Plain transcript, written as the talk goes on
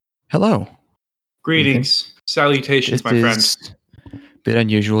Hello. Greetings. Salutations, my friend. This is a bit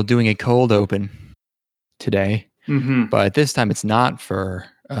unusual doing a cold open today. But this time it's not for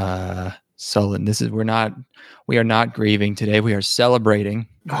Sullen. We are not grieving today. We are celebrating.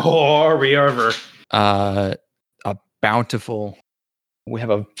 Oh, are we ever? A bountiful. We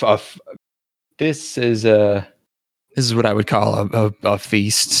have this is what I would call a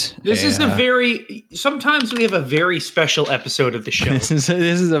feast. This is sometimes we have a very special episode of the show. This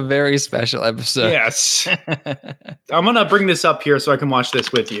is a very special episode. Yes. I'm going to bring this up here so I can watch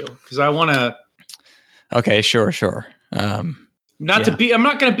this with you because I want to. Okay, sure. I'm not going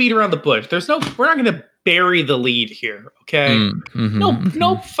to beat around the bush. We're not going to bury the lead here. Okay.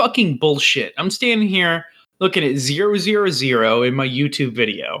 No fucking bullshit. I'm standing here looking at 000 in my YouTube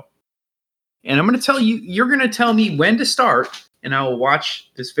video. And I'm going to tell you, you're going to tell me when to start, and I will watch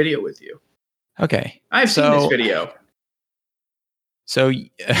this video with you. Okay. I've seen this video. So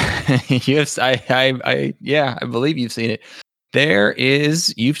I believe you've seen it. There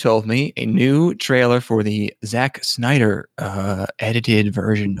is, you've told me, a new trailer for the Zack Snyder edited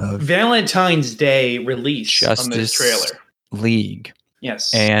version of Valentine's Day release Justice on this trailer. League.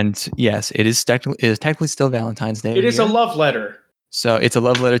 Yes. And yes, it is technically still Valentine's Day. It is a love letter. So it's a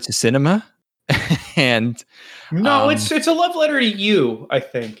love letter to cinema. And no, it's a love letter to you, I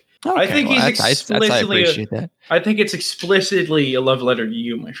think. Okay, I think I explicitly appreciate that. I think it's explicitly a love letter to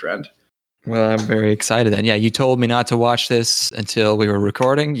you, my friend. Well, I'm very excited then. Yeah, you told me not to watch this until we were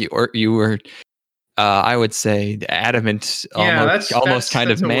recording. You were I would say adamant, almost kind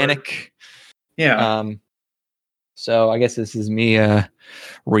of manic. Word. Yeah. So I guess this is me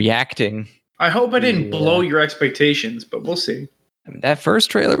reacting. I hope I didn't blow your expectations, but we'll see. I mean, that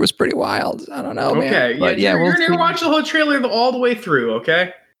first trailer was pretty wild. I don't know, man. Okay, But you're going to watch the whole trailer all the way through,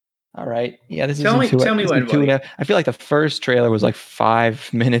 okay? All right. Yeah, this is tell me when, buddy. I feel like the first trailer was like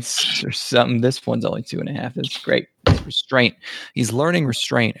 5 minutes or something. This one's only 2.5. This is great. Restraint. He's learning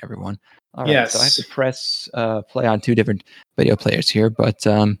restraint, everyone. All right. Yes. So I have to press play on 2 different video players here. But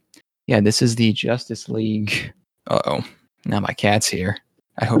yeah, this is the Justice League. Uh-oh. Now my cat's here.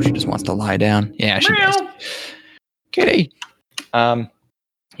 I hope she just wants to lie down. Yeah, she does. Kitty.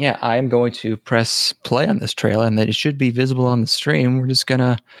 Yeah, I'm going to press play on this trailer, and then it should be visible on the stream. We're just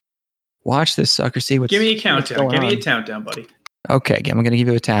gonna watch this sucker. See what's. Give me a countdown. Give me a countdown, buddy. Okay, I'm gonna give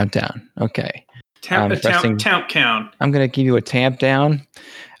you a countdown. Okay. Tamp count. I'm gonna give you a tamp down.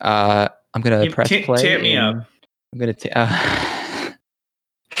 I'm gonna press play. Tamp me up. I'm gonna.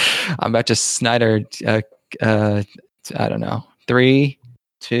 I'm about to Snyder. I don't know. 3,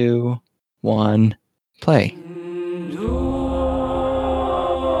 2, 1, play.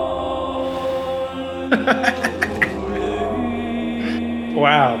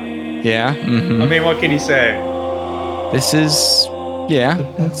 Wow. Yeah. Mm-hmm. I mean, what can you say? This is, yeah.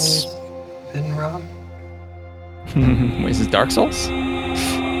 That's been wrong. Wait, is this Dark Souls?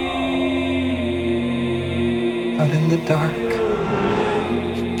 Out in the dark,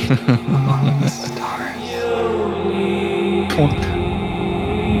 among the stars,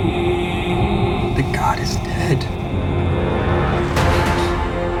 the god is dead.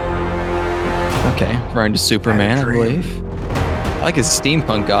 Okay, referring to Superman, I believe. I like his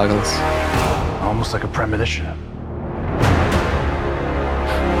steampunk goggles. Almost like a premonition. I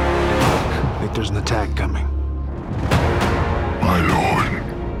think there's an attack coming. My lord,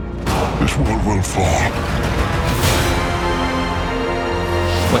 this world will fall.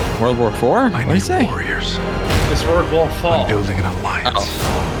 What, World War IV? What did he say? Warriors. This world will fall. I'm building an alliance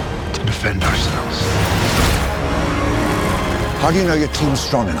to defend ourselves. How do you know your team's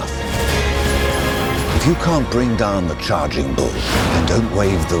strong enough? If you can't bring down the charging bull, then don't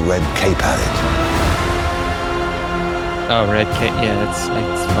wave the red cape at it. Oh, red cape. Yeah, that's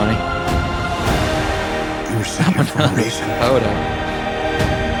funny. You were sent here for a reason. Photo.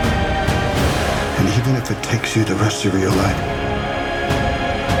 And even if it takes you the rest of your life,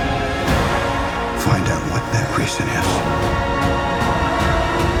 find out what that reason is.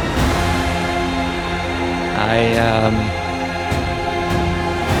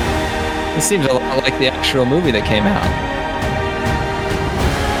 This seems a lot like the actual movie that came out.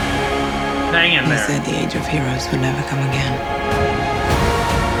 Hang in there. He said the age of heroes would never come again.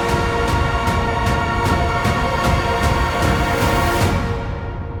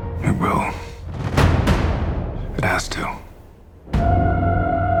 It will. It has to.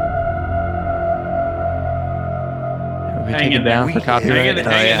 We take it down for copyright.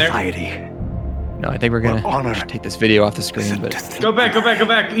 Society. No, I think we're gonna take this video off the screen. But go back.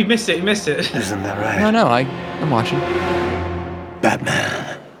 You missed it. Isn't that right? No, I'm watching.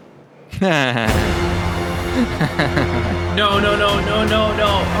 Batman. No.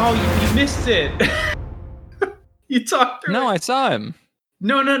 Oh, you missed it. You talked through No, it. I saw him.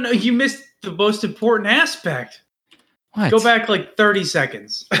 No. You missed the most important aspect. What? Go back like 30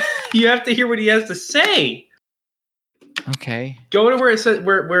 seconds. You have to hear what he has to say. Okay. Go to where it says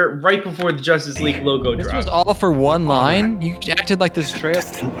where right before the Justice League logo This drops. was all for one line? You acted like this trailer.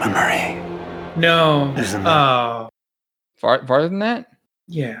 Distant memory. No. Isn't it? Oh. Farther than that?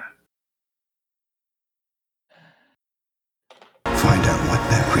 Yeah. Find out what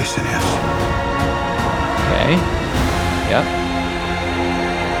that reason is. Okay. Yep.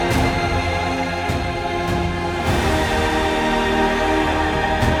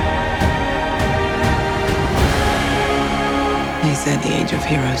 He said the age of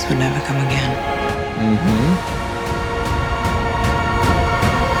heroes would never come again. Mm-hmm.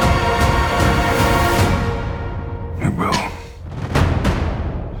 It will.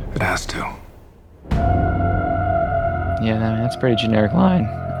 It has to. Yeah, I mean, that's a pretty generic line.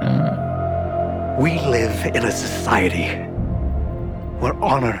 We live in a society where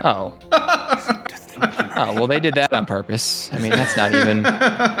honor Oh. Oh, well, they did that on purpose. I mean, that's not even...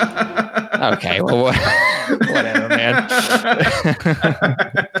 Okay, well, whatever, man.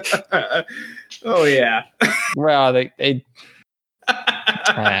 Oh, yeah. Well, they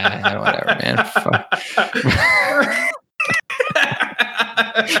whatever, man. Fuck.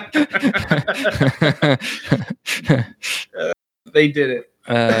 They did it.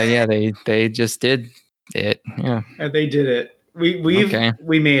 Yeah, they just did it. Yeah. They did it.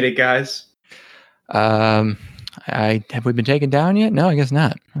 We made it, guys. Have we been taken down yet? No, I guess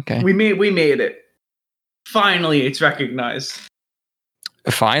not. Okay. We made it. Finally, it's recognized.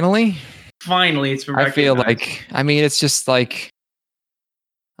 Finally, it's been recognized. I feel like, I mean, it's just like,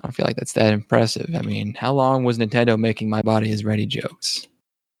 I don't feel like that's that impressive. I mean, how long was Nintendo making My Body Is Ready jokes?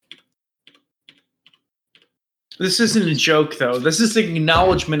 This isn't a joke, though. This is an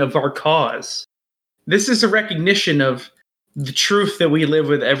acknowledgement of our cause. This is a recognition of the truth that we live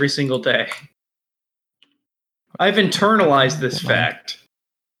with every single day. I've internalized this fact.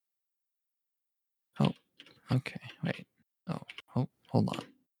 Oh, okay. Wait. Oh, hold on.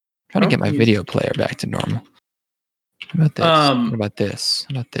 Trying to get my video player back to normal. How about this? What about this?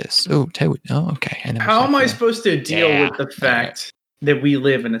 How about this? Oh, okay. How am I supposed to deal with the fact that we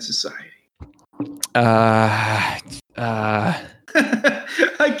live in a society? I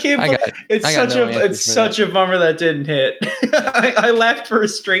can't. It's such a bummer that didn't hit. I laughed for a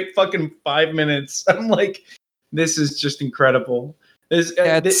straight fucking 5 minutes. I'm like, this is just incredible. That's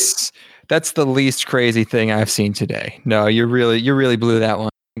the least crazy thing I've seen today. No, you really blew that one.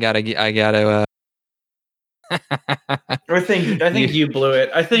 I gotta. I think you blew it.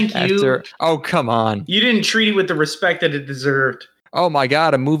 I think you. Oh, come on! You didn't treat it with the respect that it deserved. Oh my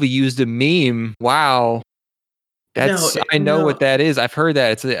god! A movie used a meme. Wow. I know what that is. I've heard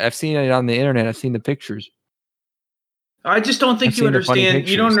that. I've seen it on the internet. I've seen the pictures. I just don't think you understand.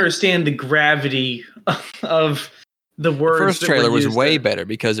 You don't understand the gravity of the words. The first trailer was way better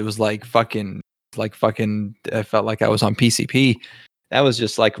because it was like fucking. I felt like I was on PCP. That was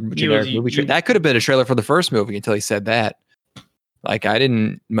just like generic movie. That could have been a trailer for the first movie until he said that. Like I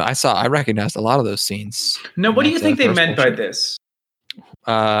recognized a lot of those scenes. No, what do you think they meant by this?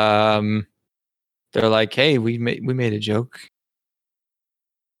 They're like, hey, we made a joke.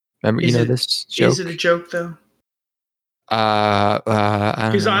 Remember, this joke? Is it a joke though?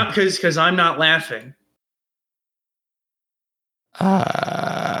 Because I'm not laughing.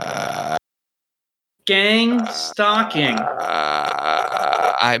 Gang stalking.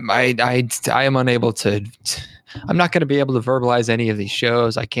 I am unable to. I'm not going to be able to verbalize any of these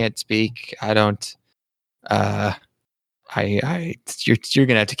shows. I can't speak. I don't. You're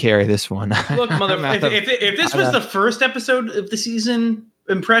gonna have to carry this one. Look, if this was the first episode of the season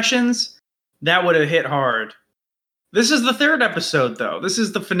impressions, that would have hit hard. This is the third episode, though. This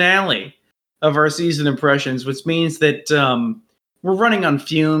is the finale of our season impressions, which means that we're running on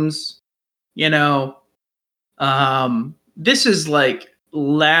fumes. This is like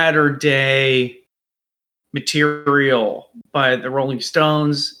latter day material by the Rolling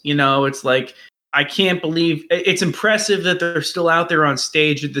Stones. It's like, I can't believe it's impressive that they're still out there on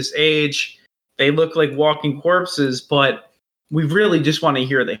stage at this age. They look like walking corpses, but we really just want to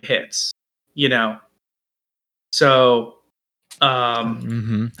hear the hits, So, I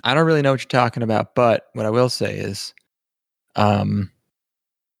don't really know what you're talking about, but what I will say is,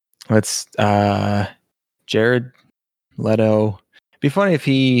 Jared Leto. It'd be funny if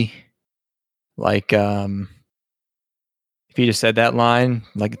he, if he just said that line,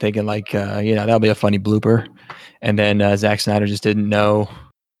 like thinking that'll be a funny blooper. And then Zack Snyder just didn't know.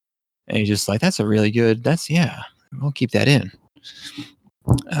 And he's just like, that's a really good. We'll keep that in.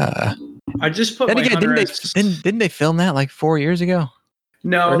 I just put then my again, didn't they film that like 4 years ago?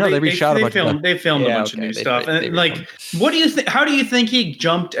 No, they reshot a bunch of stuff. They filmed a bunch of new stuff. And like, what do you think? How do you think he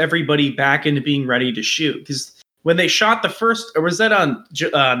jumped everybody back into being ready to shoot? Because when they shot the first, or was that on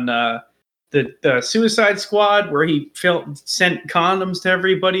the Suicide Squad where he sent condoms to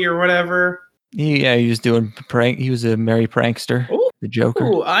everybody or whatever? Yeah, he was doing prank. He was a merry prankster. Ooh, the Joker.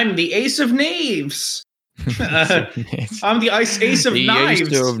 Ooh, I'm the Ace of Knaves. I'm the Ace of Knives.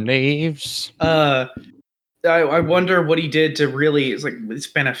 Ace of Knaves. I wonder what he did to really. It's like, it's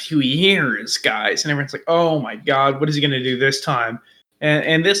been a few years, guys, and everyone's like, "Oh my god, what is he going to do this time?"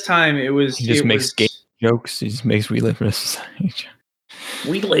 And this time it was. He just makes gay jokes. He just makes we live in a society.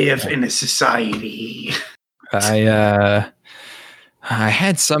 We live in a society. I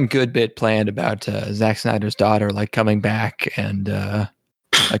had some good bit planned about Zack Snyder's daughter like coming back and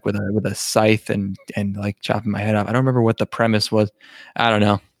like with a scythe and like chopping my head off. I don't remember what the premise was. I don't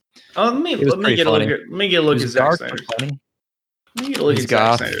know. Oh, let me get a look at Zack Snyder's. Let me get a look at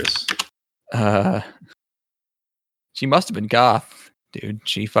Zack Snyder's. She must have been goth, dude.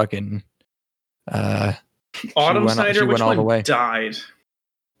 She fucking. Autumn Snyder, which one died?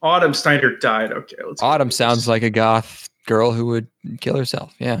 Autumn Snyder died. Okay, Autumn sounds like a goth girl who would kill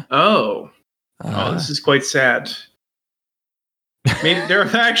herself. Yeah. Oh, this is quite sad. Maybe there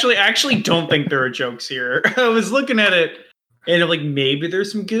actually don't think there are jokes here. I was looking at it and I'm like, maybe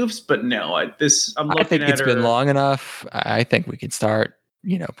there's some goofs, but no. I think it's been long enough. I think we could start,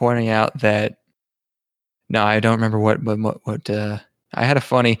 pointing out that. No, I don't remember what. I had a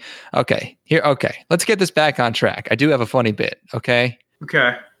funny. Okay, here. Okay, let's get this back on track. I do have a funny bit. Okay.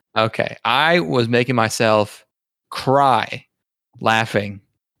 Okay. I was making myself cry, laughing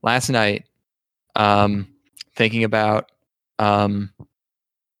last night, thinking about, Bad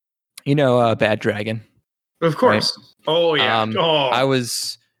Dragon. Of course. Right? Oh yeah. I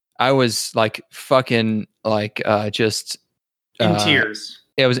was like fucking like just in tears.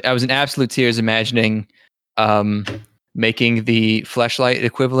 I was in absolute tears imagining making the fleshlight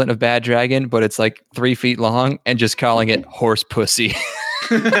equivalent of Bad Dragon, but it's like 3 feet long and just calling it horse pussy.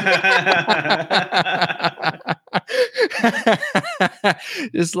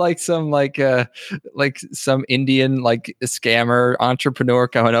 Just like some some Indian like scammer entrepreneur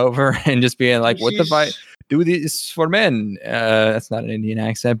coming over and just being like, what the fuck, do this for men? That's not an Indian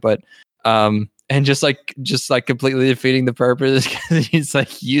accent, but and just like completely defeating the purpose because he's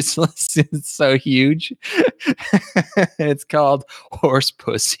like useless. It's so huge. It's called horse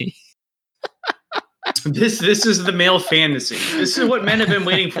pussy. This is the male fantasy. This is what men have been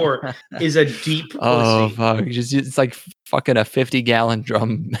waiting for. Is a deep pussy. Oh fuck! It's like fucking a 50-gallon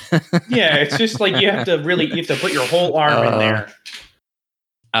drum. Yeah, it's just like you have to put your whole arm in there.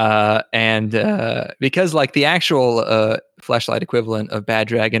 And because like the actual fleshlight equivalent of Bad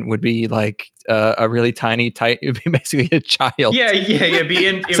Dragon would be like a really tiny, tight. It would be basically a child. Yeah.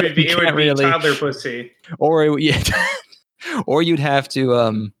 It would be toddler pussy. Or or you'd have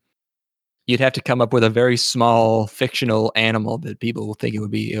to come up with a very small fictional animal that people will think it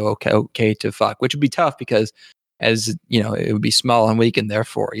would be okay to fuck, which would be tough because, as it would be small and weak, and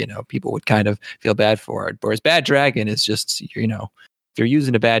therefore people would kind of feel bad for it. Whereas Bad Dragon is just if you're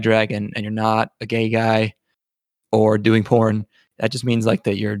using a bad dragon and you're not a gay guy or doing porn, that just means like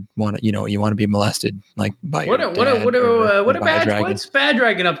that you want to be molested like by what's Bad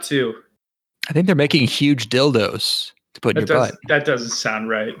Dragon up to? I think they're making huge dildos to put in your butt. That doesn't sound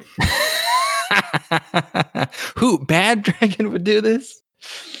right. Who, Bad Dragon would do this?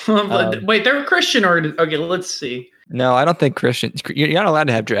 Wait, they're Christian or okay? Let's see. No, I don't think Christians. You're not allowed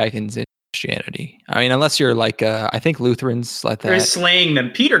to have dragons in Christianity. I mean, unless you're like, I think Lutherans like that. They're slaying them.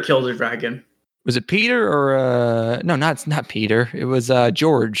 Peter killed a dragon. Was it Peter or no? Not Peter. It was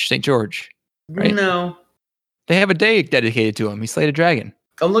George, St. George. Right? No, they have a day dedicated to him. He slayed a dragon.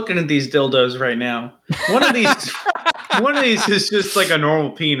 I'm looking at these dildos right now. One of these is just like a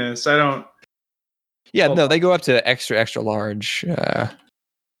normal penis. I don't. Yeah, no, they go up to extra large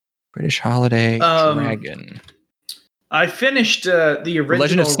British holiday dragon. I finished the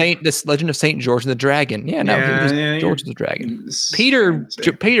original Legend of Saint George the Dragon. Yeah, no, George the Dragon. Peter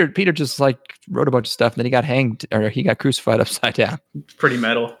just like wrote a bunch of stuff, and then he got hanged or he got crucified upside down. Pretty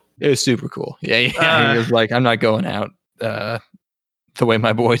metal. It was super cool. Yeah. He was like, I'm not going out the way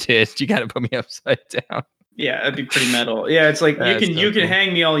my boy did. You got to put me upside down. Yeah, that'd be pretty metal. Yeah, it's like you can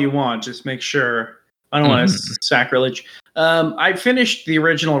hang me all you want. Just make sure. I don't want to sacrilege. I finished the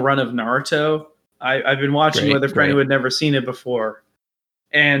original run of Naruto. I've been watching with a friend who had never seen it before.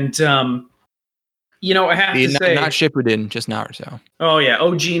 And I have to say, not Shippuden, just Naruto. Oh yeah,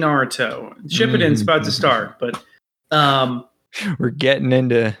 OG Naruto. Shippuden's about to start, but we're getting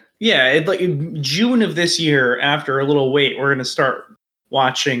into in June of this year. After a little wait, we're gonna start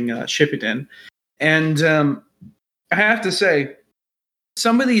watching Shippuden, and I have to say,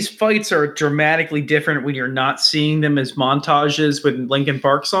 some of these fights are dramatically different when you're not seeing them as montages with Linkin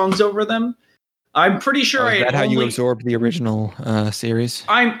Park songs over them. I'm pretty sure is that how you absorbed the original series?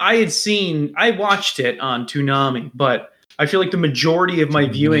 I watched it on Toonami, but I feel like the majority of my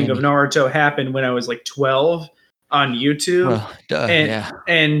viewing of Naruto happened when I was like 12 on YouTube. Well,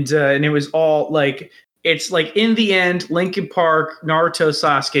 and it was all like, it's like in the end, Linkin Park, Naruto,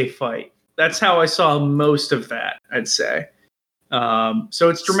 Sasuke fight. That's how I saw most of that, I'd say. So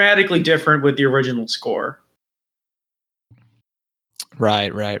it's dramatically different with the original score.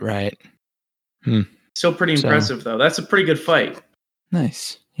 Right. Still pretty impressive, though. That's a pretty good fight.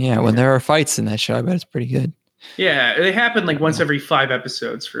 Nice. Yeah, when there are fights in that show, I bet it's pretty good. Yeah, they happen like once every 5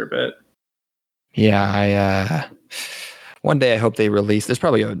 episodes for a bit. Yeah, one day I hope they release. There's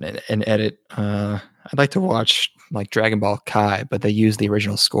probably an edit. I'd like to watch like Dragon Ball Kai, but they use the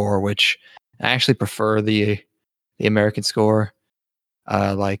original score, which I actually prefer the American score.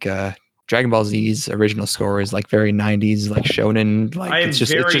 Dragon Ball Z's original score is like very 90s, like shonen. Like I've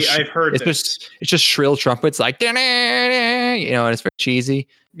heard it's just shrill trumpets, like and it's very cheesy.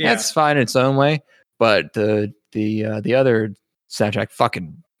 Yeah. That's fine in its own way, but the other soundtrack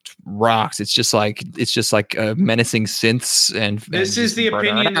fucking rocks. It's just like menacing synths and. This is the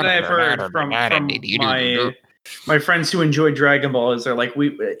opinion that I've heard from my friends who enjoy Dragon Ball. Is they're like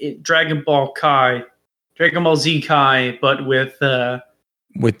Dragon Ball Z Kai, but with the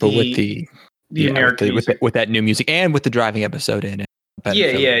American with that new music and with the driving episode in it.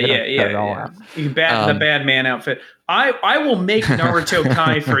 Yeah. The bad man outfit. I will make Naruto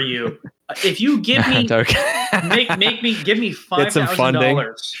Kai for you if you give me give me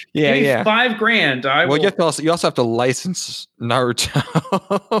 $5,000. Yeah. $5,000. You also have to license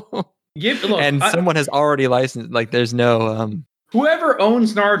Naruto. Someone has already licensed. Like there's no whoever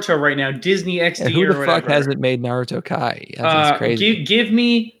owns Naruto right now, Disney XD who or the whatever. fuck hasn't made Naruto Kai? That's crazy. Give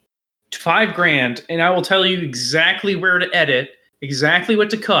me $5,000 and I will tell you exactly where to edit, exactly what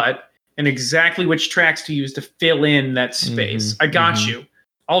to cut, and exactly which tracks to use to fill in that space. I got you.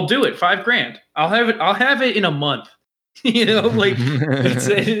 I'll do it. $5,000. I'll have it in a month. Like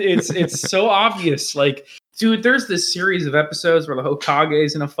it's so obvious. Like, dude, there's this series of episodes where the Hokage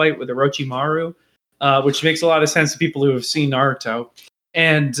is in a fight with Orochimaru, which makes a lot of sense to people who have seen Naruto.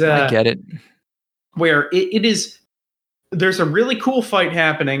 And I get it. Where it is. There's a really cool fight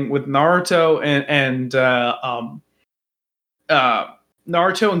happening with Naruto and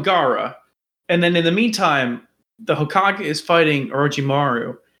Naruto and Gaara, and then in the meantime, the Hokage is fighting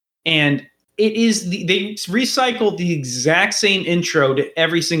Orochimaru, and it is they recycled the exact same intro to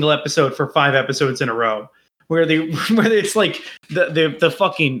every single episode for 5 episodes in a row, where it's like the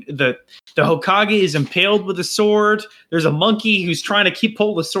Hokage is impaled with a sword. There's a monkey who's trying to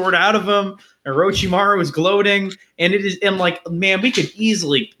pull the sword out of him. Orochimaru is gloating, and I'm like, man, we could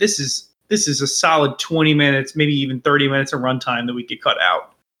easily. This is a solid 20 minutes, maybe even 30 minutes of runtime that we could cut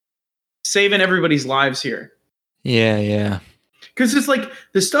out, saving everybody's lives here. Yeah. Because it's like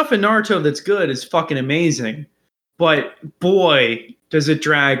the stuff in Naruto that's good is fucking amazing, but boy, does it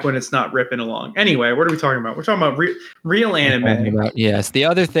drag when it's not ripping along. Anyway, what are we talking about? We're talking about real anime. Yes. The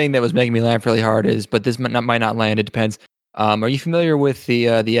other thing that was making me laugh really hard is, but this might not land. It depends. Are you familiar with the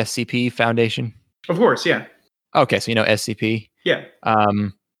SCP Foundation? Of course, yeah. Okay, so you know SCP. Yeah.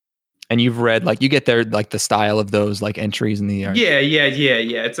 And you've read you get their the style of those entries in the. Yeah.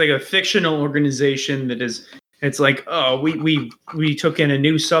 It's like a fictional organization that is. It's like, oh, we took in a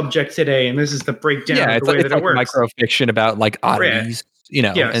new subject today, and this is the breakdown of the way that it works. Microfiction about oddities,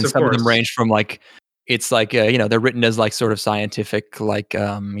 and some of them range from it's they're written as sort of scientific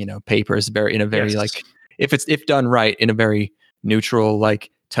papers very in a very if done right in a very neutral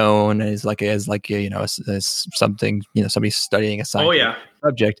tone as something somebody's studying a scientific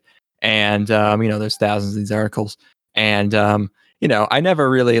subject, and there's thousands of these articles, and I never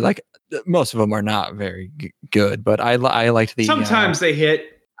really most of them are not very good, but I liked the sometimes they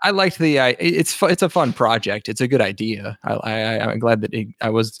hit. I liked the it's a fun project. It's a good idea. I'm glad that I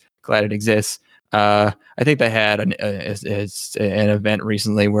was glad it exists. I think they had an event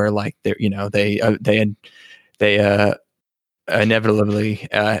recently where they inevitably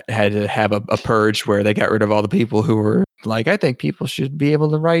had to have a purge where they got rid of all the people who were like, I think people should be able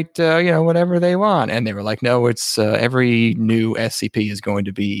to write, whatever they want. And they were like, no, it's every new SCP is going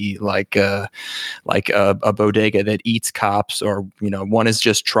to be like a bodega that eats cops, or, one is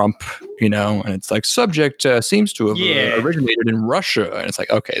just Trump, and it's like subject seems to have originated in Russia. And it's like,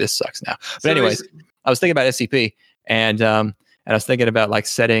 okay, this sucks now. But anyways, I was thinking about SCP, and I was thinking about like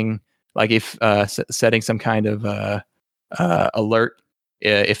setting, like if setting some kind of alert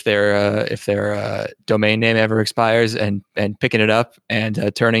if their domain name ever expires, and picking it up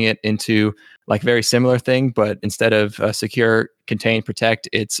and turning it into like very similar thing, but instead of secure, contain, protect,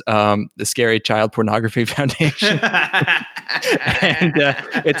 it's the Scary Child Pornography Foundation. And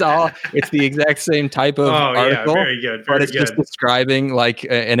it's the exact same type of article, very good, but it's just describing like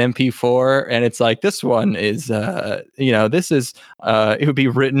an MP4, and it's like, this one is this is it would be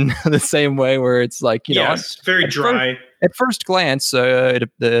written the same way, where it's like, very dry. At first glance,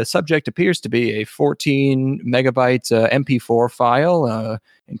 the subject appears to be a 14 megabyte MP4 file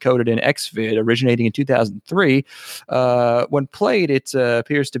encoded in XVID, originating in 2003. When played, it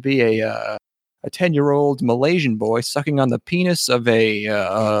appears to be a 10-year-old Malaysian boy sucking on the penis of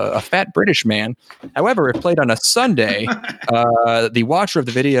a fat British man. However, if played on a Sunday, the watcher of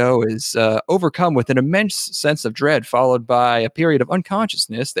the video is overcome with an immense sense of dread, followed by a period of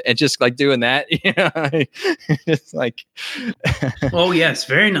unconsciousness, and just like doing that, it's like, oh yes,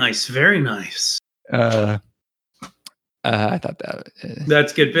 very nice, very nice. I thought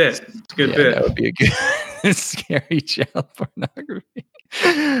that's a good bit. It's a good bit. That would be a good scary child pornography.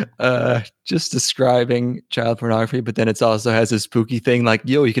 Just describing child pornography, but then it also has a spooky thing like,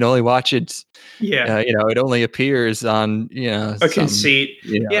 you can only watch it. Yeah. It only appears on, a conceit.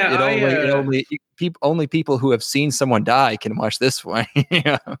 Only people who have seen someone die can watch this one.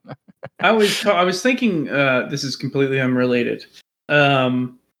 I was thinking, this is completely unrelated.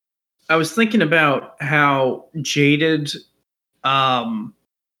 I was thinking about how jaded, I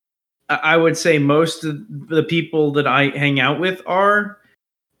would say most of the people that I hang out with are.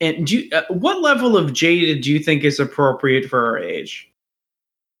 And what level of jaded do you think is appropriate for our age?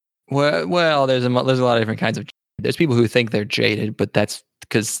 Well, there's a lot of different kinds of. There's people who think they're jaded, but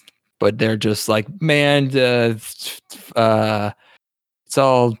but they're just like, man, it's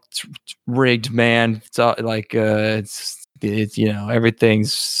all rigged, man. It's all like it's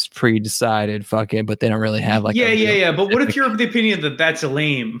everything's pre-decided, fucking, but they don't really have like but what if you're of the opinion that that's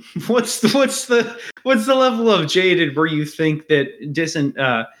lame? What's the level of jaded where you think that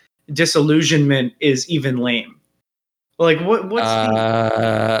disillusionment is even lame? Like what's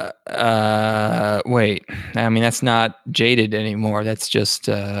wait, I mean, that's not jaded anymore. That's just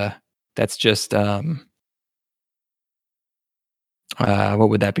what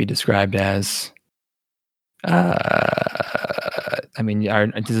would that be described as? I mean,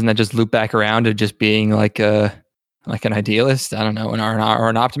 doesn't that just loop back around to just being like an idealist? I don't know, or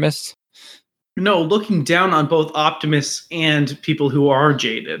an optimist? No, looking down on both optimists and people who are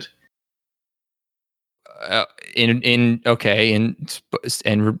jaded. In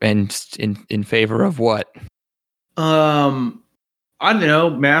favor of what? I don't know,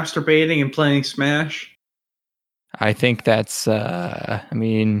 masturbating and playing Smash. I think that's but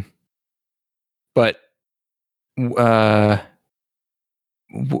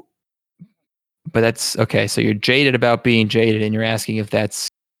that's okay. So you're jaded about being jaded, and you're asking if that's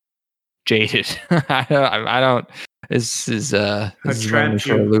jaded. I don't. This is running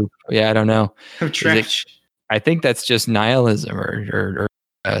for a loop. Yeah, I don't know. I think that's just nihilism or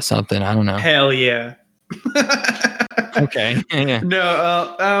something. I don't know. Hell yeah. Okay. Yeah.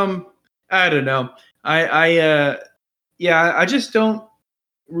 No. I don't know. I just don't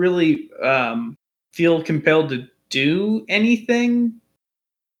really feel compelled to do anything.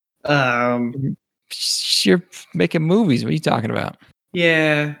 You're making movies. What are you talking about?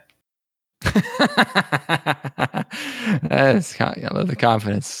 Yeah. That's I love the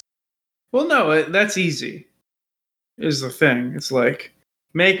confidence. Well, no, that's easy. Is the thing. It's like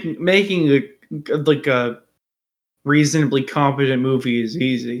making a reasonably competent movie is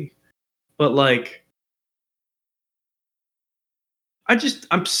easy, but like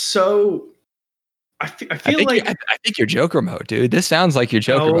I'm so. I think you're Joker mode, dude. This sounds like your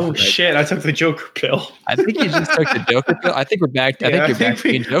Joker mode. Oh shit! I took the Joker pill. I think you just took the Joker pill. I think we're back. I think you're back to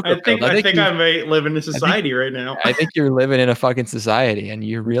being Joker pill. I think I may live in a society right now. I think you're living in a fucking society, and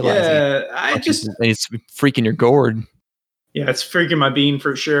you realize it's freaking your gourd. Yeah, it's freaking my bean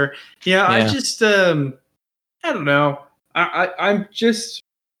for sure. Yeah. I just I don't know. I'm just.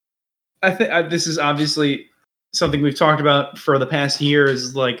 I think this is obviously something we've talked about for the past year.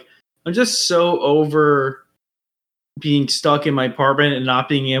 Is like. I'm just so over being stuck in my apartment and not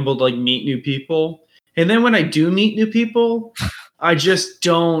being able to like meet new people. And then when I do meet new people, I just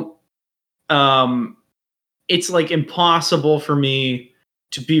don't. It's like impossible for me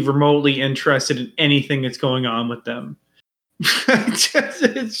to be remotely interested in anything that's going on with them.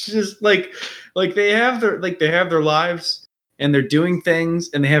 It's just like they have their lives and they're doing things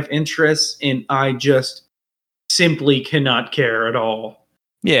and they have interests, and I just simply cannot care at all.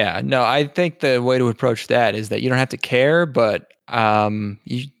 Yeah, no, I think the way to approach that is that you don't have to care, but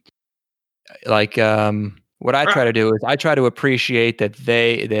you like what I try to do is I try to appreciate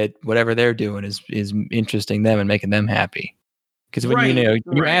that whatever they're doing is interesting them and making them happy. Because when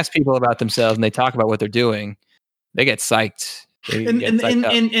you ask people about themselves and they talk about what they're doing, they get psyched.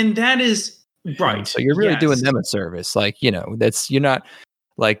 And that is right. So you're really doing them a service. Like, that's you're not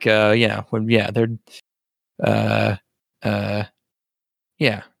like when they're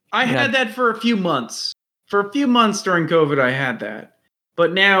yeah. I had that for a few months. For a few months during COVID, I had that.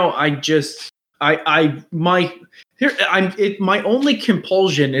 But now my only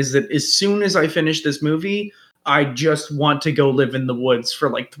compulsion is that as soon as I finish this movie, I just want to go live in the woods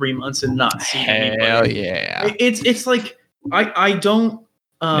for like 3 months and not see anybody. Hell yeah. It's like I don't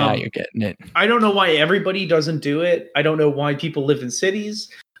now you're getting it. I don't know why everybody doesn't do it. I don't know why people live in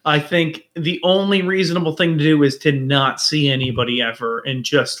cities. I think the only reasonable thing to do is to not see anybody ever and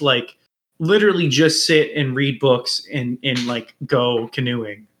just like literally just sit and read books and like go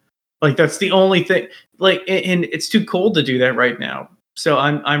canoeing. Like that's the only thing. Like, and it's too cold to do that right now. So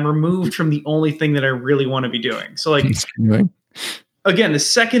I'm removed from the only thing that I really want to be doing. So like, again, the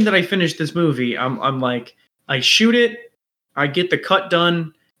second that I finish this movie, I'm like, I shoot it, I get the cut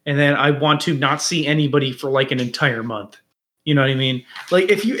done, and then I want to not see anybody for like an entire month. You know what I mean?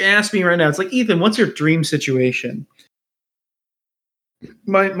 Like, if you ask me right now, it's like, Ethan, what's your dream situation?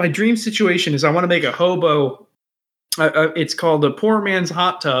 My dream situation is I want to make a hobo. It's called a poor man's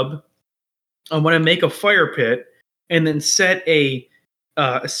hot tub. I want to make a fire pit and then set a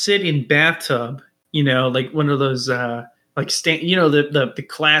sit-in bathtub. Like one of those the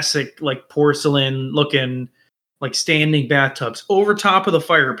classic like porcelain looking like standing bathtubs over top of the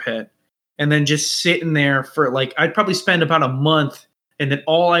fire pit. And then just sitting there for like, I'd probably spend about a month. And then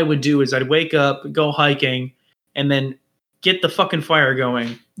all I would do is I'd wake up, go hiking, and then get the fucking fire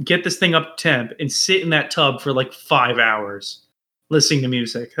going, get this thing up to temp, and sit in that tub for like 5 hours listening to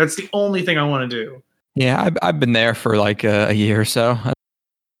music. That's the only thing I want to do. Yeah, I've been there for like a year or so.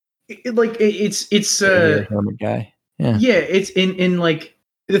 It's hermit guy. Yeah, it's in like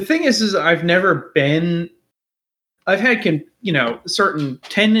the thing is I've never been. I've had certain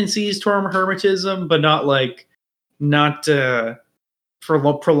tendencies toward hermetism, but not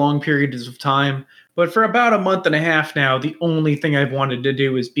for prolonged periods of time. But for about a month and a half now, the only thing I've wanted to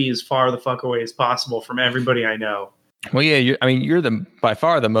do is be as far the fuck away as possible from everybody I know. Well, yeah, you're by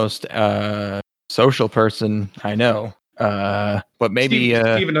far the most social person I know. But maybe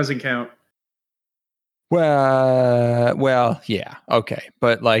Steven doesn't count. Well, yeah, okay,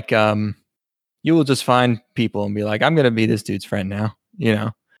 but like you will just find people and be like, I'm going to be this dude's friend now,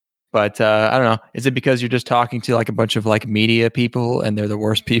 But I don't know. Is it because you're just talking to like a bunch of like media people and they're the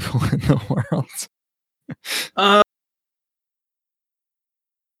worst people in the world?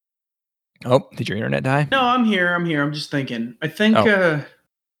 Oh, did your internet die? No, I'm here. I'm just thinking. I think I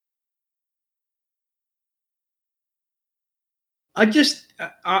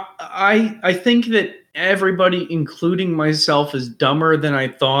think that everybody, including myself, is dumber than I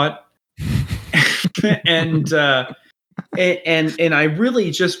thought. and I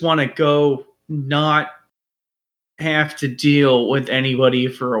really just want to go not have to deal with anybody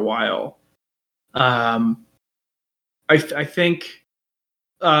for a while. I think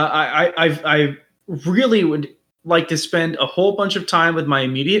I really would like to spend a whole bunch of time with my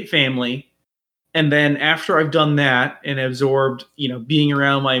immediate family, and then after I've done that and absorbed, being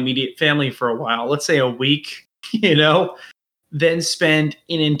around my immediate family for a while, let's say a week, then spend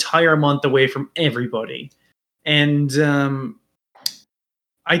an entire month away from everybody. And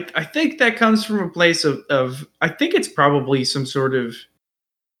I think that comes from a place of I think it's probably some sort of,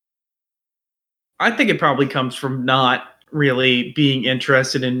 I think it probably comes from not really being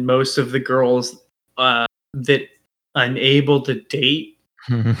interested in most of the girls that I'm able to date.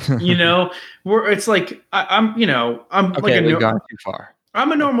 Where it's like I'm okay, we've gone too far.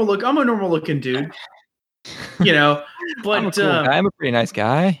 I'm a normal looking dude. But I'm a cool guy. I'm a pretty nice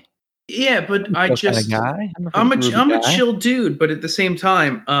guy. Yeah, but I'm a chill dude, but at the same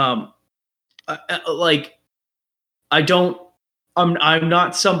time, I'm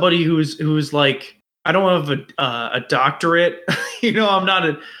not somebody who's like, I don't have a doctorate, I don't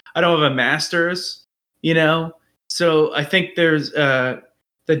have a master's, so I think there's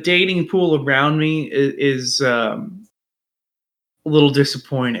the dating pool around me is a little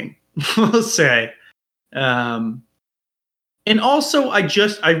disappointing, we'll say. And also,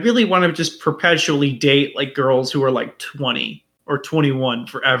 I really want to just perpetually date like girls who are like 20 or 21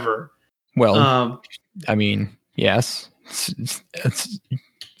 forever. Well, I mean, yes, it's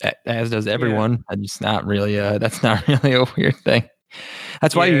as does everyone. And it's not really that's not really a weird thing.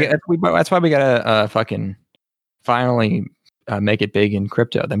 That's why that's why we gotta fucking finally make it big in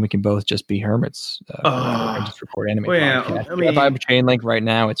crypto. Then we can both just be hermits and just record anime. Well, I mean, if I have a chain link right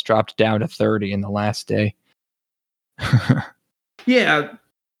now, it's dropped down to 30 in the last day. Yeah,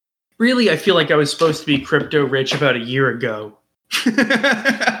 really, I feel like I was supposed to be crypto rich about a year ago.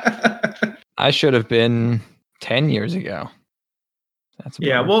 I should have been 10 years ago. That's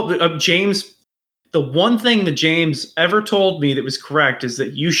well, James, the one thing that James ever told me that was correct is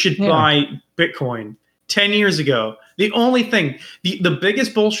that you should buy Bitcoin 10 years ago. The only thing, the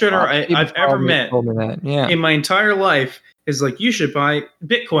biggest bullshitter I've ever met in my entire life is like, you should buy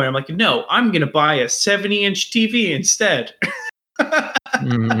Bitcoin. I'm like, no, I'm going to buy a 70-inch TV instead.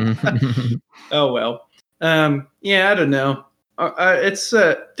 Oh, well. I don't know. It's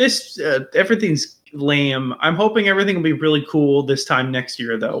everything's lame. I'm hoping everything will be really cool this time next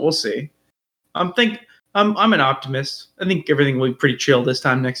year, though. We'll see. I'm an optimist. I think everything will be pretty chill this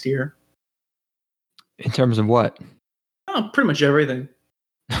time next year. In terms of what? Oh, pretty much everything.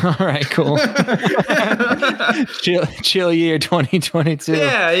 All right, cool. chill year 2022.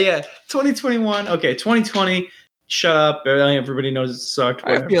 Yeah. 2021. Okay, 2020. Shut up. Everybody knows it sucked.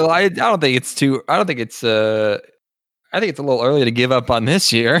 I don't think it's I think it's a little early to give up on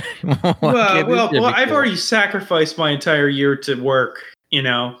this year. well, I've already sacrificed my entire year to work, you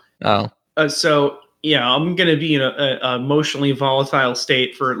know. Oh. So, yeah, I'm going to be in a emotionally volatile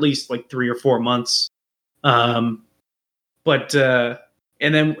state for at least like 3 or 4 months. And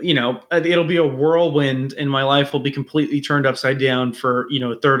then, you know, it'll be a whirlwind and my life will be completely turned upside down for, you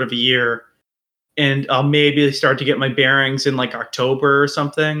know, a third of a year. And I'll maybe start to get my bearings in like October or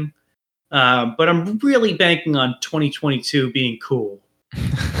something. But I'm really banking on 2022 being cool.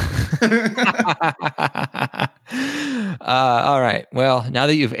 All right. Well, now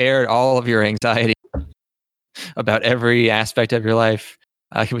that you've aired all of your anxiety about every aspect of your life,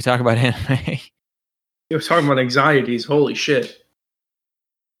 can we talk about anime? You were talking about anxieties. Holy shit.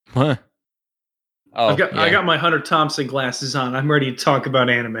 Huh? Oh, I got my Hunter Thompson glasses on. I'm ready to talk about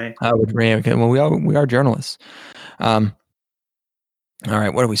anime. Well, we are journalists. All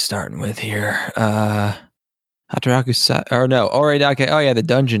right, what are we starting with here? Hataraku or no, Oridake. Oh yeah, the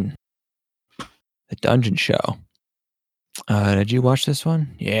dungeon show. Did you watch this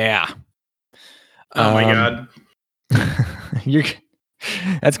one? Yeah. Oh my god.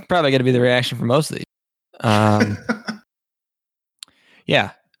 That's probably going to be the reaction for most of these.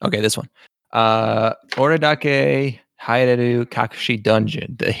 Yeah. Okay, this one. Oridake Haireru Kakushi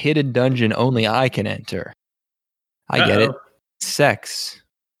dungeon. The hidden dungeon only I can enter. I get it. Sex.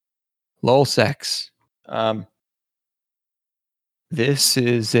 Lol sex. This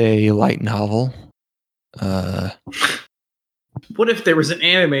is a light novel. What if there was an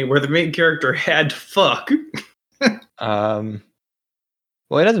anime where the main character had to fuck? Well,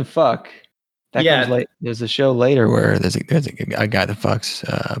 he doesn't fuck. That comes late. There's a show later where there's a guy that fucks,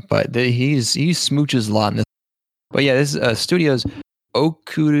 but he smooches a lot in this. But yeah, this studio's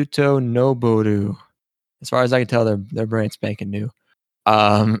Okuruto Noboru. As far as I can tell, they're brand spanking new.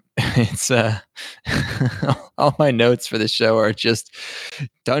 It's all my notes for the show are just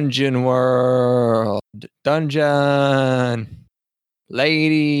dungeon world, dungeon,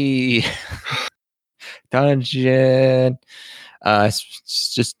 lady, dungeon.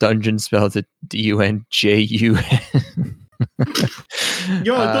 It's just dungeon spelled DUNJUN.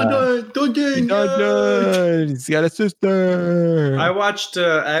 Yo, dungeon. He's got a sister. I watched he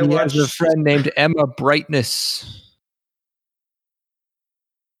has a friend named Emma Brightness.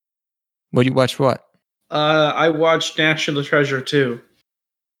 What you watch? What? I watched National Treasure 2.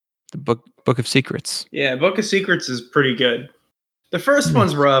 The Book of Secrets. Yeah, Book of Secrets is pretty good. The first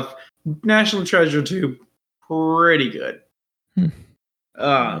one's rough. National Treasure 2, pretty good.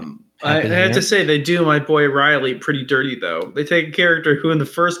 I have to say they do my boy Riley pretty dirty though. They take a character who in the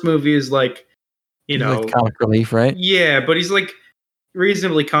first movie is like, you know, like comic relief, right? Yeah, but he's like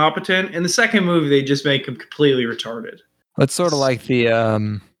reasonably competent. In the second movie, they just make him completely retarded. It's sort of like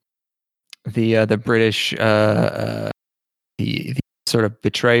the British the sort of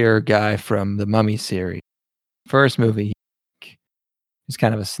betrayer guy from the Mummy series. First movie, he's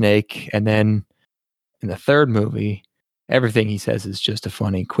kind of a snake, and then in the third movie, everything he says is just a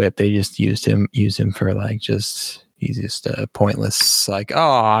funny quip. They just use him for like just, He's just pointless. Like,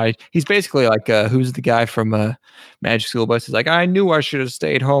 he's basically like, who's the guy from Magic School Bus? He's like, I knew I should have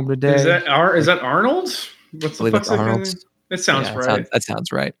stayed home today. Is that Arnold? What's the fuck's Arnold's? That sounds right. That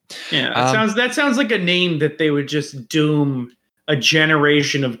sounds right. Yeah, that sounds like a name that they would just doom a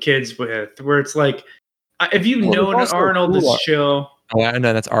generation of kids with. Where it's like, if you've known Arnold, this show. Oh,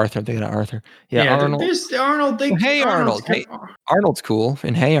 no, that's Arthur. I'm thinking of Arthur. Yeah, Arnold. There's Arnold. Hey, Arnold. Arnold's cool.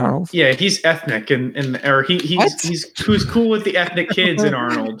 And hey, Arnold. Yeah, he's ethnic, he's who's cool with the ethnic kids in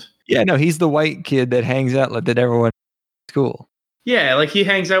Arnold. Yeah, no, he's the white kid that hangs out that everyone is cool. Yeah, like he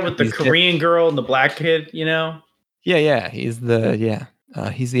hangs out with the Korean girl and the black kid. You know. Yeah, he's the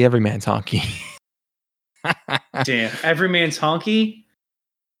Everyman's Honky. Damn, Everyman's Honky.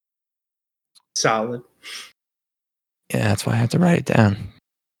 Solid. Yeah, that's why I have to write it down.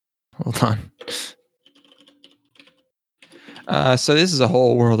 Hold on. So this is a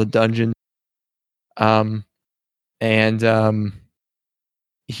whole world of dungeons. Our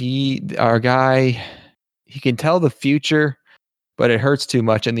guy, he can tell the future, but it hurts too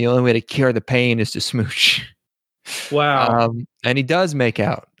much, and the only way to cure the pain is to smooch. Wow. And he does make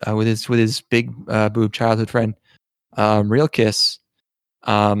out with his big boob childhood friend, real kiss.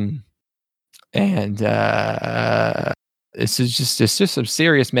 It's just some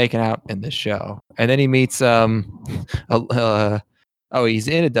serious making out in this show. And then he meets he's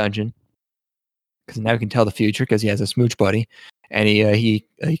in a dungeon because now he can tell the future because he has a smooch buddy, and he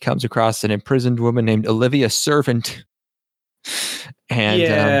comes across an imprisoned woman named Olivia Servant.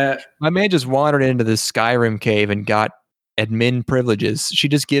 And my man just wandered into this Skyrim cave and got admin privileges. She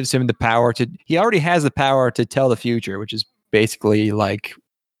just gives him the power he already has the power to tell the future, which is basically like,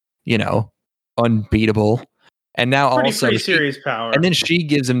 unbeatable. And now pretty serious power. And then she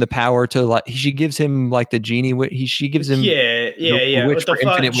gives him the power to she gives him like the genie. She gives him the wish for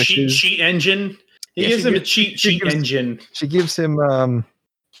infinite wishes. Cheat engine. He gives him a cheat engine. She gives him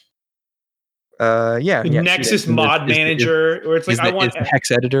Nexus mod manager, where it's like I want the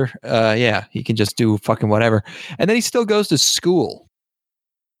hex editor. He can just do fucking whatever, and then he still goes to school.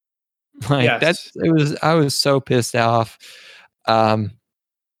 Like I was so pissed off.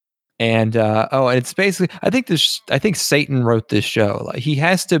 And it's basically I think Satan wrote this show. Like he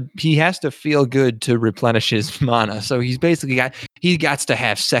has to feel good to replenish his mana. So he's basically got to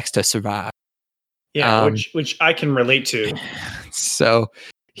have sex to survive. Yeah, which I can relate to. So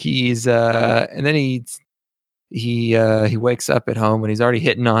he's and then he wakes up at home and he's already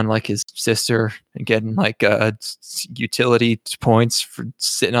hitting on like his sister and getting like utility points for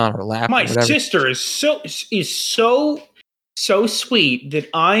sitting on her lap. My sister is so sweet that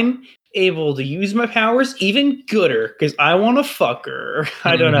I'm able to use my powers even gooder because I want to fuck her.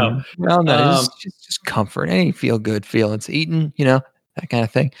 I don't know. Well, no, it's just comfort. Any feel good feelings, eating, that kind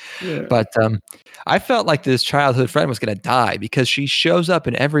of thing. Yeah. But I felt like this childhood friend was going to die because she shows up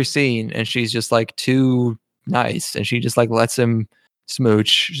in every scene and she's just like too nice and she just like lets him smooch.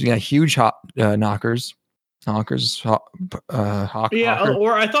 She's got huge knockers. Or I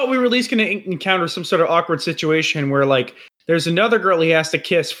thought we were at least going to encounter some sort of awkward situation where like there's another girl he has to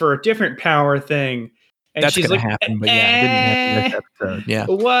kiss for a different power thing. And that's she's gonna like, happen, but yeah, it didn't happen this episode. Yeah.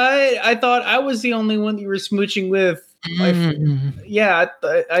 What? I thought I was the only one that you were smooching with. Yeah,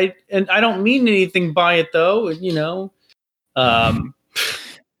 I don't mean anything by it though, and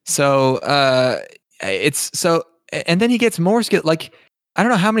then he gets more skill. Like I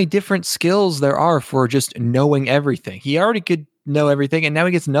don't know how many different skills there are for just knowing everything. He already could know everything, and now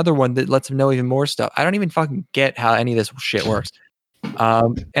he gets another one that lets him know even more stuff. I don't even fucking get how any of this shit works.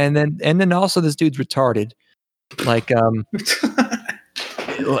 And then also this dude's retarded. Like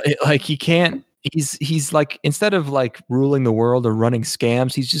like he can't. He's like instead of like ruling the world or running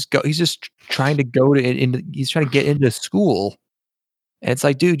scams, he's just trying to go to he's trying to get into school. And it's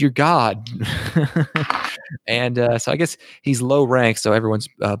like, dude, you're God. And so I guess he's low rank, so everyone's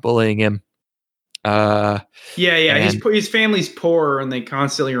bullying him. His family's poor, and they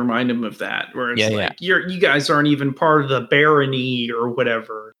constantly remind him of that. Where it's you guys aren't even part of the barony or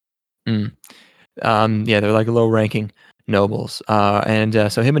whatever. They're like low ranking nobles. So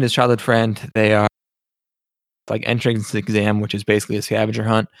him and his childhood friend, they are like entering this exam, which is basically a scavenger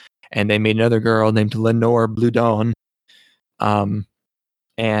hunt. And they made another girl named Lenore Blue Dawn. To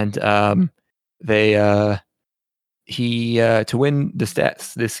win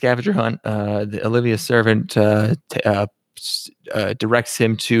the scavenger hunt, the Olivia servant directs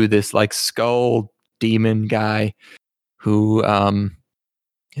him to this like skull demon guy who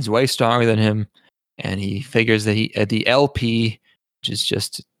is way stronger than him, and he figures that the LP, which is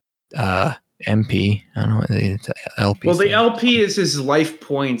just MP. I don't know what the LP. Well, the LP is his life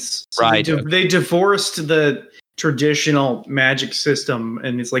points. So right. They divorced the traditional magic system,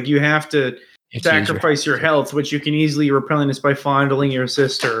 and it's like you have to sacrifice your health, which you can easily replenish by fondling your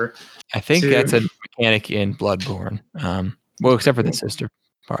sister. I think that's a mechanic in Bloodborne. Well, except for the sister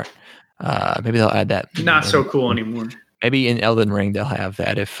part. Maybe they'll add that. Not so cool anymore. Maybe in Elden Ring they'll have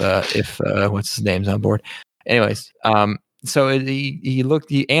that if what's his name's on board. Anyways, so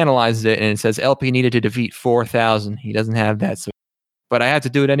he analyzed it and it says LP needed to defeat 4,000. He doesn't have that, so but I have to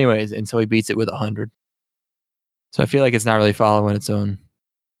do it anyways, and so he beats it with 100. So I feel like it's not really following its own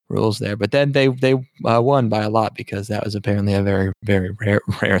rules there. But then they won by a lot because that was apparently a very, very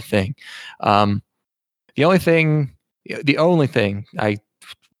rare thing. The only thing I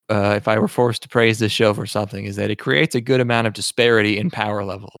if I were forced to praise this show for something is that it creates a good amount of disparity in power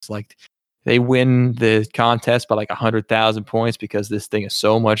levels. Like they win the contest by like 100,000 points because this thing is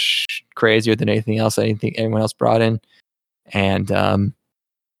so much crazier than anything anyone else brought in. And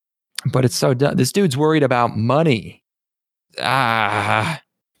but it's so dumb. This dude's worried about money.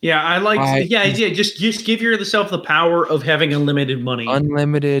 Yeah, I like. Just give yourself the power of having unlimited money,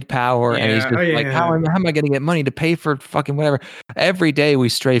 unlimited power, and he's just how am I going to get money to pay for fucking whatever? Every day we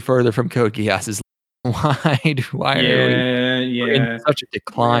stray further from Code Geass's. Why are we in such a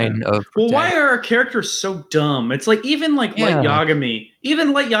decline of? Well, why are our characters so dumb? It's like even like Light Yagami.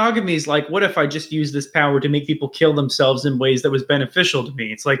 Even Light Yagami's like, what if I just use this power to make people kill themselves in ways that was beneficial to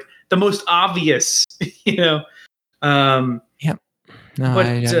me? It's like the most obvious, Yep. No, but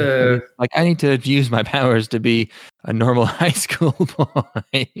I need to use my powers to be a normal high school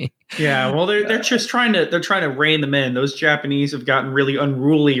boy. Yeah, well, they're just trying to rein them in. Those Japanese have gotten really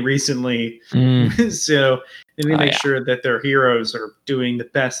unruly recently, so they need to make sure that their heroes are doing the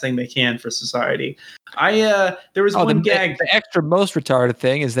best thing they can for society. There was one gag. The extra most retarded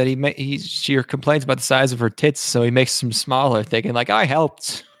thing is that she complains about the size of her tits, so he makes them smaller, thinking like I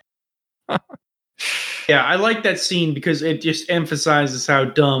helped. Yeah, I like that scene because it just emphasizes how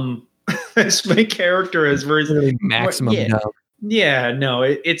dumb this main character is. Versus really maximum dumb. Yeah, no,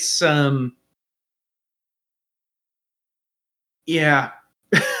 it's yeah.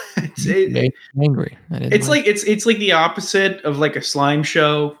 It made me angry. It's like the opposite of like a slime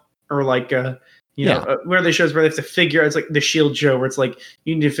show or like a one of the shows where they have to figure out. It's like the Shield show where it's like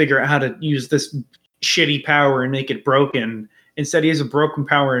you need to figure out how to use this shitty power and make it broken. Instead, he has a broken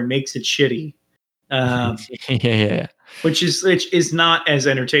power and makes it shitty. Which is not as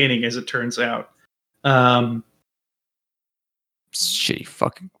entertaining as it turns out. Shitty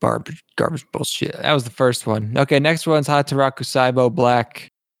fucking garbage bullshit. That was the first one. Okay, next one's Hataraku Saibou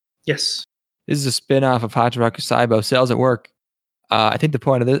Black. Yes, this is a spin-off of Hataraku Saibou Sales at Work. I think the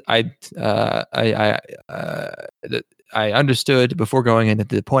point of this, I understood before going in that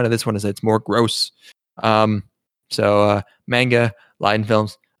the point of this one is that it's more gross. So manga, Leiden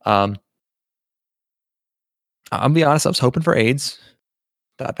Films. I'll be honest, I was hoping for AIDS.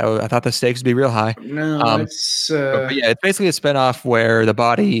 I thought the stakes would be real high. No, it's but yeah, it's basically a spinoff where the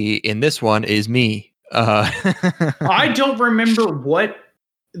body in this one is me. I don't remember what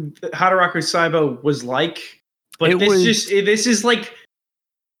Hataraku Saibou was like, but this is like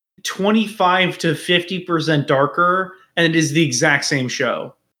 25 to 50% darker, and it is the exact same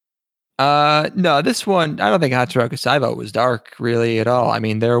show. No, this one I don't think Hataraku Saibou was dark really at all. I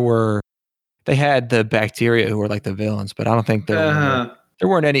mean, they had the bacteria who were like the villains, but I don't think there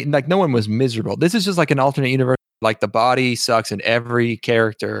weren't any, like no one was miserable. This is just like an alternate universe. Like the body sucks and every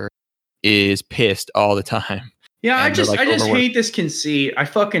character is pissed all the time. Yeah, I just hate this conceit. I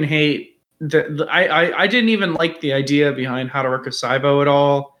fucking hate I didn't even like the idea behind Hataraku Saibou at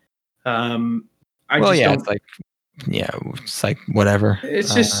all. It's like whatever.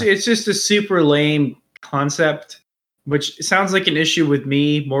 It's just a super lame concept, which sounds like an issue with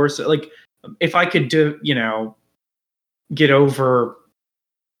me more so. Like if I could get over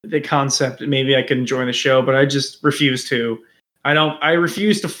the concept, maybe I could enjoy the show, but I just refuse to. I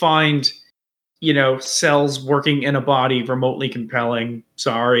refuse to find, cells working in a body remotely compelling.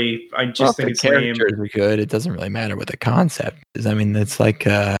 Sorry. I just think it's lame. Characters are good. It doesn't really matter what the concept is. I mean, it's like,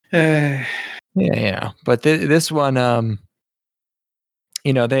 but this one,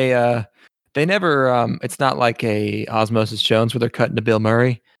 they never, it's not like a Osmosis Jones where they're cutting to Bill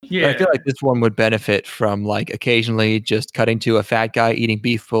Murray. Yeah. I feel like this one would benefit from like occasionally just cutting to a fat guy eating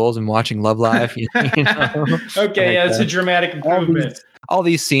beef bowls and watching Love Live. Okay, it's a dramatic improvement. All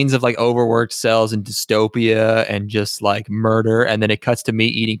these scenes of like overworked cells and dystopia and just like murder, and then it cuts to me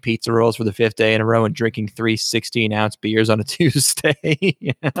eating pizza rolls for the 5th day in a row and drinking 3 16-ounce beers on a Tuesday.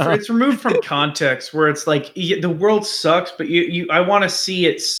 It's removed from context where it's like the world sucks, but I want to see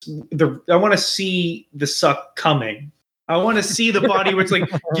I want to see the suck coming. I want to see the body where it's like,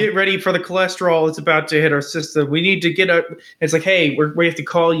 get ready for the cholesterol. It's about to hit our system. We need to get a. It's like, hey, we have to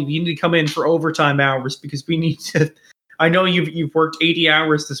call you. You need to come in for overtime hours because we need to. I know you've worked 80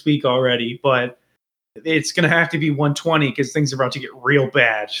 hours this week already, but it's gonna have to be 120 because things are about to get real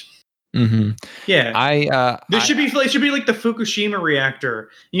bad. Mm-hmm. Yeah, it should be like the Fukushima reactor.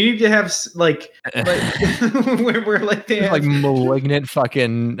 You need to have like where like they have like malignant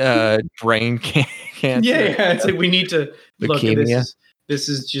fucking brain cancer. Yeah. It's like we need to look at this. This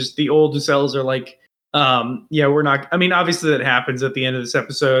is just the old cells are like, we're not. I mean, obviously that happens at the end of this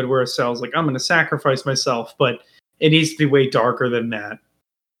episode where a cell's like, I'm going to sacrifice myself, but it needs to be way darker than that.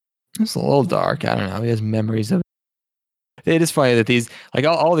 It's a little dark. I don't know. He has memories of it. It is funny that these, like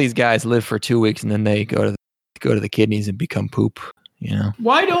all these guys live for 2 weeks and then they go to the kidneys and become poop. You know,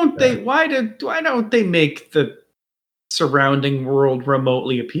 why don't they? Why don't they make the surrounding world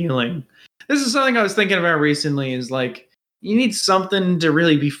remotely appealing? This is something I was thinking about recently. Is like you need something to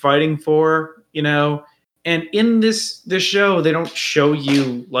really be fighting for, you know. And in this show, they don't show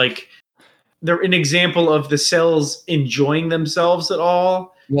you like they're an example of the cells enjoying themselves at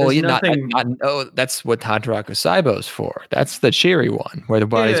all. Well, that's what Hataraku Saibou's for. That's the cheery one where the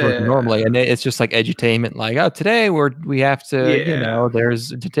body's working normally, and it's just like edutainment. Like, oh, today we have to, you know,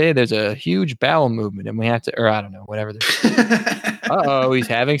 there's a huge bowel movement, and we have to, or I don't know, whatever. He's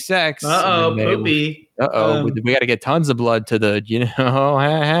having sex. Poopy. We got to get tons of blood to the, you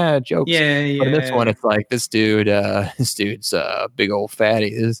know, jokes. Yeah. But in this one, it's like this dude's a big old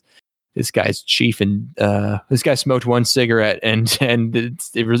fatty. This guy's chief, and this guy smoked one cigarette, and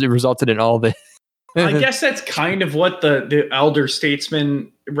it resulted in all the. I guess that's kind of what the elder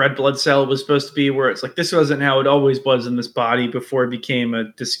statesman red blood cell was supposed to be, where it's like this wasn't how it always was in this body before it became a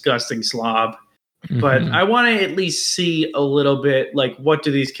disgusting slob. Mm-hmm. But I want to at least see a little bit like what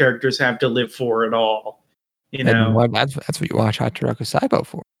do these characters have to live for at all, you know? And that's what you watch Hataraku Saibou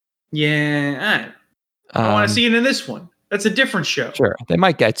for. Yeah, I want to see it in this one. That's a different show. Sure, they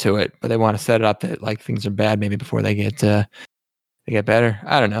might get to it, but they want to set it up that like things are bad maybe before they get better.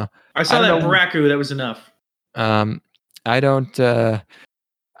 I don't know. I saw that Baraku. That was enough. I don't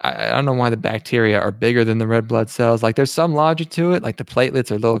know why the bacteria are bigger than the red blood cells. Like, there's some logic to it. Like the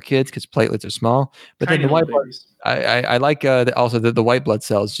platelets are little kids because platelets are small. But then the white blood, I like also the white blood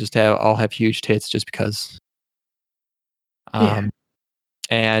cells just all have huge tits just because.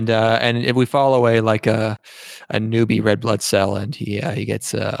 And if we follow away like a newbie red blood cell, and he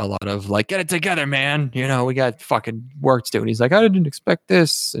gets a lot of like, get it together, man. You know, we got fucking work to do. And he's like, I didn't expect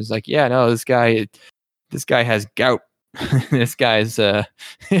this. It's like, yeah, no, this guy has gout. This guy's I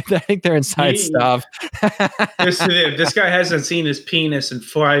think they're inside stuff. This guy hasn't seen his penis in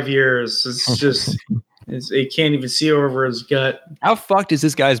 5 years. It's just he can't even see over his gut. How fucked is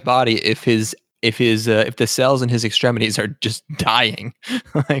this guy's body if the cells in his extremities are just dying?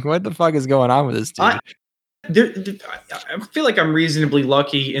 Like, what the fuck is going on with this dude? I feel like I'm reasonably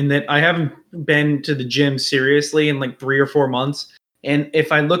lucky in that I haven't been to the gym seriously in like 3 or 4 months. And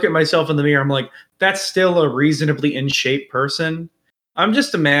if I look at myself in the mirror, I'm like, that's still a reasonably in shape person. I'm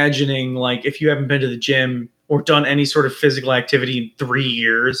just imagining like if you haven't been to the gym or done any sort of physical activity in 3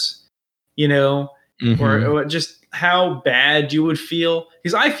 years, you know, or just how bad you would feel.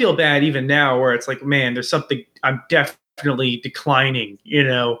 Because I feel bad even now where it's like, man, there's something, I'm definitely declining, you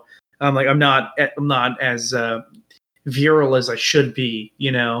know. I'm like, I'm not as virile as I should be,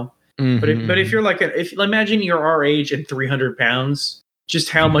 you know. But if you're like, if imagine you're our age and 300 pounds, just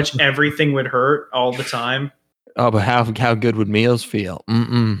how much everything would hurt all the time. Oh, but how good would meals feel?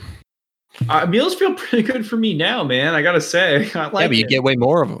 Meals feel pretty good for me now, man. I gotta say, but you get way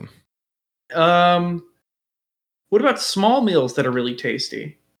more of them. What about small meals that are really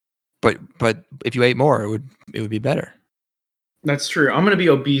tasty? But if you ate more, it would be better. That's true. I'm going to be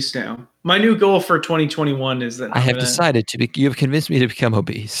obese now. My new goal for 2021 is that I have decided you have convinced me to become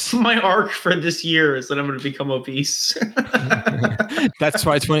obese. My arc for this year is that I'm going to become obese. That's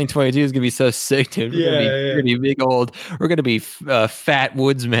why 2022 is going to be so sick, dude. We're going to be big old. We're going to be fat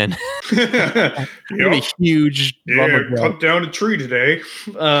woodsmen. We're going to be huge. Yeah, cut down a tree today.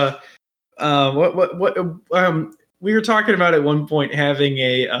 We were talking about at one point having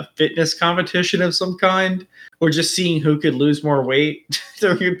a fitness competition of some kind, or just seeing who could lose more weight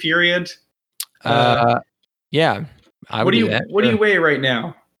during a period. Yeah. What do you weigh right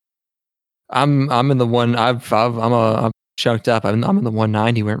now? I'm in the one. I'm chunked up. I'm in the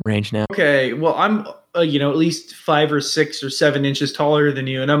 190 range now. Okay, well I'm at least 5 or 6 or 7 inches taller than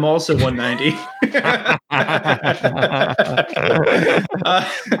you, and I'm also 190.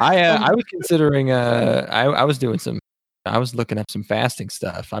 I was considering. I was doing some I was looking up some fasting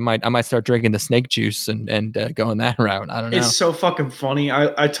stuff. I might start drinking the snake juice and going that route. I don't know. It's so fucking funny.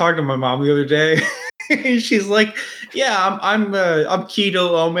 I talked to my mom the other day. She's like, "Yeah, I'm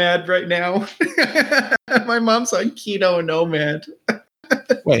keto OMAD right now." My mom's on keto and OMAD.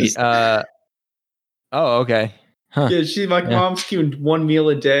 Wait. Oh, okay. Huh. Yeah, mom's doing one meal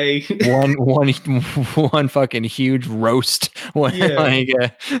a day. one fucking huge roast. Yeah.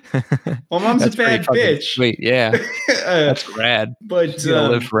 Well, mom's a bad bitch. Sweet, yeah. That's rad. But she's gonna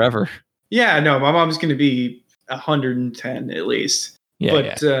live forever. Yeah, no, my mom's gonna be 110 at least. Yeah,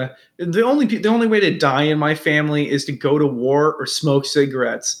 but the only way to die in my family is to go to war or smoke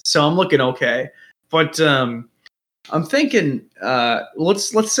cigarettes. So I'm looking okay. But I'm thinking,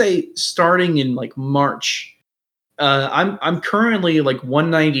 let's say starting in like March. I'm currently like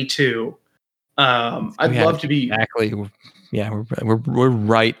 192. I'd love to be exactly. Yeah, we're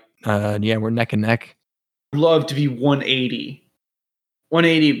right. We're neck and neck. Love to be 180.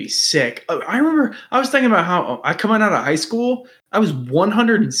 180 would be sick. I remember I was thinking about how I coming out of high school, I was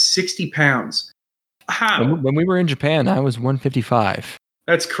 160 pounds. How? When we were in Japan, I was 155.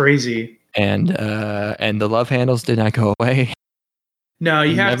 That's crazy. And the love handles did not go away. No,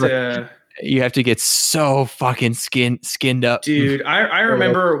 you have to get so fucking skinned up, dude. I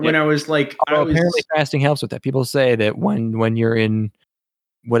remember when I was like, apparently fasting helps with that. People say that when you're in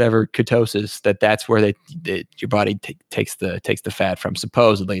whatever ketosis, that's where your body takes the fat from.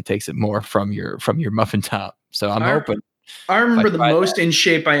 Supposedly, it takes it more from your muffin top. So I'm hoping. I remember the most in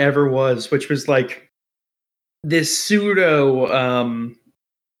shape I ever was, which was like this pseudo.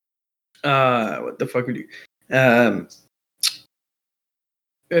 What the fuck would you?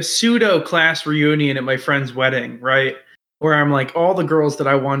 A pseudo class reunion at my friend's wedding, right? Where I'm like, all the girls that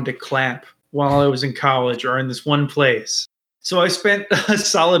I wanted to clap while I was in college are in this one place. So I spent a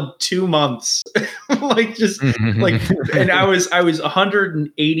solid 2 months, and I was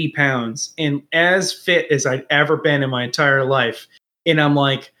 180 pounds and as fit as I'd ever been in my entire life. And I'm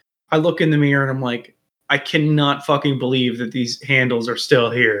like, I look in the mirror and I'm like, I cannot fucking believe that these handles are still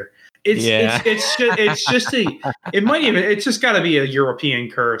here. It's just got to be a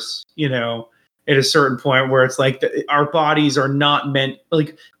European curse, at a certain point where it's like our bodies are not meant,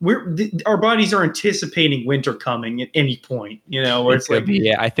 like our bodies are anticipating winter coming at any point, where it's like,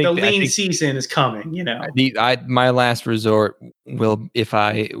 I think the lean season is coming, my last resort will be if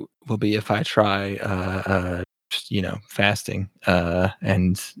I try, fasting,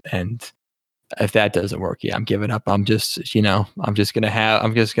 and if that doesn't work, I'm giving up. I'm just gonna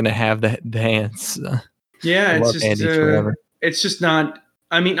have the hands. It's just not.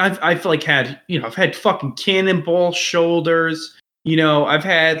 I mean, I've like had, I've had fucking cannonball shoulders. I've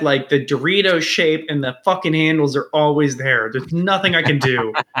had like the Dorito shape, and the fucking handles are always there. There's nothing I can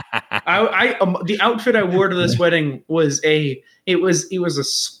do. The outfit I wore to this wedding was a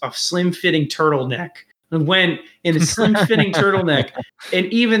slim fitting turtleneck. And went in a slim fitting turtleneck, and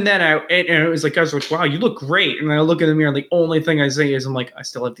even then, it was like, I was like, wow, you look great. And I look in the mirror, and the only thing I say is, I'm like, I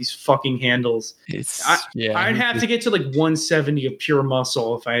still have these fucking handles. I'd have to get to like 170 of pure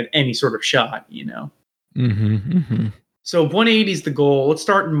muscle if I had any sort of shot, So 180 is the goal. Let's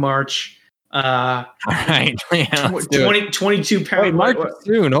start in March. All right, 22 pounds. Wait, March is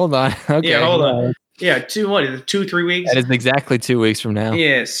soon. Hold on. Okay, yeah, hold on. Yeah, 2-3 weeks? That is exactly 2 weeks from now.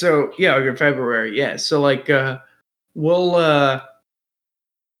 Yeah, so February. Yeah, so like we'll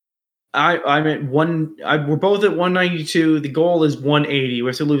I'm at we're both at 192. The goal is 180. We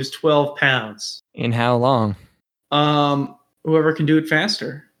have to lose 12 pounds. In how long? Whoever can do it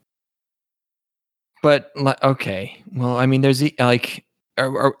faster. But okay, well, I mean, there's like,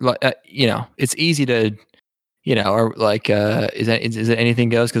 it's easy to, or like, is it anything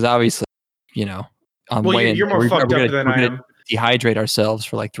goes? Because obviously, you're more fucked up than I am. Dehydrate ourselves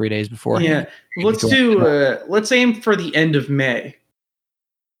for like 3 days before. Yeah, let's aim for the end of May.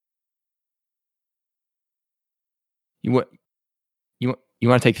 You want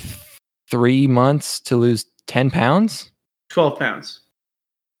to take 3 months to lose 10 pounds? 12 pounds.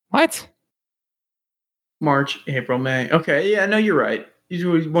 What? March, April, May. Okay, yeah, no, you're right.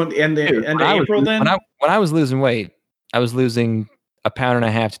 You want the end of April then? When I was losing weight, I was losing 1.5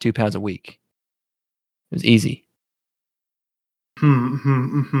 pounds to 2 pounds a week. It was easy.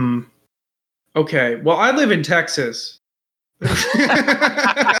 Okay. Well, I live in Texas.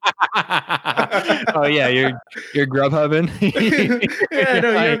 Oh yeah, you're Grubhubbing. Yeah,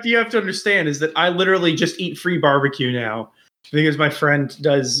 no, you have to understand is that I literally just eat free barbecue now because my friend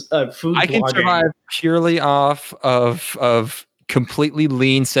does food blogging. I can survive purely off of completely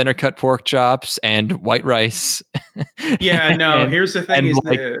lean center cut pork chops and white rice. Yeah, no. Here's the thing: is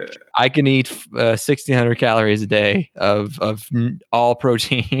I can eat 1,600 calories a day of all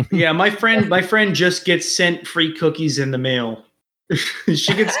protein. Yeah, my friend just gets sent free cookies in the mail.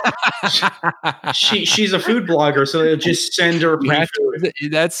 She gets she's a food blogger, so they'll just send her free food.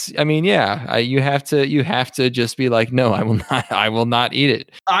 You have to just be like, no, I will not eat it.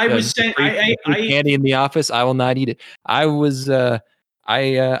 I was sent candy in the office. I will not eat it. I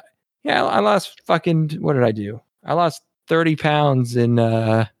lost fucking, what did I do? I lost 30 pounds in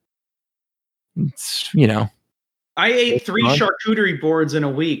I ate 3 charcuterie boards in a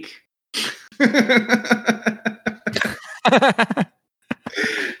week.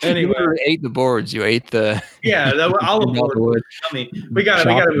 Anyway, you ate the boards. You ate the olive board. We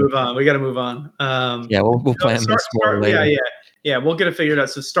gotta move on. We gotta move on. We'll plan this more later. Yeah. We'll get it figured out.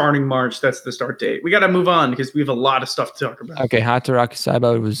 So starting March, that's the start date. We gotta move on because we have a lot of stuff to talk about. Okay, Hataraku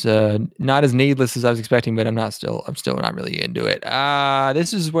Saibou was not as needless as I was expecting, but I'm still not really into it.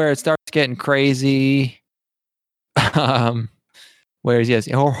 This is where it starts getting crazy. Whereas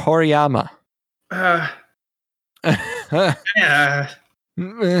Horiyama.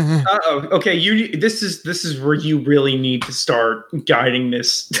 Okay. This is where you really need to start guiding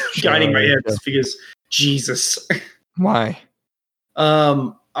my hips because Jesus. Why?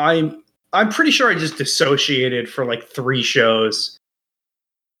 I'm pretty sure I just dissociated for like 3 shows.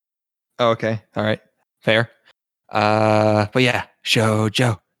 Oh, okay. All right. Fair. But yeah,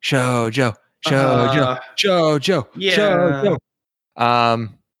 Shoujo. Yeah.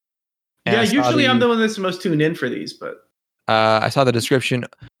 Usually I'm the one that's most tuned in for these, but I saw the description.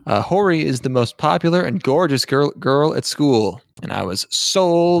 Hori is the most popular and gorgeous girl at school, and I was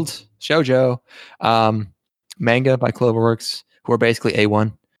sold. Shoujo, manga by Cloverworks, who are basically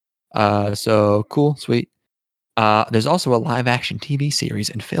A1. So cool, sweet. There's also a live action TV series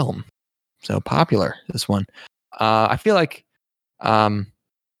and film. So popular, this one. I feel like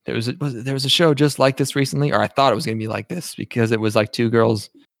there was a show just like this recently, or I thought it was going to be like this because it was like 2 girls'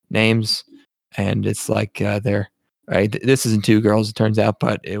 names, and it's like they're right. This isn't 2 girls, it turns out,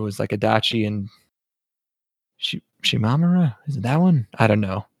 but it was like Adachi and Shimamura. Is it that one? I don't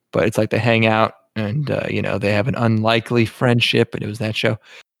know, but it's like they hang out and they have an unlikely friendship, and it was that show.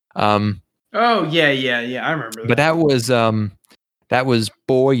 Oh yeah, I remember that. But that was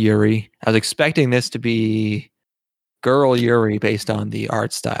boy Yuri. I was expecting this to be girl Yuri based on the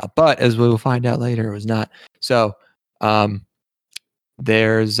art style, but as we will find out later, it was not. So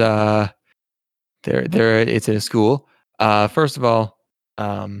there's there it's in a school. First of all,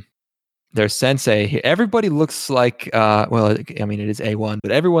 there's Sensei. Everybody looks like it is A1,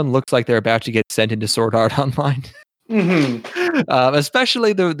 but everyone looks like they're about to get sent into Sword Art Online. Mm-hmm.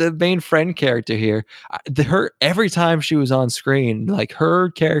 Especially the main friend character here. Her every time she was on screen, like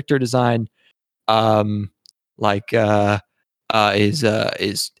her character design is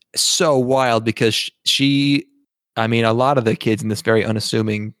so wild because a lot of the kids in this very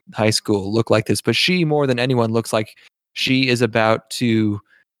unassuming high school look like this, but she more than anyone looks like she is about to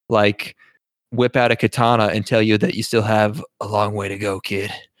like whip out a katana and tell you that you still have a long way to go,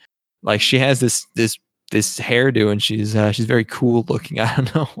 kid. Like she has this hairdo, and she's very cool looking. I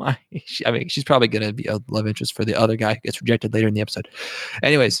don't know why. She's probably going to be a love interest for the other guy who gets rejected later in the episode.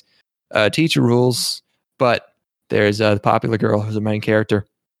 Anyways, teacher rules, but there's the popular girl who's the main character,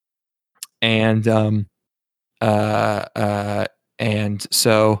 and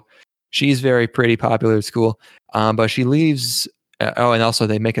so she's very pretty, popular at school, but she leaves. And also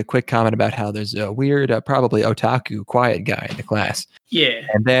they make a quick comment about how there's a weird, probably otaku, quiet guy in the class. Yeah.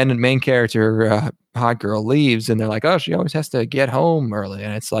 And then the main character, hot girl, leaves, and they're like, oh, she always has to get home early.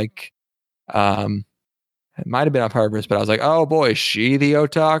 And it's like, it might have been on purpose, but I was like, oh boy, is she the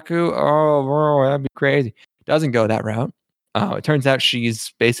otaku? Oh, bro, that'd be crazy. Doesn't go that route. It turns out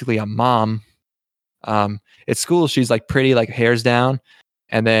she's basically a mom. At school, she's like pretty, like hair's down.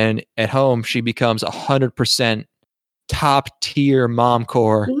 And then at home, she becomes 100% top tier mom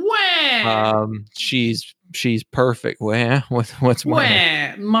core. She's perfect. What's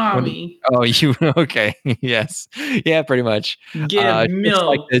mommy? Oh, you okay? Yes, yeah, pretty much. Get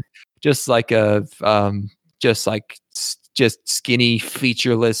milk. Just skinny,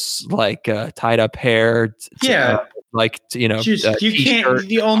 featureless, like tied up hair. Yeah. You can't.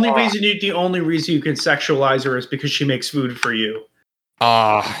 The only reason you can sexualize her is because she makes food for you.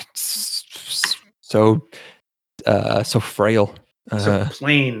 So frail. So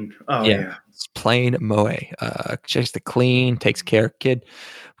plain. Oh yeah. It's plain moe. Just the clean, takes care of kid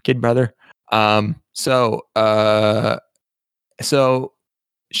brother. So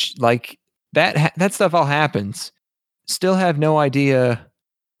like that stuff all happens. still have no idea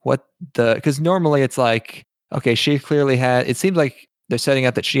what because normally it's like, okay, she clearly it seems like they're setting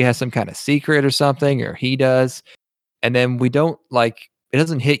up that she has some kind of secret or something, or he does. And then we don't like, it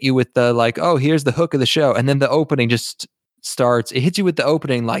doesn't hit you with the like, oh, here's the hook of the show. And then the opening just starts. It hits you with the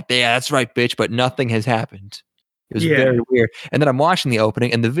opening like, yeah, that's right, bitch. But nothing has happened. It was very weird. And then I'm watching the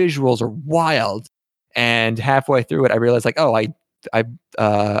opening and the visuals are wild. And halfway through it, I realized like, oh, I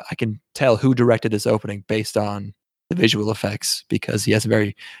can tell who directed this opening based on the visual effects because he has a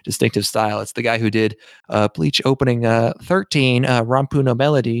very distinctive style. It's the guy who did Bleach opening 13, Rampu no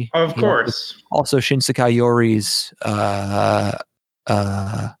Melody. Of course. Also Shinsekai Yori's no,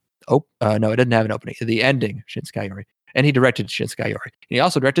 it didn't have an opening. The ending, Shinsekai Yori. And he directed Shinsekai Yori. And he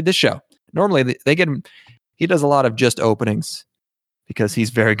also directed this show. Normally they get him, he does a lot of just openings because he's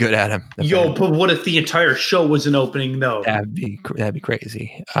very good at him. Yo, but what if the entire show was an opening though? That'd be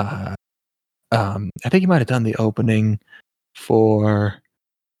crazy. I think he might have done the opening for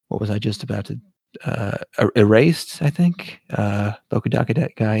what was I just about to Erased, I think.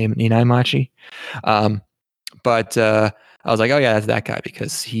 Bokudaka guy in Inaimachi. But I was like, oh yeah, that's that guy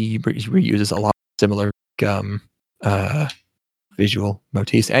because he reuses a lot of similar visual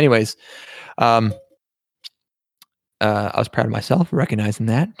motifs. Anyways, I was proud of myself for recognizing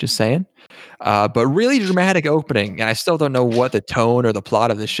that, just saying. But really dramatic opening, and I still don't know what the tone or the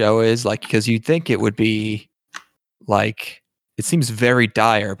plot of the show is, like, because you'd think it would be like, it seems very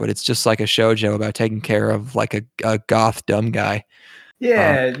dire, but it's just like a shoujo about taking care of like a goth dumb guy.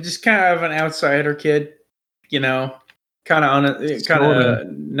 Yeah, just kind of an outsider kid, you know, kind of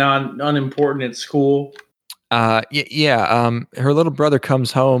unimportant at school. Her little brother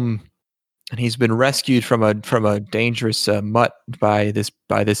comes home. And he's been rescued from a dangerous mutt by this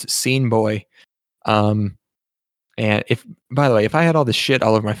scene boy. And if I had all this shit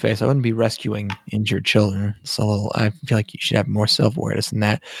all over my face, I wouldn't be rescuing injured children. So I feel like you should have more self-awareness than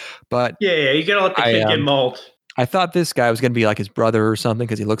that. But yeah, you gotta let the kid get mauled. I thought this guy was gonna be like his brother or something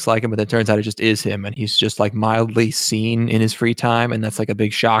because he looks like him, but it turns out it just is him, and he's just like mildly seen in his free time, and that's like a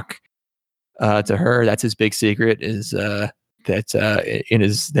big shock to her. That's his big secret is that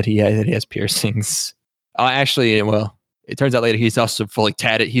he has piercings. It turns out later he's also fully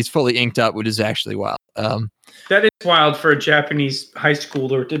tatted. He's fully inked up, which is actually wild. That is wild for a Japanese high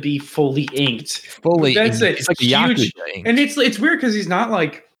schooler to be fully inked. It's like huge, and it's weird because he's not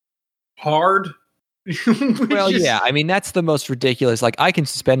like hard. Yeah, I mean that's the most ridiculous. Like I can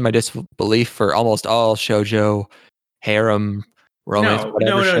suspend my disbelief for almost all shoujo, harem, romance.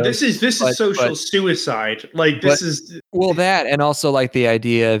 No. This is social suicide. Like this is that, and also like the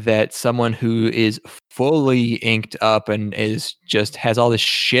idea that someone who is fully inked up and has all this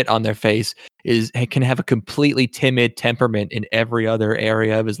shit on their face can have a completely timid temperament in every other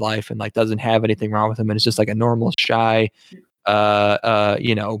area of his life and like doesn't have anything wrong with him and it's just like a normal shy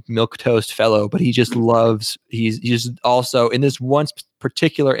milquetoast fellow, but he just loves. He's just also in this one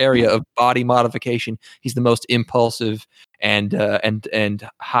particular area of body modification. He's the most impulsive and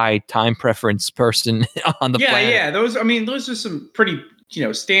high time preference person on the planet. Yeah. Those are some pretty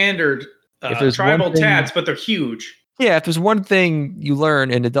standard tribal tats, but they're huge. Yeah, if there's one thing you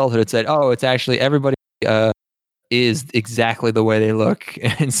learn in adulthood, it's that it's actually everybody is exactly the way they look,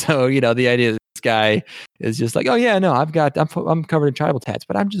 and so the idea that this guy is just like, oh yeah, no, I'm covered in tribal tats,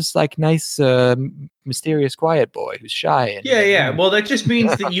 but I'm just like nice, mysterious, quiet boy who's shy. And, yeah. Well, that just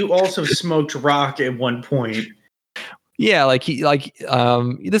means that you also smoked rock at one point. Yeah,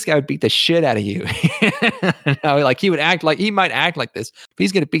 this guy would beat the shit out of you. He would act like he might act like this, but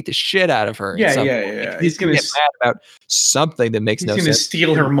he's gonna beat the shit out of her. Yeah. He's gonna get mad about something that makes no sense. He's gonna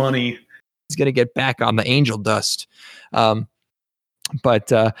steal her money. He's gonna get back on the angel dust. But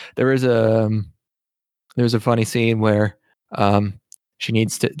there is a funny scene where she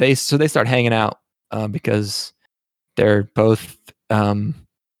needs to. They start hanging out because they're both.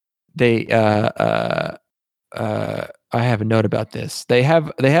 I have a note about this. They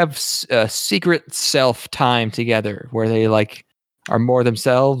have secret self time together where they like are more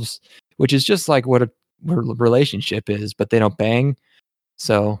themselves, which is just like what a relationship is, but they don't bang.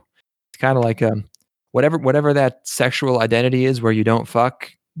 So it's kind of like whatever that sexual identity is where you don't fuck.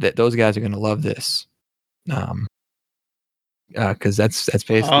 That those guys are gonna love this, because that's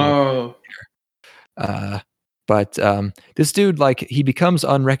basically. Oh. But this dude, like, he becomes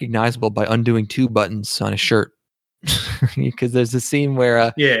unrecognizable by undoing 2 buttons on his shirt. Because there's a scene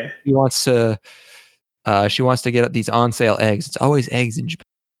where she wants to get these on sale eggs. It's always eggs in Japan.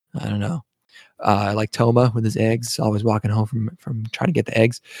 I don't know. Like Toma with his eggs, always walking home from trying to get the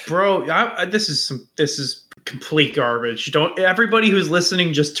eggs. Bro, this is complete garbage. Don't everybody who's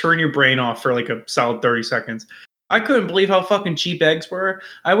listening just turn your brain off for like a solid 30 seconds. I couldn't believe how fucking cheap eggs were.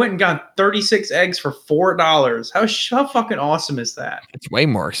 I went and got 36 eggs for $4. How fucking awesome is that? It's way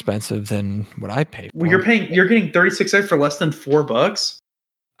more expensive than what I pay for. Well, you're getting 36 eggs for less than $4.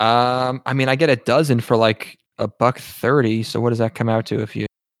 I mean, I get a dozen for like $1.30. So what does that come out to if you?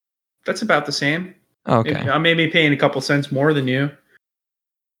 That's about the same. Okay. I may be paying a couple cents more than you.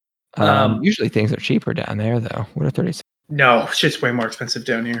 Usually things are cheaper down there, though. What are 36? No, shit's way more expensive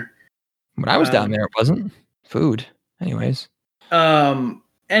down here. When I was down there, it wasn't food. Anyways.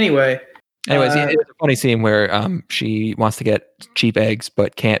 Anyway, it's a funny scene where she wants to get cheap eggs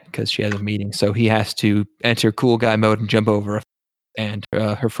but can't because she has a meeting. So he has to enter cool guy mode and jump over, and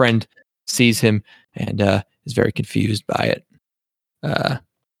her friend sees him and is very confused by it.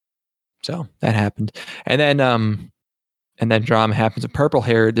 So that happened, and then drama happens.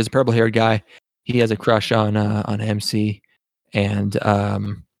 There's a purple-haired guy. He has a crush on MC, and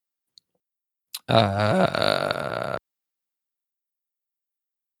where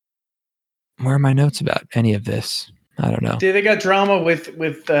are my notes about any of this? I don't know. They got drama with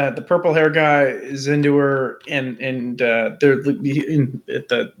the purple hair guy is into her, and they're in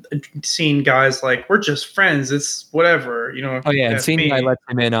the scene. Guys like, we're just friends. It's whatever, you know. Oh yeah, and scene guy lets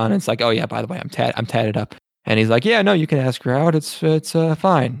him in on. It's like, oh yeah, by the way, I'm tatted up, and he's like, yeah, no, you can ask her out. It's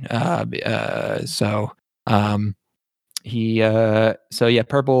fine.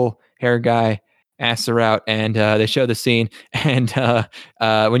 Purple hair guy asks her out, and they show the scene, and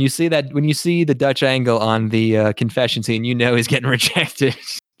when you see the Dutch angle on the confession scene, you know he's getting rejected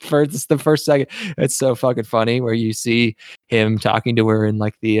for the first second. It's so fucking funny where you see him talking to her in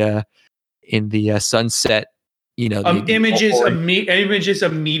like the sunset, you know, images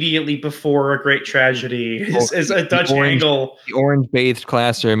immediately before A Great Tragedy is a Dutch angle, the orange bathed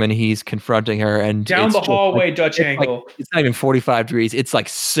classroom, and he's confronting her, and down the hallway, like, Dutch angle. Like, it's not even 45 degrees; it's like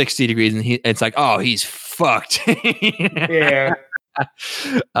 60 degrees, and it's like, oh, he's fucked. Yeah.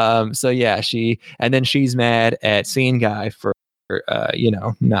 So yeah, she's mad at scene guy for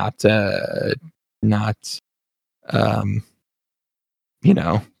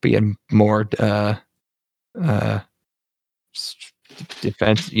being more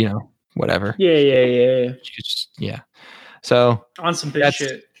defense, whatever. Yeah. So on some bitch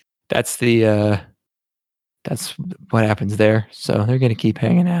shit. That's what happens there. So they're gonna keep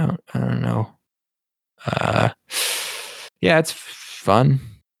hanging out. I don't know. Yeah, it's fun.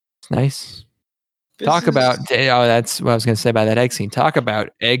 It's nice. That's what I was gonna say about that egg scene. Talk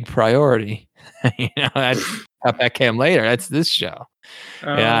about egg priority. That's that came later. That's this show.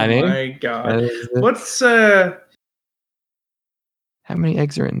 Oh my god! What's how many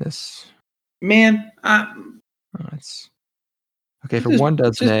eggs are in this? Man, it's okay for 1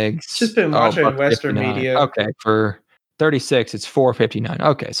 dozen eggs. Just been watching Western media. Okay, for 36, it's $4.59.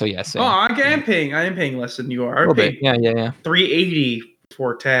 Okay, so yes. I am paying less than you are. A little bit. Yeah. $3.80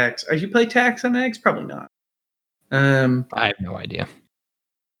 for tax. Are you pay tax on eggs? Probably not. I have no idea.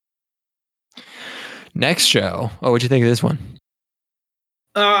 Next show. Oh, what'd you think of this one?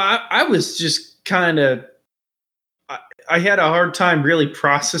 I was just kind of. I had a hard time really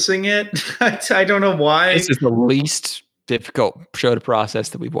processing it. I don't know why. This is the least difficult show to process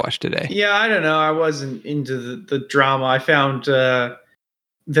that we've watched today. Yeah, I don't know. I wasn't into the drama. I found the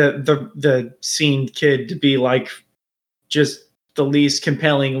scene kid to be like just the least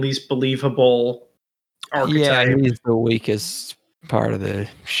compelling, least believable archetype. Yeah, he's the weakest part of the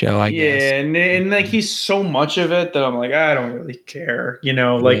show, I guess. Yeah, and like he's so much of it that I'm like, I don't really care.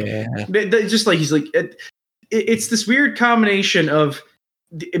 Just like he's like. It's this weird combination of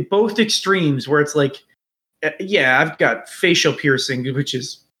both extremes where it's like, yeah, I've got facial piercing, which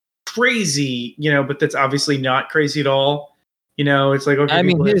is crazy, but that's obviously not crazy at all. It's like, okay. I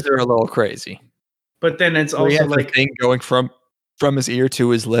mean, his are a little crazy. But then it's also like thing going from his ear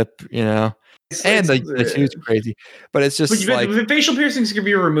to his lip, and the two's crazy. But it's just but facial piercings can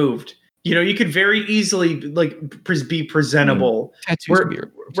be removed. You could very easily be presentable.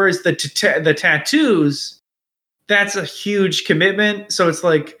 Whereas the tattoos, that's a huge commitment. So it's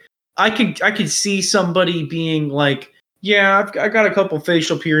like I could see somebody being like, yeah, I got a couple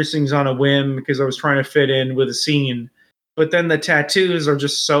facial piercings on a whim because I was trying to fit in with a scene. But then the tattoos are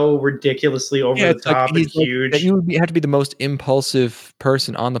just so ridiculously over the top and huge. That you would have to be the most impulsive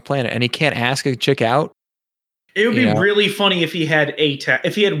person on the planet, and he can't ask a chick out. It would be really funny if he had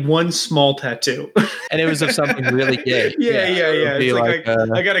if he had one small tattoo, and it was of something really gay. Yeah. It's like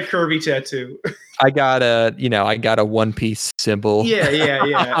I got a curvy tattoo. I got a One Piece symbol.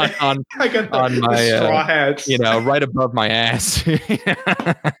 Yeah. on my straw hats. Right above my ass.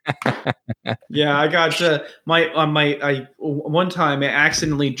 Yeah, I got one time I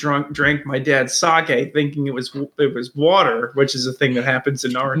accidentally drank my dad's sake, thinking it was water, which is a thing that happens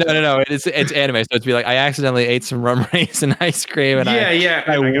in Naruto. No. It's anime, so it'd be like I accidentally ate some rum raisin ice cream, and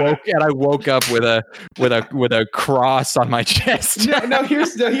I woke up with a cross on my chest. No.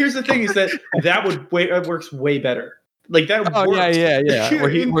 Here's the thing: is that works way better. Like that. Oh works. Yeah.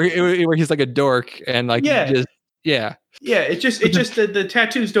 where he's like a dork and like Yeah. It's just the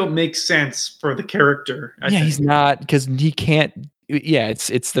tattoos don't make sense for the character. I think. He's not, because he can't. Yeah,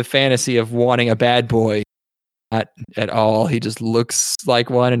 it's the fantasy of wanting a bad boy. Not at all. He just looks like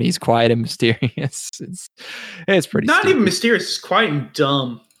one, and he's quiet and mysterious. It's pretty. Not stupid. even mysterious. He's quiet and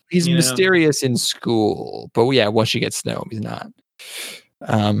dumb. He's mysterious in school, but yeah, once you get to know him, he's not.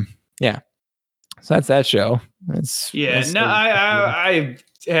 Yeah. So that's that show. I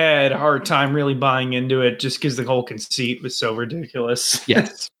had a hard time really buying into it just because the whole conceit was so ridiculous.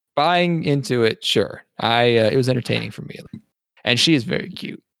 Yes, buying into it, sure. It was entertaining for me, and she is very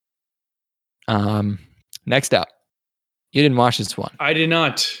cute. Next up, you didn't watch this one. I did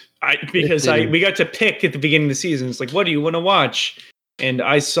not. We got to pick at the beginning of the season. It's like, what do you want to watch? And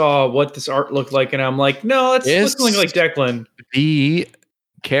I saw what this art looked like, and I'm like, no, let's look like Declan. The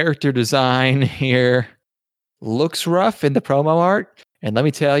character design here looks rough in the promo art, and let me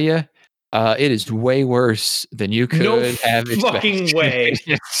tell you, it is way worse than you could have expected. Fucking way.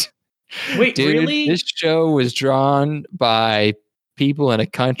 Wait, dude, really? This show was drawn by people in a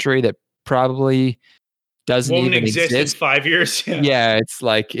country that probably doesn't won't even exist in 5 years. Yeah, it's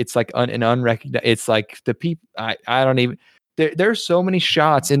like an unrecognized. It's like the people. I don't even. There's so many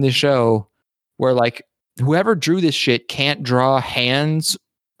shots in the show where like whoever drew this shit can't draw hands.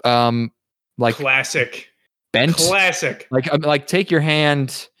 Like classic. Bent. Classic. Like take your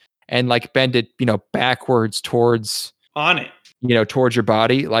hand and like bend it, backwards towards on it. Towards your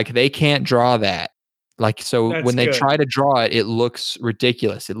body. Like they can't draw that. Like so That's when they good. try to draw it, it looks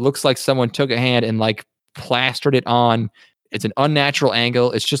ridiculous. It looks like someone took a hand and like plastered it on. It's an unnatural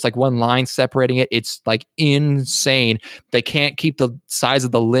angle. It's just like one line separating it. It's like insane. They can't keep the size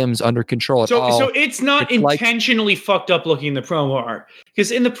of the limbs under control at all. So it's not intentionally fucked up looking in the promo art.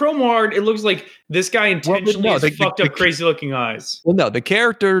 Because in the promo art, it looks like this guy intentionally has fucked up crazy looking eyes. Well, no, the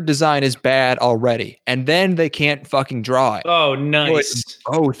character design is bad already. And then they can't fucking draw it. Oh, nice.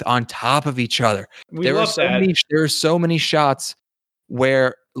 Both on top of each other. There are so many shots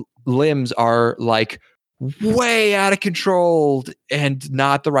where limbs are like way out of control and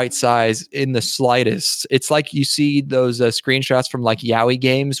not the right size in the slightest. It's like you see those screenshots from like Byoui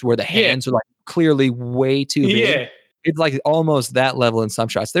games where the hands are like clearly way too big. Yeah. It's like almost that level in some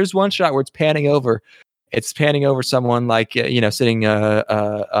shots. There's one shot where it's panning over someone like sitting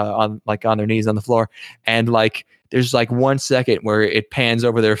on their knees on the floor, and like there's like 1 second where it pans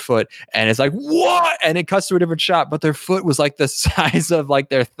over their foot and it's like, what? And it cuts to a different shot, but their foot was like the size of like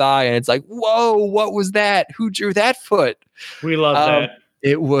their thigh. And it's like, whoa, what was that? Who drew that foot? We love that.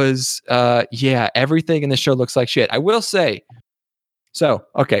 It was, everything in the show looks like shit. I will say, so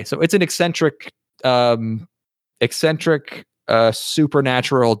it's an eccentric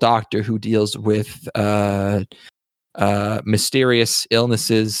supernatural doctor who deals with mysterious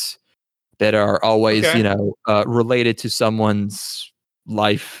illnesses that are always, related to someone's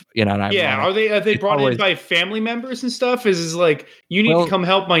life. Are they brought in by family members and stuff? Is like, you need to come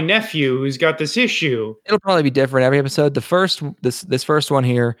help my nephew who's got this issue? It'll probably be different every episode. This first one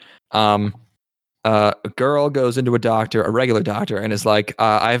here, a girl goes into a regular doctor, and is like,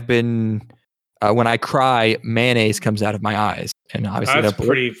 I've been. When I cry, mayonnaise comes out of my eyes, and obviously that's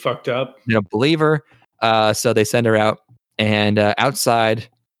pretty fucked up. They don't believe her, so they send her out. And outside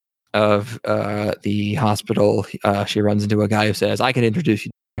of the hospital, she runs into a guy who says, "I can introduce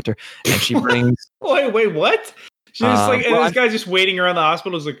you, doctor." And she brings. Wait, what? She's like, this guy's just waiting around the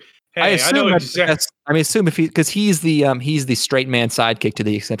hospital. Is like, hey, I know exactly. I mean, assume because he's the straight man sidekick to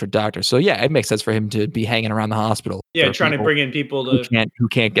the eccentric doctor. So yeah, it makes sense for him to be hanging around the hospital. Yeah, trying to bring in people who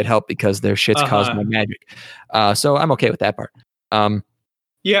can't get help because their shit's caused by magic. So I'm okay with that part. That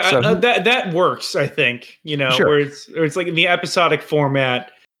works. I think sure. where it's like in the episodic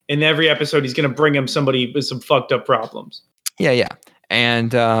format. In every episode, he's going to bring him somebody with some fucked up problems. Yeah.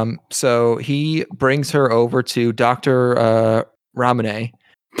 And so he brings her over to Dr. Ramune.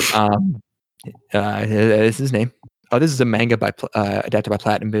 This is his name. Oh, this is a manga adapted by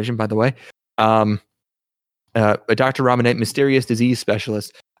Platinum Vision, by the way. Dr. Ramune, mysterious disease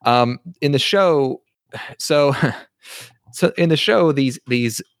specialist. In the show, so in the show,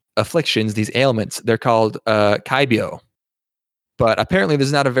 these afflictions, these ailments, they're called kaibyo. but apparently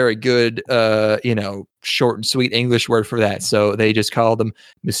there's not a very good, short and sweet English word for that. So they just call them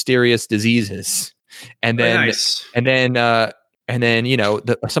mysterious diseases. And then, nice. and then,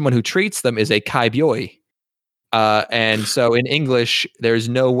 someone who treats them is a Kai Byoui. And so in English, there's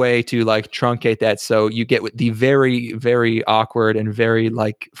no way to like truncate that. So you get with the very, very awkward and very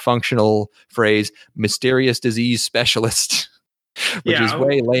like functional phrase, mysterious disease specialist, which is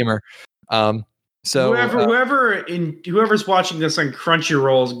way lamer. So whoever's watching this on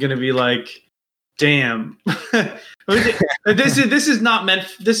Crunchyroll is gonna be like, damn. This is not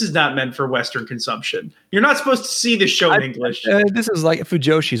meant for Western consumption. You're not supposed to see the show in English. This is like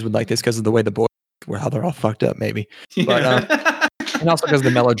Fujoshis would like this because of the way the boys were, how they're all fucked up, maybe. But and also because of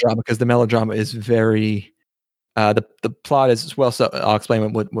the melodrama, because the melodrama is very the plot is well. So I'll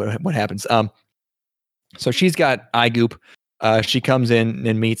explain what happens. So she's got eye goop. She comes in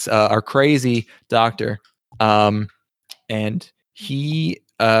and meets our crazy doctor, and he.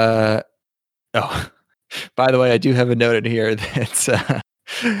 By the way, I do have a note in here that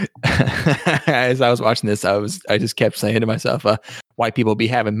as I was watching this, I just kept saying to myself, "White people be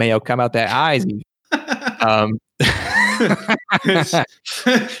having mayo come out their eyes."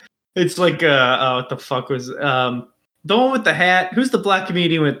 It's like what the fuck was the one with the hat? Who's the black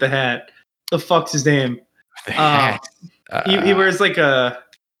comedian with the hat? The fuck's his name? The hat. He wears like a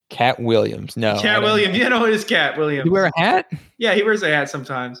Cat Williams. No, Cat Williams. You know, it is Cat Williams. You wear a hat? Yeah, he wears a hat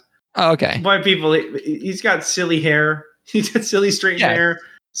sometimes. Oh, okay. White people, he's got silly hair. He's got silly straight hair.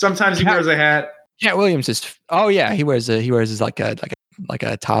 Sometimes he wears a hat. Cat Williams is. Oh yeah, he wears like a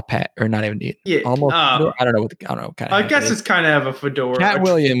top hat, or not even. Yeah, almost. I don't know what kind of. I guess it's kind of a fedora. Cat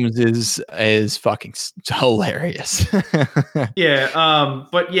Williams is fucking hilarious. Yeah.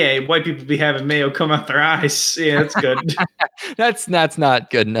 But yeah, white people be having mayo come out their eyes. Yeah, that's good. that's not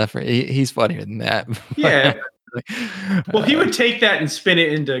good enough. He's funnier than that. Yeah. Well, he would take that and spin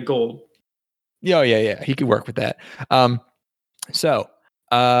it into gold. Yeah. He could work with that. And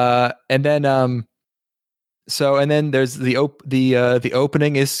then there's the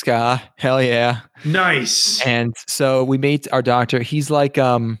opening is ska. Hell yeah. Nice. And so we meet our doctor. He's like, did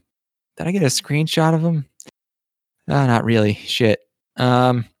I get a screenshot of him? No, not really. Shit.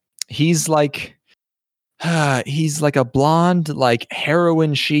 He's like a blonde, like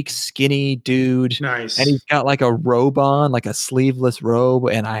heroin chic, skinny dude. Nice. And he's got like a robe on, like a sleeveless robe,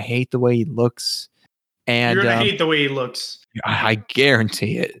 and I hate the way he looks. And you're gonna hate the way he looks. I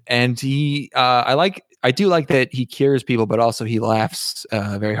guarantee it. And I do like that he cures people, but also he laughs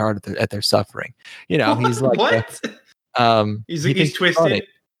very hard at their suffering. You know, he's like what? He's twisted. Funny.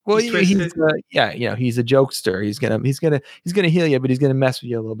 Well, he's he's a jokester. He's gonna heal you, but he's gonna mess with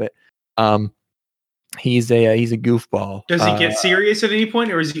you a little bit. He's a goofball. Does he get serious at any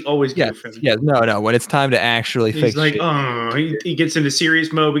point, or is he always goofing? Yeah, no. When it's time to actually he's fix, like, shit. He gets into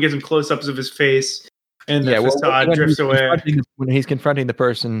serious mode. We get some close-ups of his face, and the facade drifts away. When he's confronting the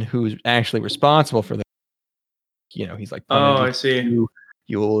person who's actually responsible for that, he's like, I see.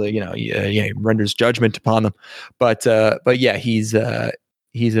 He renders judgment upon them, but yeah, he's a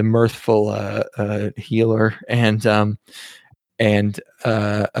mirthful healer, and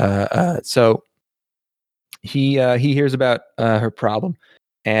so he hears about her problem,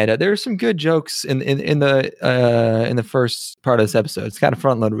 and there's some good jokes in the first part of this episode. It's kind of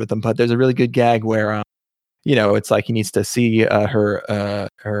front loaded with them, but there's a really good gag where it's like he needs to see her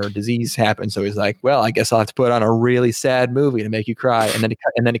disease happen. So he's like, well, I guess I'll have to put on a really sad movie to make you cry. And then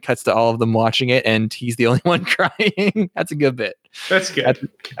it cuts to all of them watching it, and he's the only one crying. That's a good bit. That's good.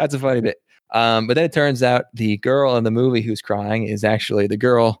 That's a funny bit. But then it turns out the girl in the movie who's crying is actually the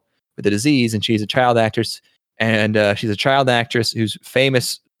girl with the disease, and she's a child actress. And she's a child actress who's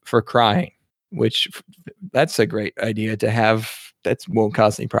famous for crying, which that's a great idea to have. That won't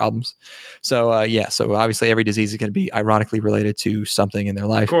cause any problems. So so obviously every disease is going to be ironically related to something in their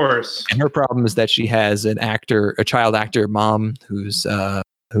life. Of course. And her problem is that she has a child actor mom who's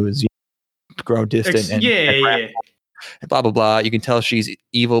grown distant and blah blah blah. You can tell she's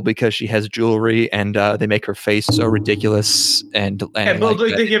evil because she has jewelry, and they make her face so ridiculous. And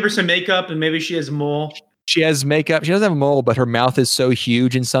they give her some makeup, and maybe she has a mole. She has makeup. She doesn't have a mole, but her mouth is so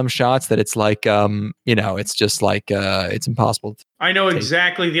huge in some shots that it's like, it's just like, it's impossible. I know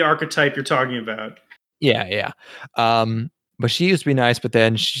exactly the archetype you're talking about. Yeah. But she used to be nice, but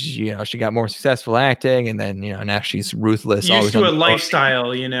then she got more successful acting, and then, now she's ruthless. Used to a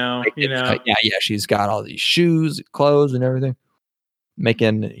lifestyle, Yeah. She's got all these shoes, clothes, and everything.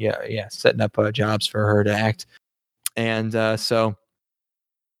 Making, setting up jobs for her to act. And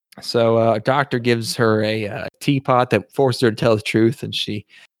So a doctor gives her a teapot that forces her to tell the truth, and she.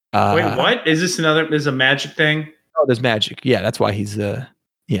 Wait, what is this? Is a magic thing? Oh, there's magic. Yeah, that's why he's yeah.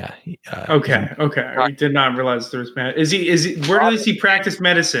 Okay. I did not realize there was magic. Is he? Where does he practice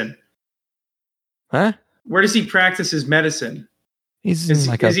medicine? Huh? Where does he practice his medicine?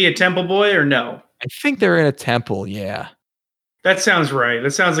 Is he a temple boy or no? I think they're in a temple. Yeah. That sounds right. That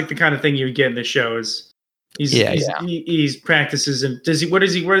sounds like the kind of thing you would get in the shows. He practices and what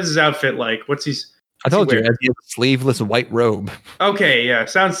does his outfit like? I told you, he has a sleeveless white robe. Okay, yeah.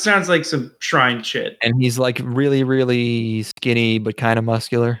 Sounds like some shrine shit. And he's like really, really skinny but kind of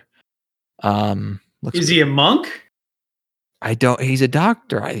muscular. Is he a monk? He's a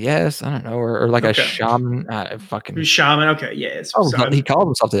doctor, I guess. I don't know, or like a shaman. He's shaman. Okay, yeah. He called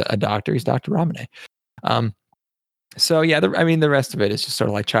himself a doctor. He's Dr. Ramune. So yeah, the rest of it is just sort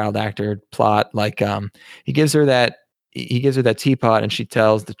of like child actor plot. Like, he gives her that teapot, and she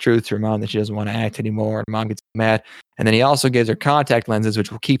tells the truth to her mom that she doesn't want to act anymore. And mom gets mad, and then he also gives her contact lenses,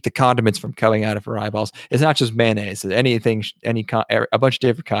 which will keep the condiments from coming out of her eyeballs. It's not just mayonnaise; a bunch of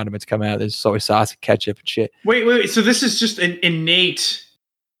different condiments come out. There's soy sauce, ketchup, and shit. Wait. So this is just an innate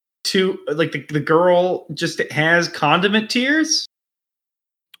to like the girl just has condiment tears.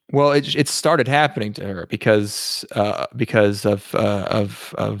 Well, it started happening to her because of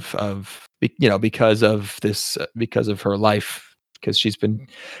her life, because she's been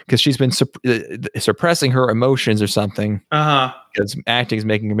suppressing her emotions or something. Because acting is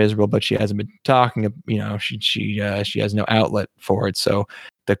making her miserable, but she hasn't been talking. She has no outlet for it. So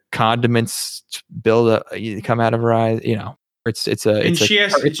the condiments come out of her eyes. It's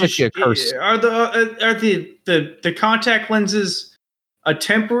a curse. Are the contact lenses a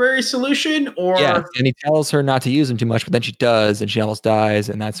temporary solution, or yeah? And he tells her not to use them too much, but then she does, and she almost dies,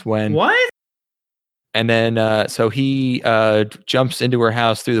 and that's when what? And then so he jumps into her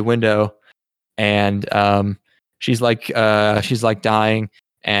house through the window, and she's like dying,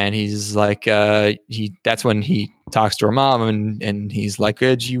 and he's like that's when he talks to her mom, and he's like,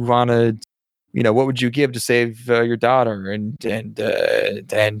 "Did you want to? What would you give to save your daughter?" And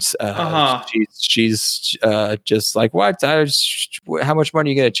she's just like, "What? How much money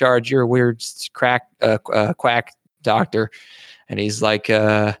are you gonna charge? You're a weird quack doctor." And he's like,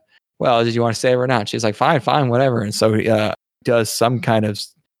 "Well, did you want to save her or not?" She's like, "Fine, whatever." And so he does some kind of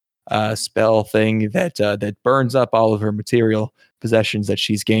spell thing that burns up all of her material possessions that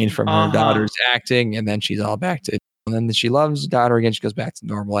she's gained from her daughter's acting, and then she's all back to. And then she loves her daughter again. She goes back to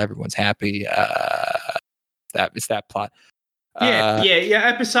normal. Everyone's happy. It's that plot.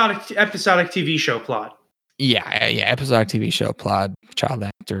 Episodic TV show plot. Yeah. Episodic TV show plot. Child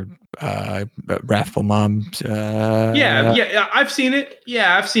actor, wrathful mom. I've seen it.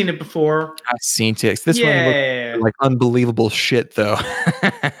 Yeah, I've seen it before. I've seen it. This one looks like unbelievable shit, though.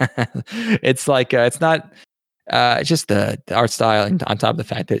 It's like it's not. It's just the art style, and on top of the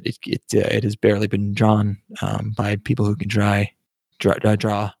fact that it has barely been drawn by people who can draw.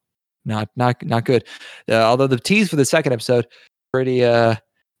 Not good. Although the tease for the second episode pretty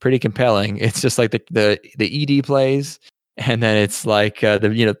compelling. It's just like the ED plays, and then it's like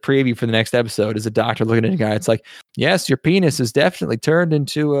the preview for the next episode is a doctor looking at a guy. It's like, yes, your penis is definitely turned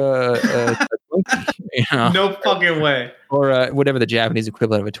into a Twinkie. No fucking way. Or whatever the Japanese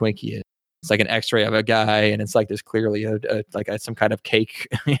equivalent of a Twinkie is. It's like an X-ray of a guy, and it's like there's clearly some kind of cake,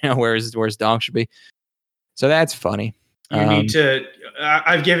 where his dong should be. So that's funny. You need to.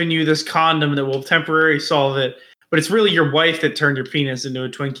 I've given you this condom that will temporarily solve it, but it's really your wife that turned your penis into a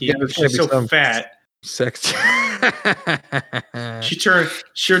Twinkie. Yeah, she's so fat. Sex. Her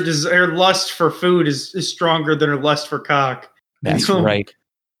lust for food is stronger than her lust for cock. That's right.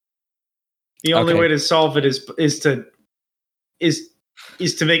 The only way to solve it is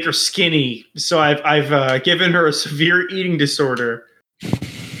to make her skinny. So I've given her a severe eating disorder.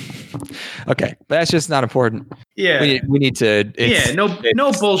 Okay, but that's just not important. Yeah, we need to. No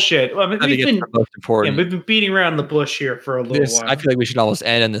bullshit. I mean, we've been beating around the bush here for a little while. I feel like we should almost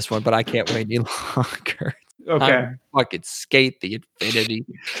end on this one, but I can't wait any longer. Okay, fucking skate the infinity.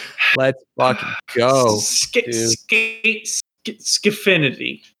 Let's fucking go. Skifinity.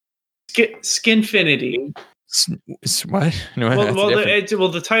 Skinfinity. What? No, well,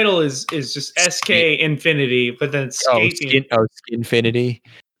 the title is just SK Infinity, but then skating. Skinfinity.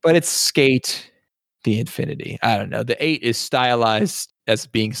 But it's skate the infinity. I don't know. The 8 is stylized as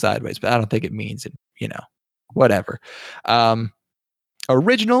being sideways, but I don't think it means it, whatever.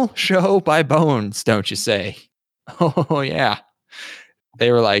 Original show by Bones, don't you say? Oh, yeah.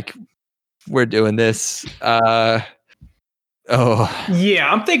 They were like, we're doing this. Yeah,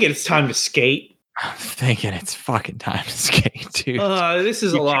 I'm thinking it's time to skate. I'm thinking it's fucking time to skate, dude. This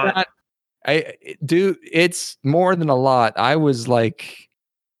is a lot. It's more than a lot. I was like,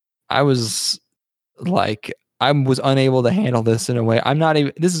 I was unable to handle this in a way.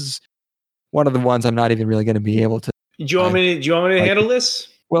 This is one of the ones I'm not even really going to be able to. Do you want me to handle this?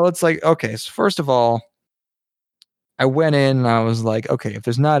 Well, it's like, okay, so first of all, I went in and I was like, okay, if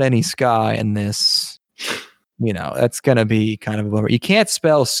there's not any sky in this, that's going to be kind of a bummer. You can't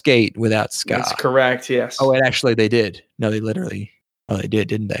spell skate without ska. That's correct, yes. Oh, and actually they did. No, they literally, they did,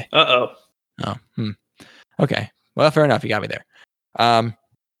 didn't they? Uh-oh. Oh, okay. Well, fair enough. You got me there.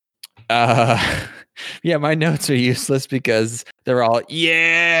 Yeah, my notes are useless because they're all,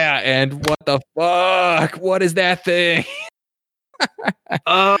 yeah, and what the fuck? What is that thing?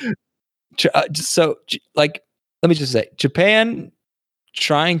 So, like, let me just say, Japan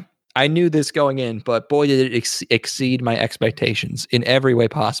I knew this going in, but boy, did it exceed my expectations in every way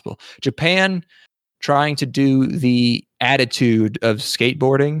possible. Japan trying to do the attitude of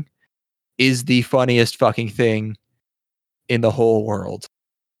skateboarding is the funniest fucking thing in the whole world.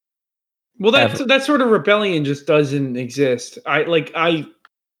 Well, that sort of rebellion just doesn't exist. I've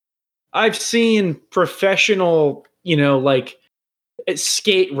seen professional,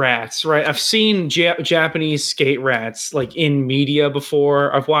 skate rats, right? I've seen Japanese skate rats like in media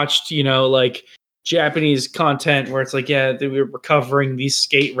before. I've watched, Japanese content where it's like, yeah, we're recovering these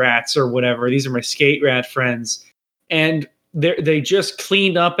skate rats or whatever. These are my skate rat friends, and they just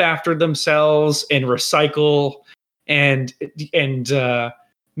clean up after themselves and recycle and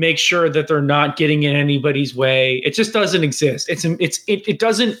make sure that they're not getting in anybody's way. It just doesn't exist. It's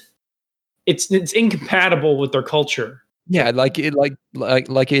incompatible with their culture. Yeah, it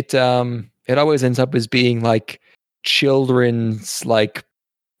always ends up as being like children's like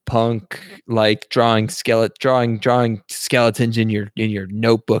punk, like drawing skeletons in your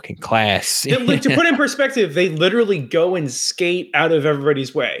notebook in class. To put in perspective, they literally go and skate out of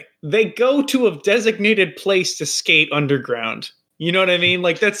everybody's way. They go to a designated place to skate underground. You know what I mean?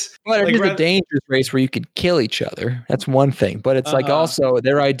 Like that's it is a dangerous race where you could kill each other. That's one thing, but it's like also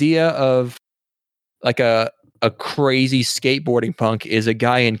their idea of like a crazy skateboarding punk is a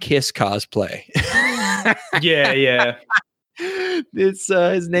guy in Kiss cosplay. Yeah. It's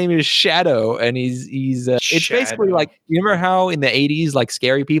his name is Shadow, and he's it's basically like, you remember how in the 80s like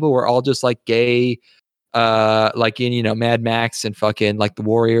scary people were all just like gay, like in Mad Max and fucking like the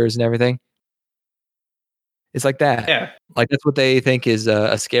Warriors and everything. It's like that. Yeah. Like that's what they think is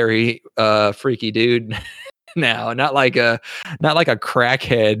a scary, freaky dude now. Not like a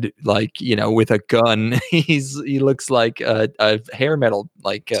crackhead, like, with a gun. He looks like a hair metal,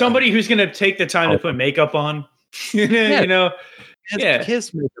 like somebody who's going to take the time to put makeup on. Yeah.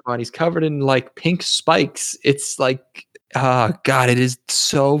 Kiss makeup on. He's covered in like pink spikes. It's like, God, it is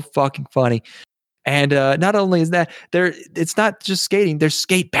so fucking funny. And not only is that, it's not just skating. There's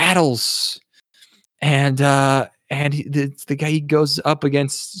skate battles. And it's the guy, he goes up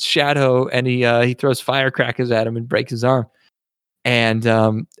against Shadow, and he throws firecrackers at him and breaks his arm. And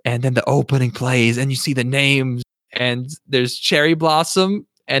then the opening plays, and you see the names, and there's Cherry Blossom,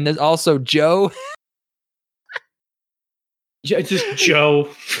 and there's also Joe. Just Joe.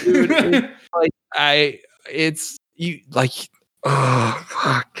 Dude, it's oh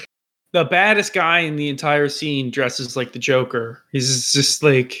fuck. The baddest guy in the entire scene dresses like the Joker. He's just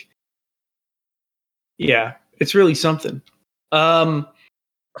like, yeah, it's really something. There are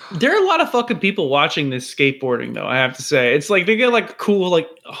a lot of fucking people watching this skateboarding, though, I have to say. It's like they get like cool, like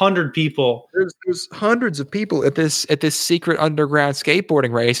 100 people. There's hundreds of people at this secret underground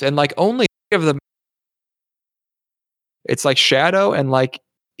skateboarding race, and like only 3 of them. It's like Shadow, and like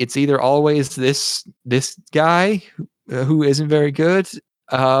it's either always this guy who isn't very good,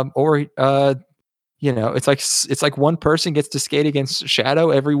 or it's like one person gets to skate against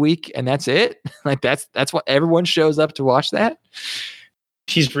Shadow every week, and that's it. Like that's what everyone shows up to watch that.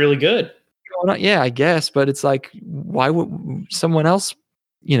 He's really good. Yeah, I guess, but it's like, why would someone else?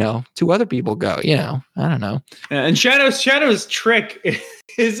 2 other people go. I don't know. And Shadow's trick,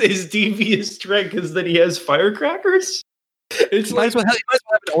 his devious trick is that he has firecrackers. It's might as well have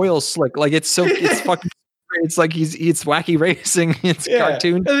an oil slick. Like it's fucking. It's like it's wacky racing. It's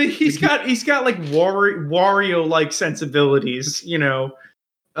cartoon. I mean, he's got like Wario like sensibilities, And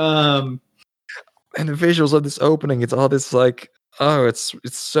the visuals of this opening, it's all this like, oh, it's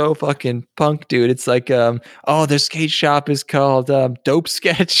so fucking punk, dude. It's like, their skate shop is called Dope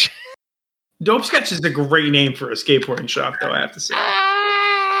Sketch. Dope Sketch is a great name for a skateboarding shop, though, I have to say.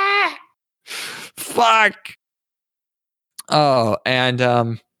 Fuck. Oh, and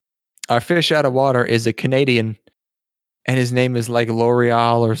our fish out of water is a Canadian, and his name is like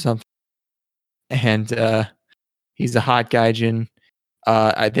L'Oreal or something. And he's a hot gaijin.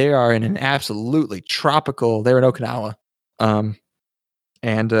 They are in an absolutely tropical. They're in Okinawa.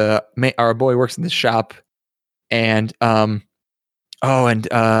 And our boy works in this shop, and and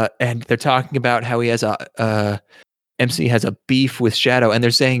they're talking about how he has MC has a beef with Shadow, and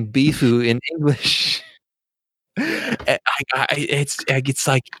they're saying beefu in English. It's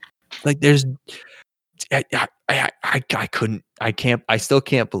like there's I still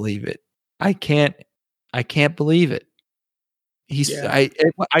can't believe it. I can't believe it.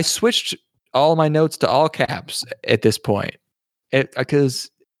 I switched all my notes to all caps at this point, because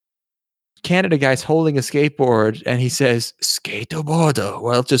Canada guy's holding a skateboard and he says skateboarder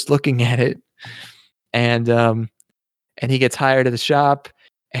while just looking at it, and he gets hired at the shop,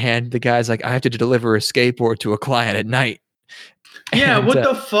 and the guy's like, I have to deliver a skateboard to a client at night. Yeah, and, what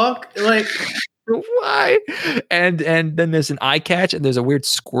the fuck? Like, why? And then there's an eye catch, and there's a weird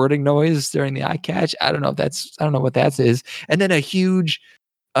squirting noise during the eye catch. I don't know what that is. And then a huge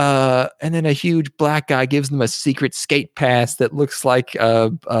black guy gives them a secret skate pass that looks like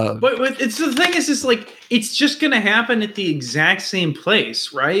but it's the thing is just like it's just gonna happen at the exact same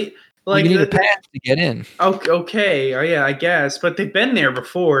place, right? Like, you need a pass to get in. Okay. Oh, yeah, I guess. But they've been there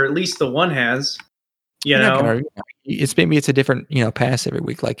before. At least the one has. Maybe it's a different pass every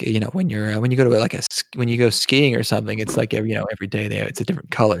week. Like when you go to when you go skiing or something, it's like every day it's a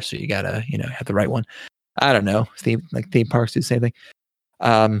different color, so you gotta have the right one. I don't know. Theme parks do the same thing.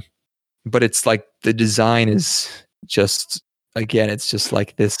 But it's like the design is just. Again, it's just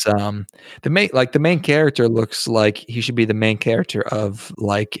like this. The main character looks like he should be the main character of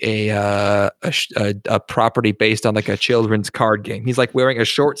like a property based on like a children's card game. He's like wearing a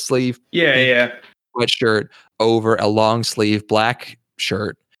short sleeve, sweatshirt over a long sleeve black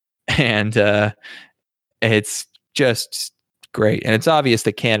shirt, and it's just great. And it's obvious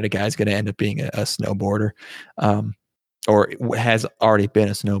that Canada guy is going to end up being a snowboarder, or has already been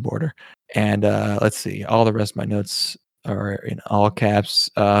a snowboarder. And let's see, all the rest of my notes are in all caps.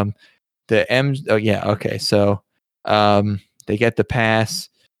 The M's. Oh yeah. Okay. So they get the pass.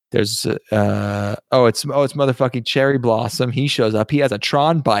 There's it's motherfucking Cherry Blossom. He shows up. He has a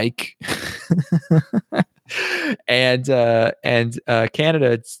Tron bike, and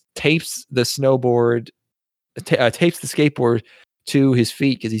Canada tapes the skateboard to his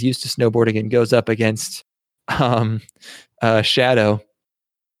feet because he's used to snowboarding, and goes up against Shadow.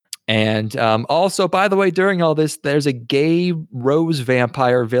 And also, by the way, during all this, there's a gay rose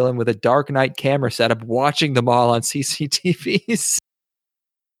vampire villain with a Dark Knight camera setup watching them all on CCTVs.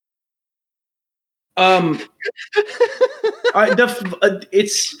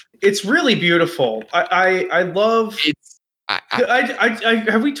 It's really beautiful. I love. I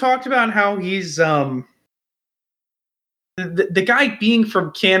have we talked about how he's the guy being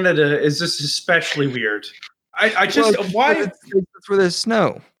from Canada is just especially weird. Why? It's where there's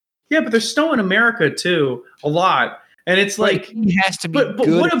snow. Yeah, but there's snow in America too, a lot, and it's like he has to be good at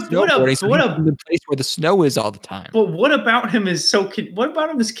snowboarding. What a place where the snow is all the time. But what about him is so? What about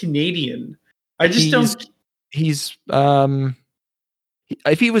him is Canadian? I just don't. He's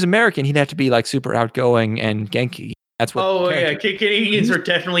if he was American, he'd have to be like super outgoing and Genki. That's what. Oh yeah, Canadians are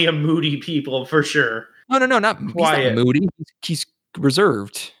definitely a moody people for sure. No, not quiet. He's not moody. He's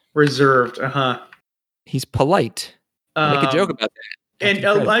reserved. Reserved. He's polite. Make a joke about that. And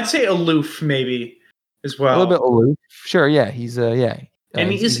I'd say aloof, maybe as well. A little bit aloof, sure. Yeah, he's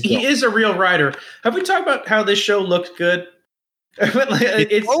and he is a real writer. Have we talked about how this show looked good?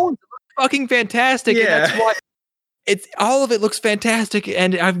 It looks fucking fantastic. Yeah, and that's why all of it looks fantastic.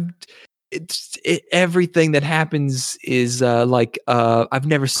 And everything that happens is I've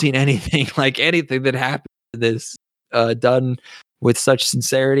never seen anything like anything that happened to this done with such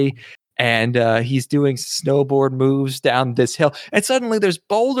sincerity. And he's doing snowboard moves down this hill, and suddenly there's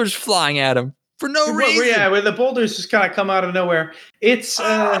boulders flying at him for no reason. Yeah, where the boulders just kind of come out of nowhere. It's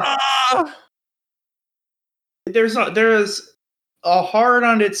there's a hard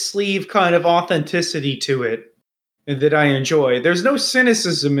on its sleeve kind of authenticity to it that I enjoy. There's no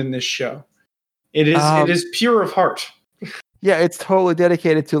cynicism in this show. It is pure of heart. Yeah, it's totally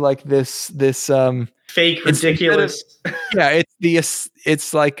dedicated to like this fake ridiculous.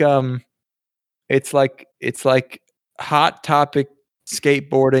 It's like Hot Topic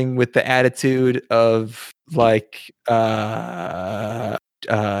skateboarding with the attitude of like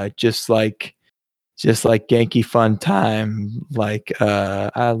just like Genki fun time. Like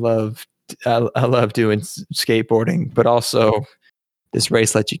I love doing skateboarding, but also this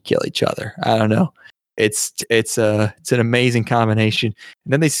race lets you kill each other. I don't know. It's an amazing combination.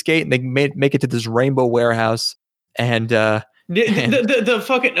 And then they skate and they make it to this rainbow warehouse, and the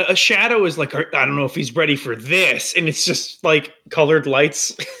fucking Shadow is like, I don't know if he's ready for this, and it's just like colored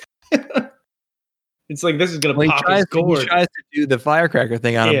lights. It's like this is gonna pop his gourd. He tries to do the firecracker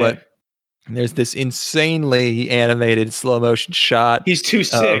thing on him, but And there's this insanely animated slow motion shot. He's too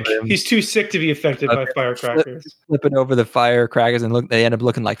sick. He's too sick to be affected by firecrackers. Flipping over the firecrackers, and they end up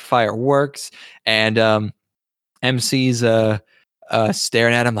looking like fireworks. And MC's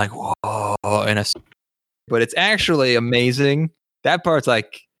staring at him like, whoa, but it's actually amazing. That part's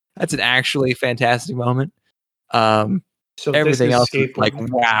like, that's an actually fantastic moment. So everything else is like,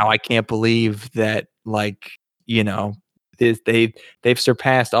 wow, I can't believe that, like, you know, they've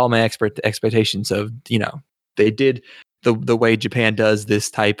surpassed all my expectations of, you know, they did the way Japan does this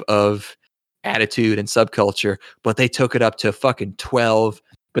type of attitude and subculture, but they took it up to fucking 12.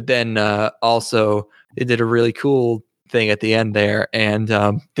 But then also they did a really cool thing at the end there, and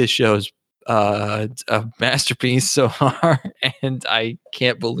this show's a masterpiece so far, and I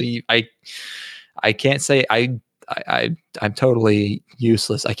can't believe I can't say I'm totally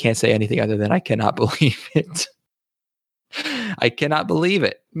useless. I can't say anything other than I cannot believe it. I cannot believe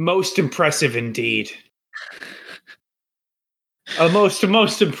it. Most impressive indeed. A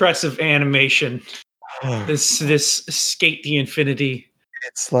most impressive animation. This Skate the Infinity.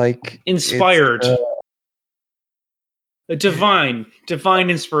 It's like inspired. A divine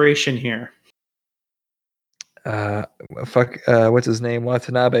inspiration here. What's his name?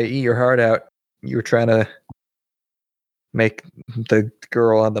 Watanabe, eat your heart out. You were trying to make the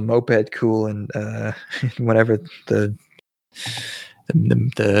girl on the moped cool, and whatever the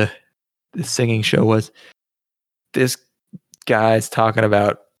singing show was. This guy's talking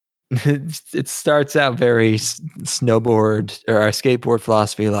about. It starts out very snowboard or skateboard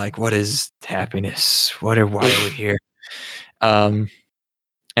philosophy, like, what is happiness? Why are we here? And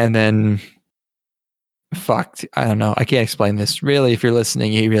then, I don't know. I can't explain this. Really, if you're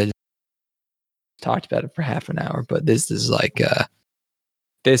listening, you really talked about it for half an hour, but this is like,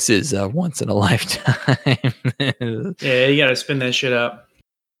 this is a once in a lifetime. Yeah, you gotta spin that shit up.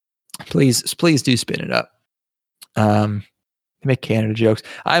 Please do spin it up. Make Canada jokes.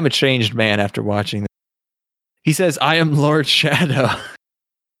 I'm a changed man after watching this. He says, I am Lord Shadow.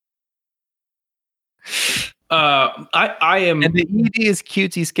 I am. And the ED is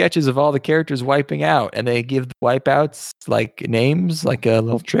cutesy sketches of all the characters wiping out, and they give the wipeouts like names, like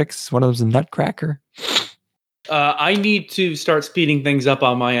little tricks. One of them's a nutcracker. I need to start speeding things up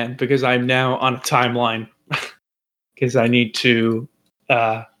on my end because I'm now on a timeline. Because I need to,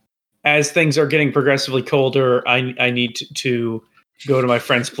 as things are getting progressively colder, I need to go to my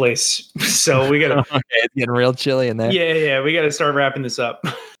friend's place. So we gotta. Okay, it's getting real chilly in there. Yeah. We gotta start wrapping this up.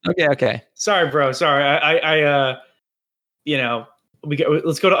 Okay. Sorry, bro. Sorry. I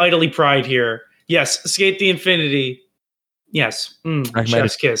let's go to IDOLY Pride here. Yes, Skate the Infinity. Yes.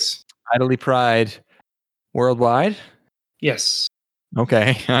 Chef's kiss. IDOLY Pride worldwide? Yes.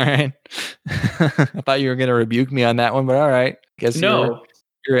 Okay. All right. I thought you were gonna rebuke me on that one, but all right. Guess no.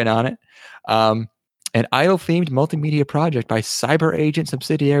 You're in on it. An idol-themed multimedia project by Cyber Agent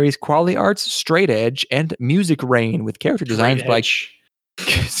subsidiaries Quality Arts, Straight Edge, and Music Rain, with character designs by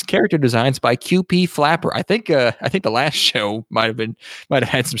QP Flapper. I think the last show might have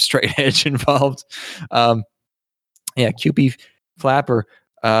had some Straight Edge involved. QP Flapper,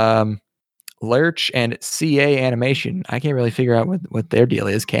 Lurch, and CA Animation. I can't really figure out what their deal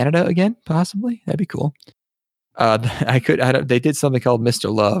is. Canada again, possibly. That'd be cool. They did something called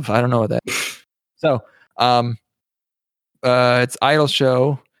Mr. Love. I don't know what that is. So, it's idol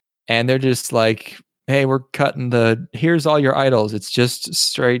show, and they're just like, hey, we're cutting here's all your idols. It's just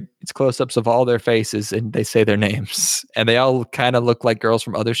it's close-ups of all their faces, and they say their names. And they all kind of look like girls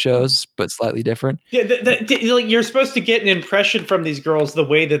from other shows, but slightly different. Yeah, like you're supposed to get an impression from these girls the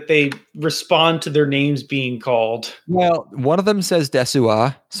way that they respond to their names being called. Well, one of them says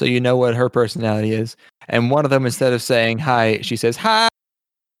Desua, so you know what her personality is. And one of them, instead of saying hi, she says hi.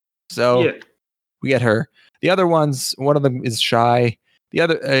 So we get her. The other ones, one of them is shy. The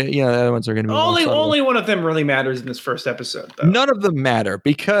other, the other ones are going to be only one of them really matters in this first episode, though. None of them matter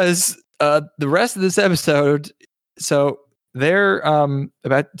because the rest of this episode. So they're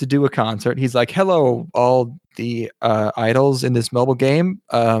about to do a concert. He's like, "Hello, all the idols in this mobile game.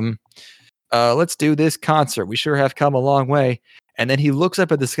 Let's do this concert. We sure have come a long way." And then he looks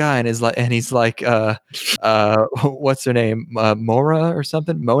up at the sky and he's like, "What's her name? Mora or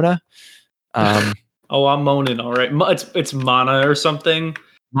something? Mona." Oh, I'm moaning. All right, it's Mana or something.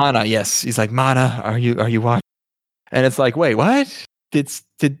 Mana, yes. He's like, Mana, are you watching? And it's like, wait, what? Did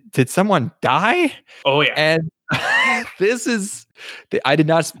someone die? Oh yeah. And this is, I did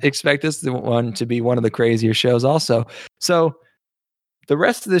not expect this one to be one of the crazier shows. Also, so the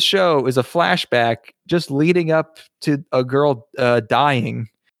rest of the show is a flashback just leading up to a girl dying,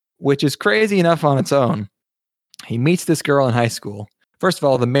 which is crazy enough on its own. He meets this girl in high school. First of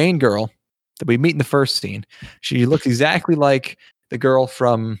all, the main girl. that we meet in the first scene. She looks exactly like the girl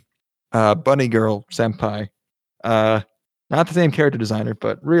from Bunny Girl Senpai. Not the same character designer,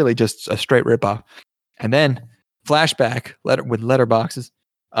 but really just a straight ripoff. And then flashback with letterboxes.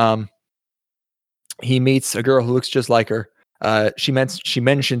 He meets a girl who looks just like her. She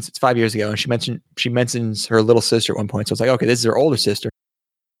mentions it's 5 years ago, and she mentions her little sister at one point. So it's like, okay, this is her older sister.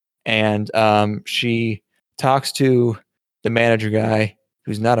 And she talks to the manager guy,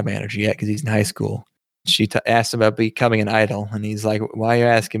 who's not a manager yet because he's in high school. She asks him about becoming an idol, and he's like, "Why are you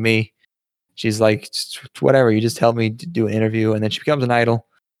asking me?" She's like, "Whatever, you just help me to do an interview." And then she becomes an idol.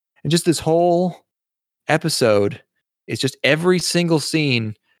 And just this whole episode is just every single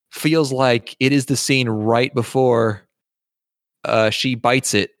scene feels like it is the scene right before she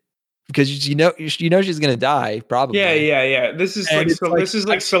bites it. Because you know she's gonna die probably. Yeah. This is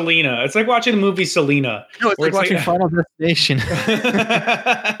like Selena. It's like watching the movie Selena. No, it's like watching Final Destination.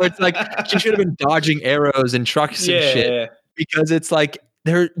 Where it's like she should have been dodging arrows and trucks and shit. Because it's like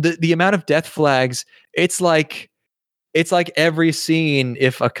the amount of death flags. It's like every scene.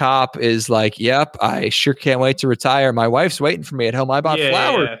 If a cop is like, "Yep, I sure can't wait to retire. My wife's waiting for me at home. I bought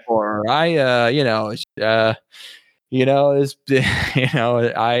flowers for her. I I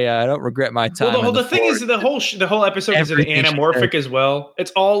don't regret my time." Well, the thing is, the whole episode is anamorphic as well.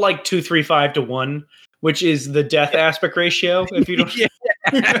 It's all like 2-3-5-1, which is the death aspect ratio. If you don't,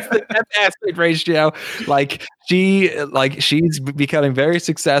 that's the death aspect ratio. She's becoming very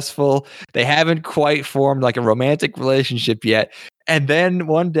successful. They haven't quite formed like a romantic relationship yet. And then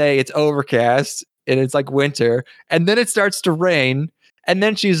one day it's overcast and it's like winter, and then it starts to rain. And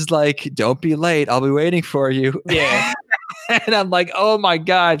then she's like, "Don't be late. I'll be waiting for you." Yeah. And I'm like, "Oh my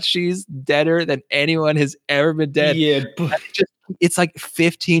God, she's deader than anyone has ever been dead." Yeah. It's like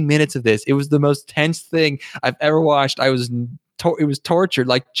 15 minutes of this. It was the most tense thing I've ever watched. It was tortured,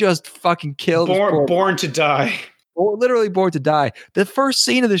 like just fucking killed. Born to die. Or literally born to die. The first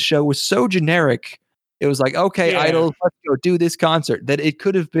scene of the show was so generic. It was like, okay, idol, let's go do this concert. That it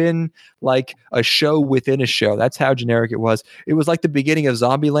could have been like a show within a show. That's how generic it was. It was like the beginning of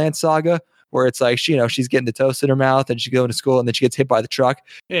Zombieland Saga, where it's like, she's getting the toast in her mouth and she's going to school and then she gets hit by the truck.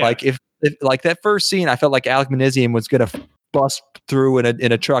 Yeah. Like if like that first scene, I felt like Alec Manisium was going to bust through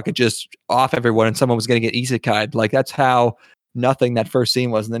in a truck and just off everyone, and someone was going to get Isekai. Like that's how nothing that first scene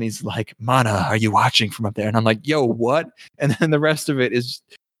was. And then he's like, "Mana, are you watching from up there?" And I'm like, "Yo, what?" And then the rest of it is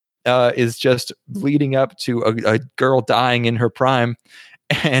just leading up to a girl dying in her prime,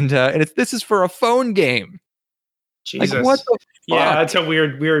 and this is for a phone game. Jesus, like, what the fuck? Yeah, that's a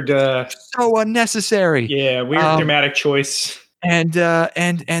weird, so unnecessary. Yeah, weird dramatic choice. And what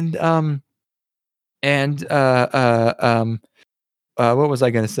was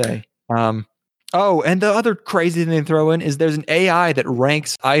I going to say? Oh, and the other crazy thing they throw in is there's an AI that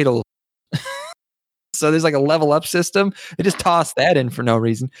ranks idols. So there's like a level up system. They just tossed that in for no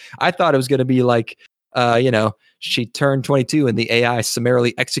reason. I thought it was going to be like, she turned 22 and the AI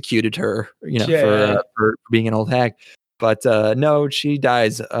summarily executed her, for being an old hag. But no, she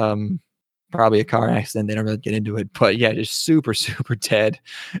dies. Probably a car accident. They don't really get into it, but yeah, just super, super dead.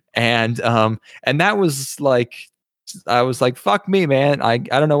 And that was like, I was like, fuck me, man. I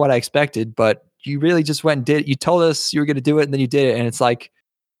don't know what I expected, but you really just went and did it. You told us you were going to do it, and then you did it. And it's like,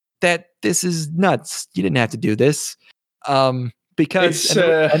 this is nuts. You didn't have to do this. Because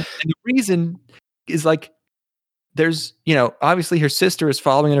and the reason is like, there's, obviously her sister is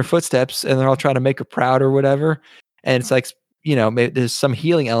following in her footsteps and they're all trying to make her proud or whatever. And it's like, maybe there's some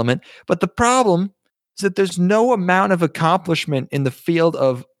healing element, but the problem is that there's no amount of accomplishment in the field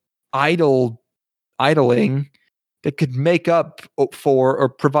of idling that could make up for or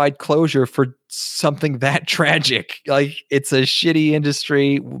provide closure for something that tragic. Like, it's a shitty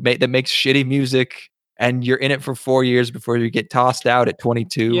industry that makes shitty music, and you're in it for 4 years before you get tossed out at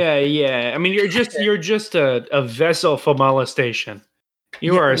 22. Yeah. I mean, you're just a vessel for molestation.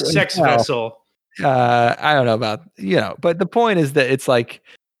 You are a sex vessel. I don't know about, but the point is that it's like,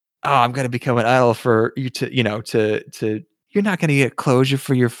 oh, I'm going to become an idol for you to, you're not going to get closure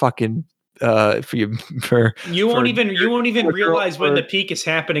for your fucking, you won't even realize when the peak is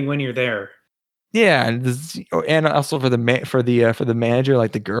happening when you're there. Yeah. And also for the manager,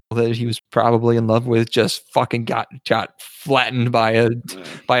 like the girl that he was probably in love with just fucking got flattened by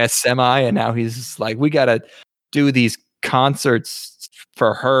a semi. And now he's like, we got to do these concerts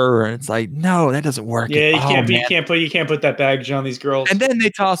for her, and it's like, no, that doesn't work. Yeah, you can't put that baggage on these girls. And then they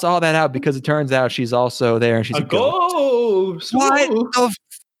toss all that out because it turns out she's also there and she's a ghost. What?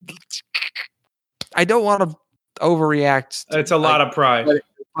 I don't want to overreact. It's a lot of pride,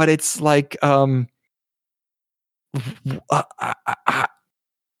 but it's like,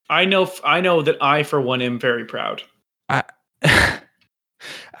 I know that I, for one, am very proud. I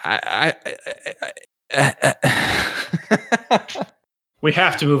We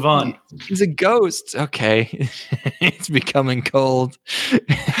have to move on. He's a ghost. Okay. It's becoming cold.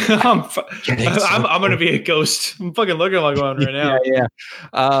 I'm going to be a ghost. I'm fucking looking like one right now. Yeah.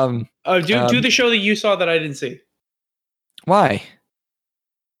 Do the show that you saw that I didn't see. Why?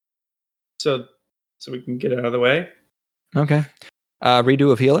 So we can get it out of the way. Okay.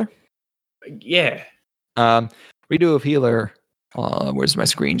 Redo of Healer? Yeah. Redo of Healer. Where's my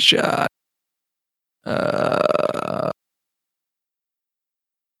screenshot?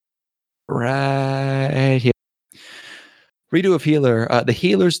 Right here. Redo of Healer. The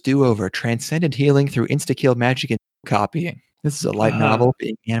Healer's Do-Over. Transcendent healing through insta-kill magic and copying. This is a light novel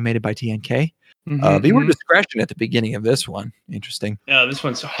being animated by TNK. Viewer discretion at the beginning of this one. Interesting. Yeah, this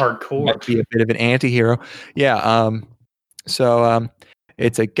one's hardcore. Might be a bit of an anti-hero. Yeah. So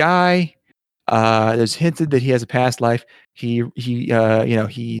it's a guy. There's hinted that he has a past life. He's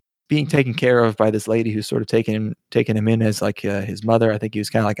being taken care of by this lady who's sort of taking him in as like his mother. I think he was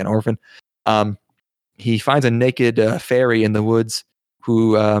kind of like an orphan. He finds a naked fairy in the woods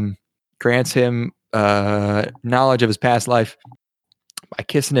who grants him knowledge of his past life by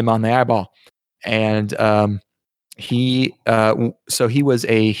kissing him on the eyeball. And he was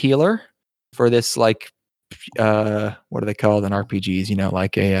a healer for this, like, what do they call it in RPGs? You know,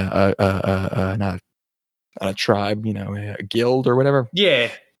 like not a tribe, you know, a guild or whatever. Yeah.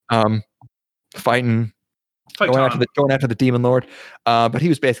 Going after the demon lord. But he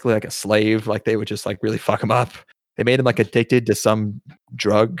was basically like a slave. Like, they would just like really fuck him up. They made him like addicted to some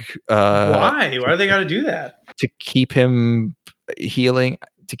drug. Why? Why do they got to do that? To keep him healing,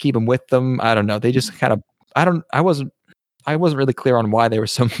 to keep him with them. I don't know. They just kind of. I wasn't really clear on why they were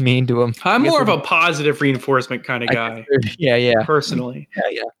so mean to him. I'm more of a positive reinforcement kind of guy. Yeah. Personally.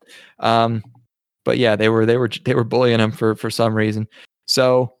 Yeah. But yeah, they were bullying him for some reason.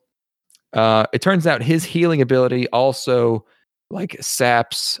 So it turns out his healing ability also like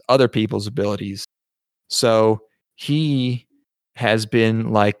saps other people's abilities. So he has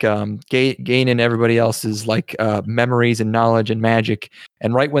been like gaining everybody else's like memories and knowledge and magic.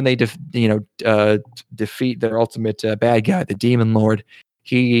 And right when they defeat their ultimate bad guy, the demon lord,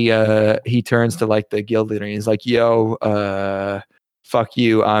 he turns to like the guild leader and he's like, "Yo, fuck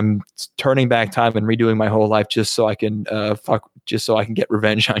you! I'm turning back time and redoing my whole life just so I can get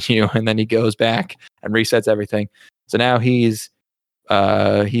revenge on you." And then he goes back and resets everything. So now he's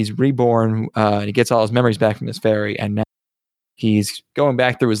reborn and he gets all his memories back from this fairy, and now he's going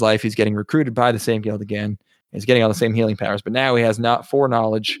back through his life. He's getting recruited by the same guild again. He's getting all the same healing powers, but now he has not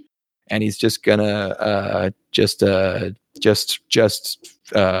foreknowledge, and he's just gonna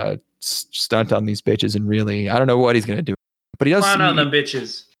stunt on these bitches. And really, I don't know what he's gonna do, but he does. Clown on them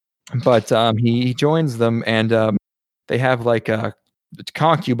bitches. But he joins them, and they have like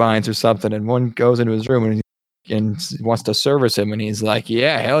concubines or something, and one goes into his room and wants to service him, and he's like,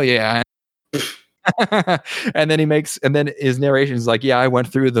 "Yeah, hell yeah." and then his narration is like, "Yeah, I went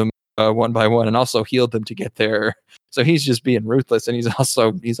through them one by one and also healed them to get there." So he's just being ruthless, and he's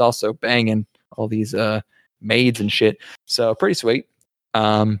also banging all these maids and shit. So pretty sweet.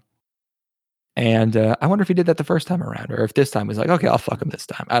 And I wonder if he did that the first time around, or if this time he's like, "Okay, I'll fuck him this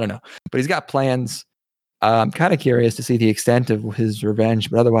time." I don't know, but he's got plans. I'm kind of curious to see the extent of his revenge,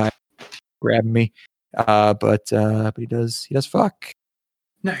 but otherwise, grabbing me. But he does fuck.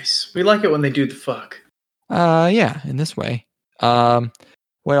 Nice. We like it when they do the fuck. Yeah, in this way. What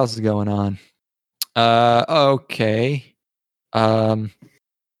else is going on? Okay.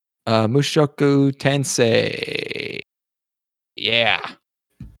 Mushoku Tensei. Yeah.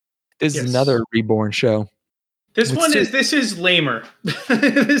 This is another reborn show. This is lamer.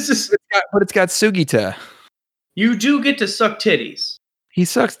 But it's got Sugita. You do get to suck titties. He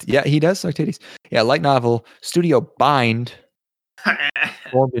sucks. Yeah, he does suck titties. Yeah, light novel, Studio Bind.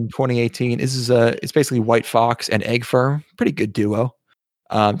 Formed in 2018. This is it's basically White Fox and Egg Firm. Pretty good duo.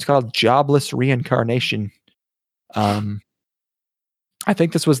 It's called Jobless Reincarnation. I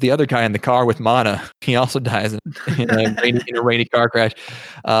think this was the other guy in the car with Mana. He also dies in a rainy car crash.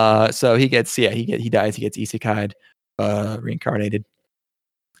 So he dies. He gets isekai'd, reincarnated,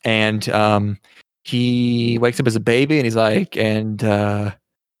 and he wakes up as a baby, and he's like,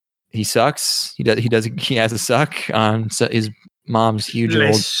 he sucks. He has a suck on his mom's huge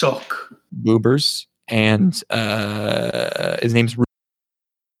old suck boobers, and his name's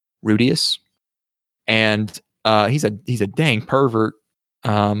Rudius, and he's a dang pervert.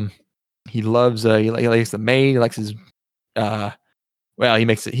 He loves he likes the maid. He likes his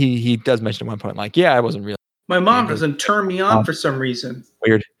he does mention at one point, like, "Yeah, I wasn't really. My mom doesn't turn me on for some reason."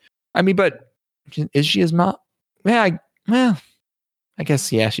 Weird. I mean, but is she his mom? Yeah, I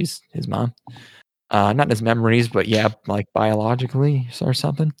guess, yeah, she's his mom. Not in his memories, but yeah, like biologically or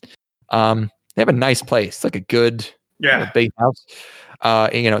something. They have a nice place. It's like a good big house.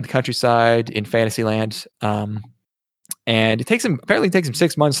 The countryside in Fantasyland. And apparently it takes him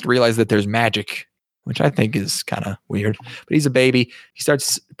 6 months to realize that there's magic, which I think is kind of weird. But he's a baby. He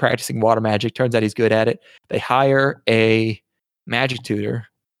starts practicing water magic. Turns out he's good at it. They hire a magic tutor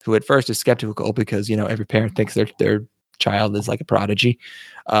who at first is skeptical because, every parent thinks their child is like a prodigy.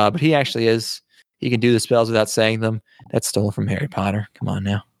 But he actually is. He can do the spells without saying them. That's stolen from Harry Potter. Come on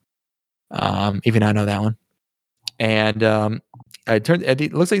now. Even I know that one. And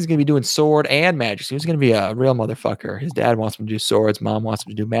it looks like he's going to be doing sword and magic. So he's going to be a real motherfucker. His dad wants him to do swords. Mom wants him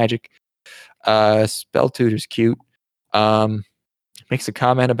to do magic. Spell tutor's cute. Makes a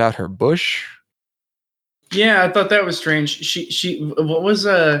comment about her bush. Yeah, I thought that was strange. She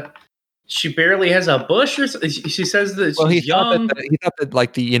barely has a bush, or she says that she's young. He thought that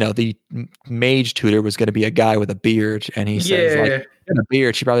like the mage tutor was going to be a guy with a beard, and he says like a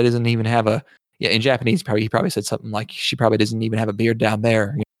beard. She probably doesn't even have a. Yeah, in Japanese, he probably said something like she probably doesn't even have a beard down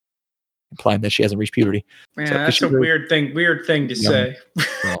there, implying that she hasn't reached puberty. Yeah, so, that's a weird thing to say.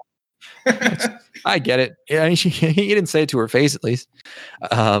 Well, I get it. Yeah, I mean, he didn't say it to her face, at least.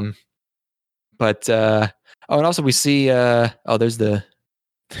 But and also we see there's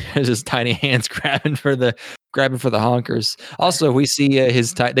his tiny hands grabbing for the honkers. Also, we see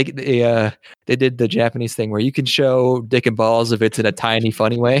his they did the Japanese thing where you can show dick and balls if it's in a tiny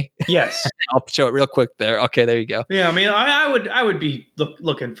funny way. Yes, I'll show it real quick there. Okay, there you go. Yeah, I mean, I would be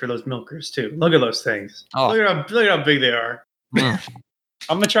looking for those milkers too. Look at those things. Oh. Look at how big they are. I'm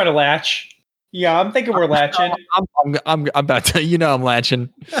gonna try to latch. Yeah, I'm thinking we're latching. I'm about to. I'm latching.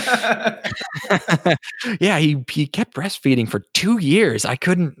 Yeah, he kept breastfeeding for 2 years. I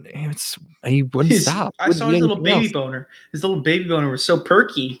couldn't. He wouldn't stop. I saw his little baby boner. His little baby boner was so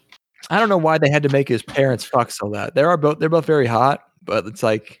perky. I don't know why they had to make his parents fuck so that. They're both very hot, but it's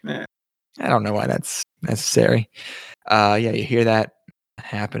like I don't know why that's necessary. Yeah, you hear that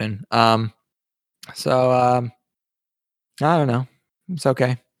happening. So I don't know. It's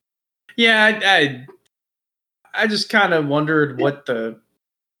okay. Yeah, I just kind of wondered what the.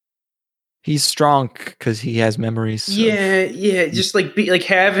 He's strong because he has memories. So. Yeah, just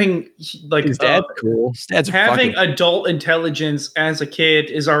having his dad's cool. His dad's having adult intelligence as a kid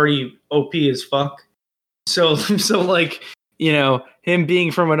is already OP as fuck. So him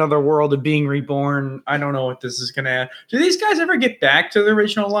being from another world and being reborn, I don't know what this is gonna add. Do these guys ever get back to their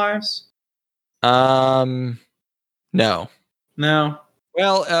original lives? No.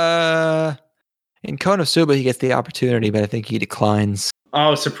 Well, in Konosuba, he gets the opportunity, but I think he declines.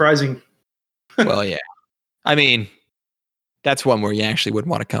 Oh, surprising. Well, yeah. I mean, that's one where you actually would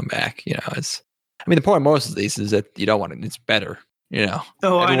want to come back. The point of most of these is that you don't want it. It's better,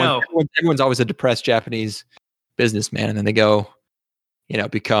 Oh, I know. Everyone's always a depressed Japanese businessman, and then they go,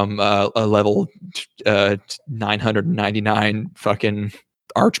 become a level 999 fucking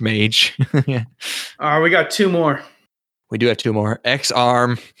archmage. Yeah. We got 2 more. We do have 2 more.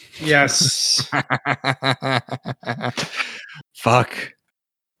 X-Arm. Yes. Fuck.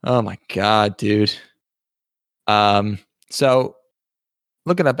 Oh my god, dude. So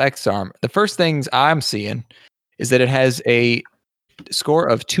looking up X-Arm, the first things I'm seeing is that it has a score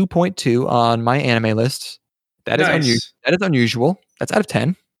of 2.2 on my anime list. That is That is unusual. That's out of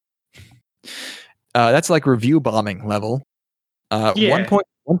 10. That's like review bombing level.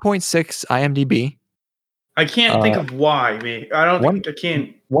 1.6 IMDb. I can't think of why. I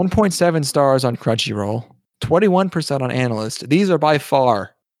can't. 1.7 stars on Crunchyroll. 21% on Analyst. These are by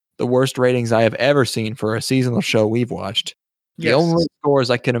far the worst ratings I have ever seen for a seasonal show we've watched. The only scores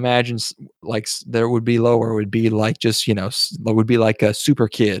I can imagine there would be lower would be like just, would be like a Super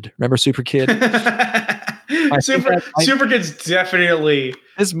Kid. Remember Super Kid? Super Kid's definitely.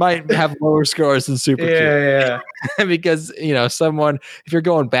 This might have lower scores than Super Kid. Yeah. Because, if you're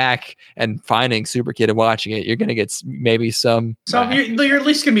going back and finding Super Kid and watching it, you're going to get maybe some. You're at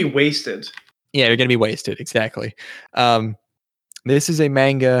least going to be wasted. Yeah, you're going to be wasted. Exactly. This is a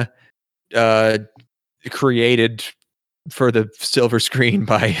manga created for the silver screen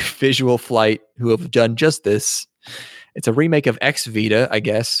by Visual Flight, who have done just this. It's a remake of X Vita, I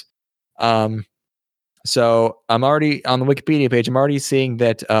guess. So I'm already on the Wikipedia page. I'm already seeing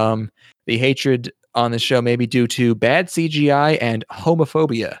that the hatred on the show may be due to bad CGI and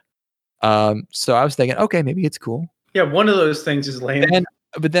homophobia. So I was thinking, okay, maybe it's cool. Yeah, one of those things is lame.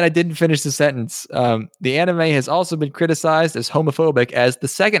 But then I didn't finish the sentence. The anime has also been criticized as homophobic as the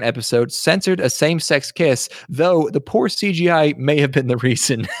second episode censored a same-sex kiss, though the poor CGI may have been the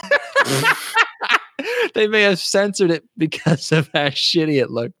reason. They may have censored it because of how shitty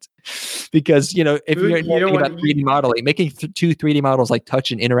it looked. Because, if you're thinking about 3D modeling, making two 3D models like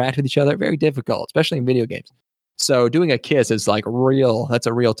touch and interact with each other, very difficult, especially in video games. So doing a kiss is like that's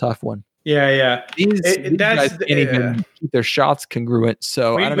a real tough one. Yeah. These guys can't even keep their shots congruent.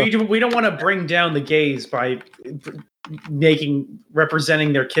 So we don't want to bring down the gays by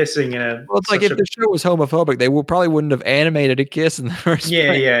representing their kissing in a. Well, it's like if the show was homophobic, they probably wouldn't have animated a kiss in the first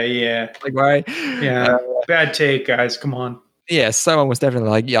place. Yeah. Like, why? Yeah. Bad take, guys. Come on. Yeah, someone was definitely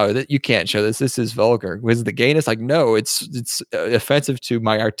like, "Yo, you can't show this. This is vulgar." Was the gayness like, no, it's offensive to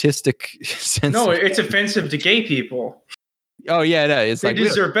my artistic sense. No, it's offensive to gay people. Oh yeah, no, it's they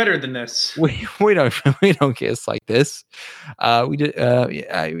deserve better than this. We don't kiss like this. We did.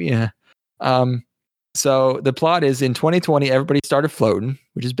 Yeah. So the plot is in 2020, everybody started floating,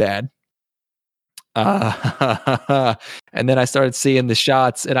 which is bad. And then I started seeing the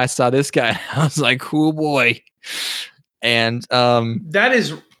shots, and I saw this guy. I was like, "Cool boy." And it's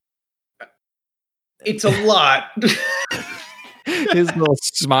a lot. His little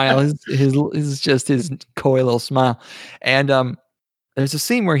smile, his just his coy little smile. And there's a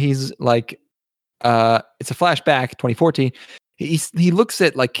scene where he's like, it's a flashback, 2014. He looks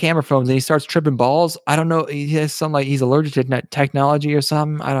at like camera phones and he starts tripping balls. I don't know. He has some like he's allergic to technology or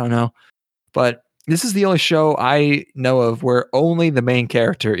something. I don't know. But this is the only show I know of where only the main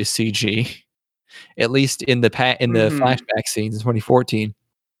character is CG. At least in the flashback scenes in 2014.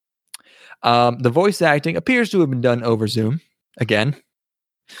 The voice acting appears to have been done over Zoom again.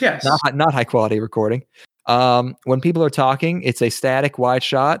 Yes. Not high quality recording. When people are talking, it's a static wide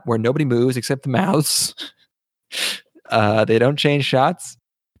shot where nobody moves except the mouths. They don't change shots.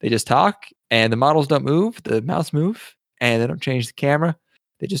 They just talk, and the models don't move. The mouths move, and they don't change the camera.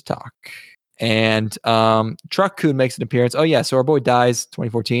 They just talk. And Truck-kun makes an appearance. Oh yeah, so our boy dies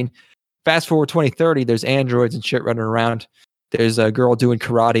 2014. Fast forward 2030, there's androids and shit running around. There's a girl doing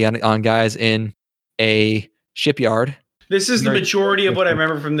karate on guys in a shipyard. This is the majority of what I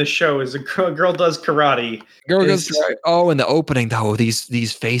remember from this show is a girl does karate. Girl does karate. Oh, in the opening though,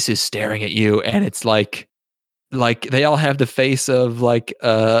 these faces staring at you, and it's like they all have the face of like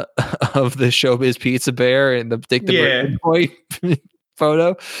of the Showbiz Pizza Bear and the boy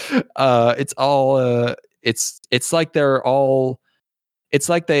photo. It's all it's like they're all. It's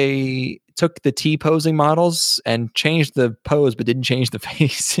like they took the T-posing models and changed the pose, but didn't change the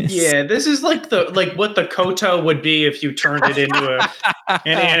faces. Yeah, this is like what the Koto would be if you turned it into an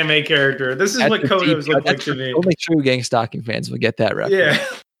anime character. This is what Kotos look like to me. Only true gang stalking fans will get that reference.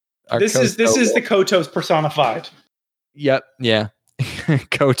 Yeah, this is the Kotos personified. Yep. Yeah.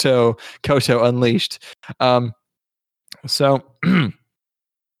 Koto unleashed. So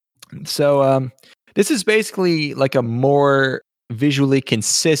this is basically like a more visually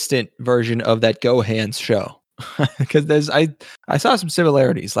consistent version of that Gohan's show. Because I saw some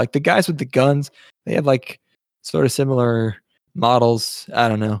similarities. Like the guys with the guns, they have like sort of similar models. I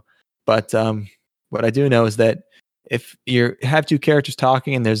don't know. But what I do know is that if you have two characters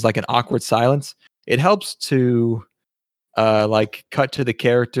talking and there's like an awkward silence, it helps to like cut to the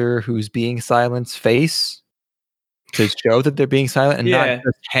character who's being silenced face to show that they're being silent and not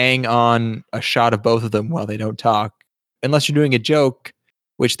just hang on a shot of both of them while they don't talk. Unless you're doing a joke,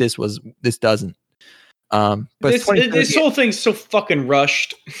 which this doesn't. But this whole thing's so fucking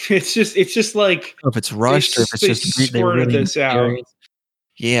rushed. It's just like if it's rushed or if it's just squirted this out.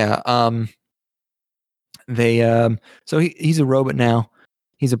 Yeah. So he's a robot now.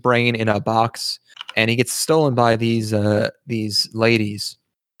 He's a brain in a box, and he gets stolen by these ladies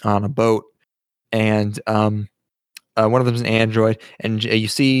on a boat, and one of them's an android, and you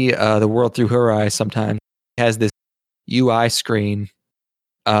see the world through her eyes. Sometimes it has this UI screen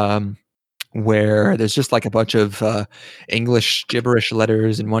where there's just like a bunch of English gibberish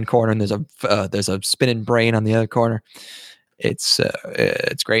letters in one corner, and there's a spinning brain on the other corner. It's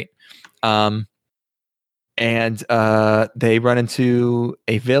great. And they run into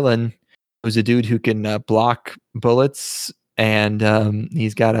a villain who's a dude who can block bullets, and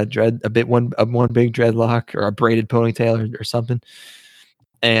he's got one big dreadlock or a braided ponytail or something,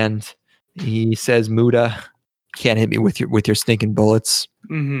 and he says, "Muda, can't hit me with your stinking bullets."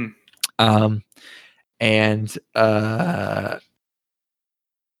 Mm-hmm. And what's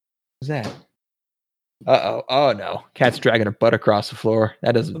that? Oh no, cat's dragging her butt across the floor.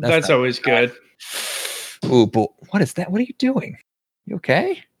 That's always good. Ooh, but what is that? What are you doing? You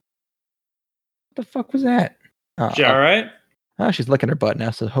okay? What the fuck was that? She all right? Oh, she's licking her butt now,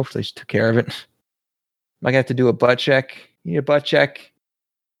 so hopefully she took care of it. Am I gonna have to do a butt check? You need a butt check?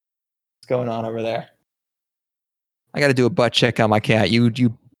 What's going on over there? I got to do a butt check on my cat. You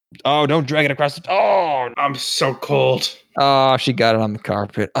Oh, don't drag it across the... Oh, I'm so cold. oh, she got it on the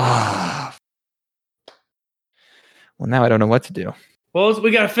carpet. Ah. Well, now I don't know what to do. Well,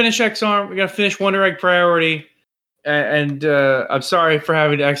 we got to finish X-Arm. We got to finish Wonder Egg Priority. And I'm sorry for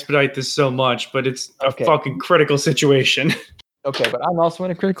having to expedite this so much, but it's a fucking critical situation. Okay, but I'm also in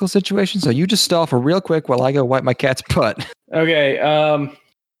a critical situation, so you just stall for real quick while I go wipe my cat's butt. Okay. All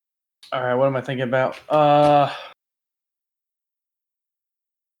right. What am I thinking about?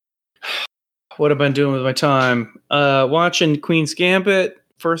 What have I been doing with my time? Watching Queen's Gambit,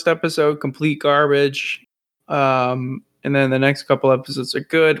 first episode, complete garbage. And then the next couple episodes are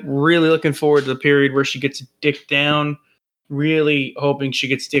good. Really looking forward to the period where she gets dicked down. Really hoping she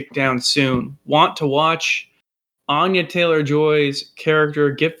gets dicked down soon. Want to watch Anya Taylor-Joy's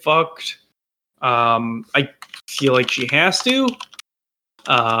character get fucked. I feel like she has to.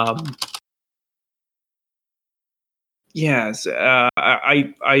 Yes,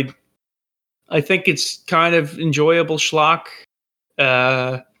 I think it's kind of enjoyable schlock.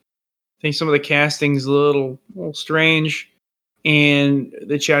 I think some of the casting's a little strange, and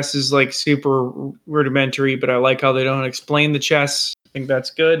the chess is like super rudimentary. But I like how they don't explain the chess. I think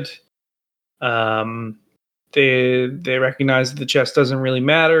that's good. They recognize that the chess doesn't really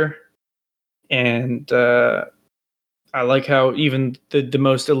matter, and I like how even the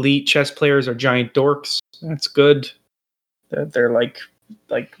most elite chess players are giant dorks. That's good. That they're like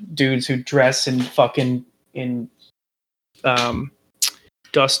dudes who dress in fucking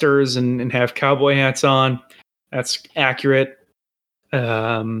dusters and have cowboy hats on. That's accurate.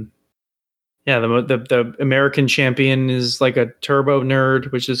 The American champion is like a turbo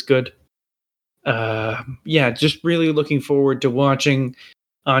nerd, which is good. Just really looking forward to watching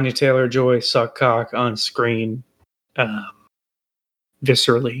Anya Taylor-Joy suck cock on screen.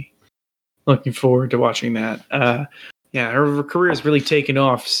 Viscerally looking forward to watching that. Her career has really taken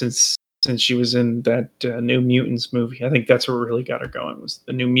off since she was in that New Mutants movie. I think that's what really got her going, was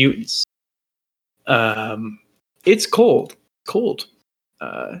the New Mutants. It's cold.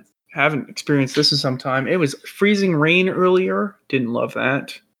 Haven't experienced this in some time. It was freezing rain earlier. Didn't love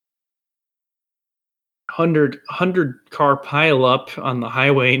that. 100 car pile up on the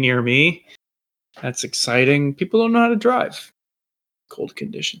highway near me. That's exciting. People don't know how to drive. Cold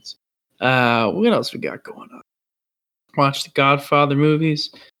conditions. What else we got going on? Watch the Godfather movies.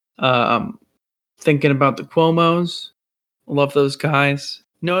 Thinking about the Cuomos. Love those guys.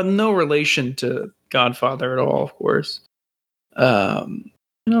 No relation to Godfather at all, of course. What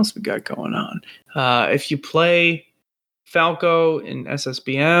else we got going on? If you play Falco in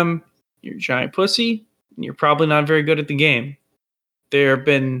SSBM, you're a giant pussy, and you're probably not very good at the game. There have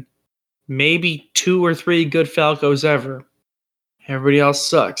been maybe 2 or 3 good Falcos ever. Everybody else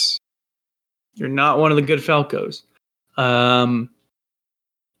sucks. You're not one of the good Falcos. I'm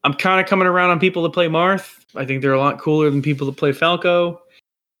kind of coming around on people that play Marth. I think they're a lot cooler than people that play Falco.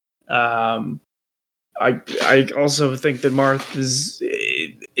 I also think that Marth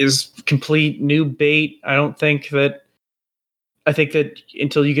is complete new bait. I think that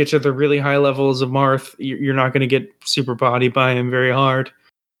until you get to the really high levels of Marth, you're not going to get super bodied by him very hard.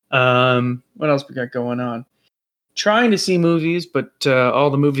 What else we got going on? Trying to see movies, but all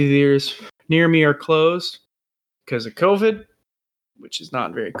the movie theaters near me are closed because of COVID, which is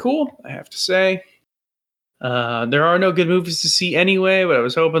not very cool, I have to say. There are no good movies to see anyway, but I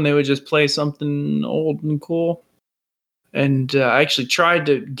was hoping they would just play something old and cool. And I actually tried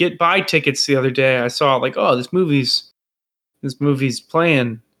to buy tickets the other day. I saw this movie's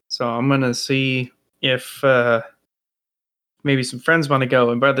playing, so I'm gonna see if maybe some friends want to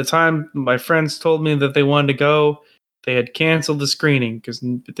go. And by the time my friends told me that they wanted to go, they had canceled the screening because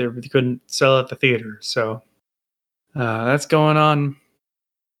they couldn't sell at the theater. So that's going on.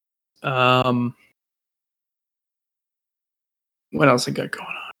 What else I got going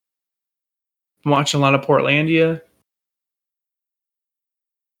on? I'm watching a lot of Portlandia.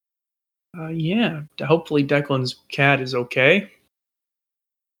 Hopefully Declan's cat is okay.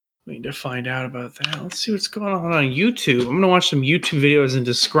 We need to find out about that. Let's see what's going on YouTube. I'm going to watch some YouTube videos and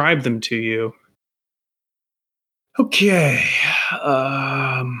describe them to you. Okay.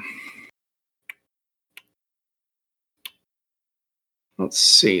 Let's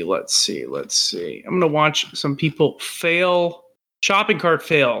see. I'm going to watch some people fail. Shopping cart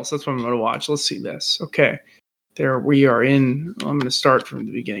fails. That's what I'm going to watch. Let's see this. Okay. There we are in. I'm going to start from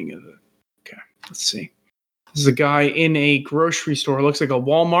the beginning of it. Okay. Let's see. This is a guy in a grocery store. It looks like a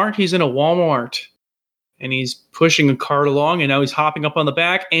Walmart. He's in a Walmart. And he's pushing a cart along. And now he's hopping up on the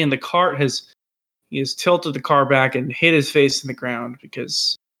back. And the cart he has tilted the car back and hit his face in the ground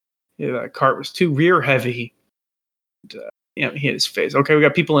because that cart was too rear heavy. And, Yeah, he hit his face. Okay, we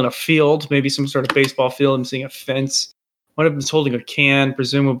got people in a field, maybe some sort of baseball field. I'm seeing a fence. One of them's holding a can,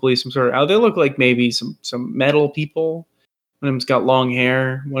 presumably some sort of. Oh, they look like maybe some metal people. One of them's got long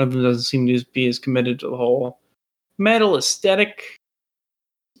hair. One of them doesn't seem to be as committed to the whole metal aesthetic.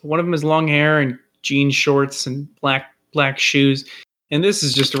 One of them has long hair and jean shorts and black shoes. And this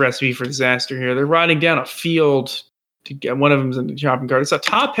is just a recipe for disaster here. They're riding down a field to get one of them's in the shopping cart. It's a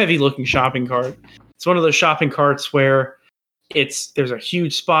top-heavy looking shopping cart. It's one of those shopping carts where there's a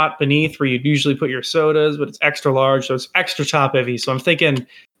huge spot beneath where you'd usually put your sodas, but it's extra large, so it's extra top heavy. So I'm thinking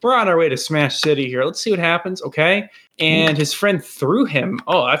we're on our way to Smash City here. Let's see what happens, okay? And his friend threw him.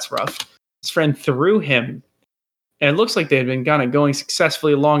 Oh, that's rough. His friend threw him. And it looks like they had been kind of going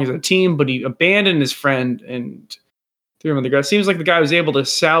successfully along as a team, but he abandoned his friend and threw him on the ground. Seems like the guy was able to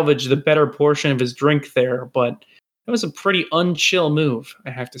salvage the better portion of his drink there, but that was a pretty unchill move, I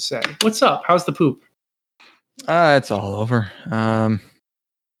have to say. What's up? How's the poop? It's all over. I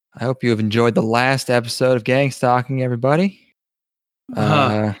hope you have enjoyed the last episode of Gang Stalking, everybody.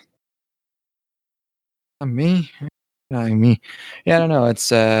 Me? Me? Yeah, I don't know.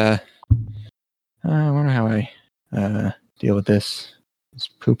 It's I wonder how I deal with this.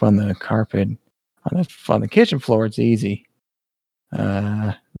 Just poop on the carpet. On the kitchen floor, it's easy.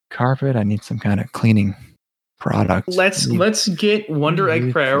 Carpet, I need some kind of cleaning product. Let's get Wonder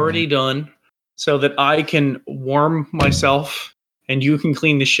Egg Priority done so that I can warm myself and you can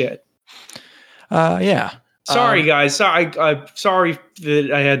clean the shit. Yeah. Sorry, guys. I'm sorry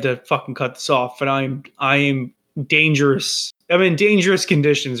that I had to fucking cut this off, but I am dangerous. I'm in dangerous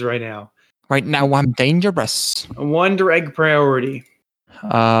conditions right now. Right now, I'm dangerous. Wonder Egg Priority.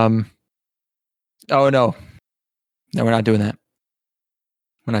 Oh no, we're not doing that.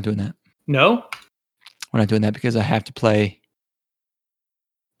 We're not doing that. No, we're not doing that because I have to play.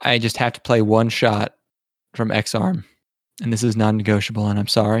 I just have to play one shot from X-Arm, and this is non-negotiable. And I'm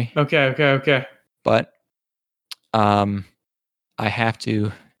sorry. Okay. But I have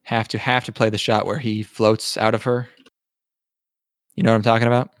to play the shot where he floats out of her. You know what I'm talking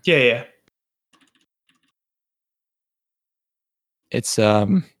about? Yeah. It's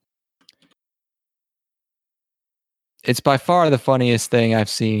by far the funniest thing I've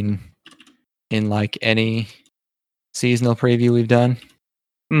seen in like any seasonal preview we've done.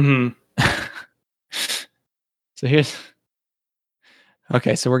 Mm-hmm. So here's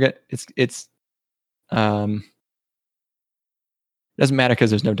okay. So we're getting it's doesn't matter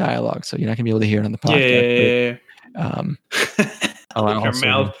because there's no dialogue, so you're not gonna be able to hear it on the podcast. Yeah. Look at her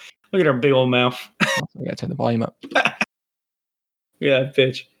mouth. Look at her big old mouth. I gotta turn the volume up. Yeah,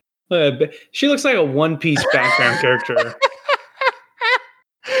 bitch. She looks like a One Piece background character.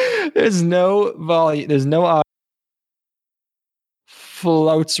 There's no volume. There's no audio.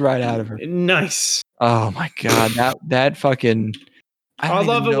 Floats right out of her. Nice. Oh my god, that fucking. I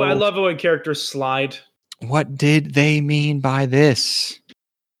love it. I love it when characters slide. What did they mean by this?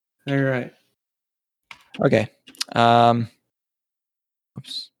 All right. Okay. Oops.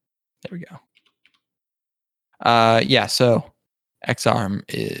 There we go. Yeah. So. X-Arm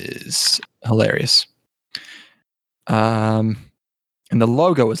is hilarious. And the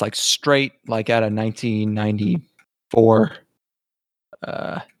logo is like straight, like out of 1994.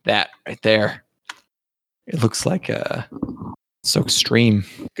 That right there. It looks like so extreme.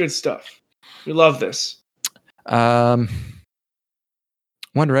 Good stuff. We love this. Wonder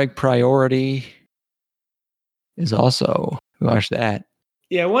Egg Priority is also, who watched that?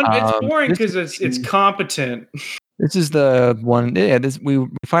 Yeah, it's boring because it's competent. This is the one. Yeah, we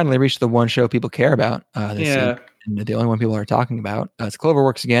finally reached the one show people care about. And the only one people are talking about. It's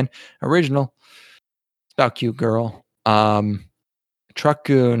Cloverworks again. Original. It's about cute girl. Truck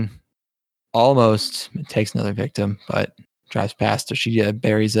Goon almost takes another victim, but drives past her. She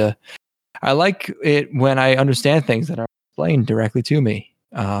buries a. I like it when I understand things that are explained directly to me.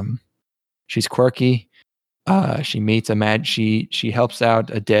 She's quirky. She meets she helps out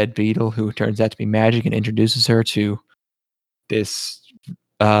a dead beetle who turns out to be magic and introduces her to this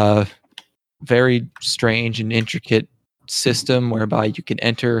very strange and intricate system whereby you can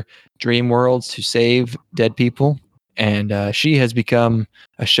enter dream worlds to save dead people. And she has become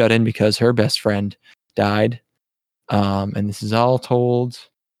a shut-in because her best friend died. And this is all told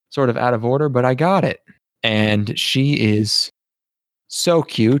sort of out of order, but I got it. And she is so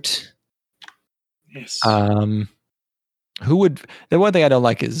cute. Yes. The one thing I don't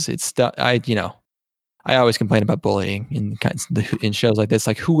like is I always complain about bullying in shows like this.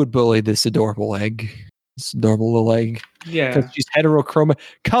 Like, who would bully this adorable egg? This adorable little egg? Yeah. Because she's heterochroma.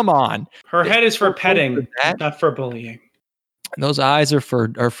 Come on. Her head is for petting, not for bullying. And those eyes are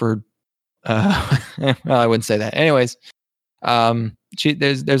for well, I wouldn't say that. Anyways,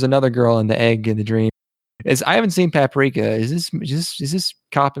 There's another girl in the egg in the dream. I haven't seen Paprika. Is this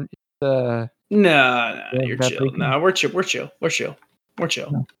cop? No, you're Paprika? chill. No, we're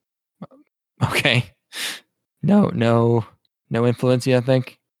chill. Okay. No influence, I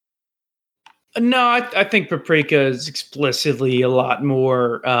think. No, I think Paprika is explicitly a lot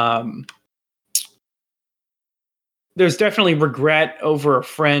more. There's definitely regret over a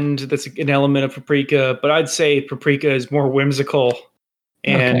friend. That's an element of Paprika, but I'd say Paprika is more whimsical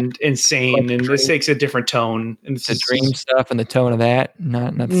and insane, and this takes a different tone. And the dream stuff and the tone of that.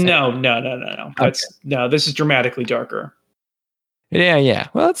 Not the same. No. No. This is dramatically darker. Yeah.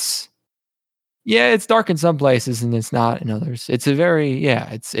 Well, it's dark in some places and it's not in others. It's a very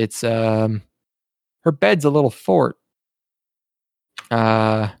it's her bed's a little fort.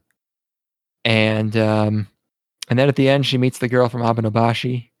 And then at the end she meets the girl from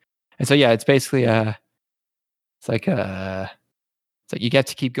Abenobashi. And so it's basically it's like you get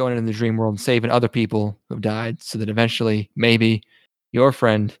to keep going into the dream world and saving other people who've died so that eventually maybe your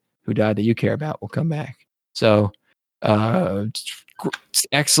friend who died that you care about will come back. So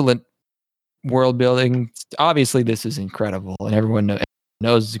excellent world building. Obviously this is incredible and everyone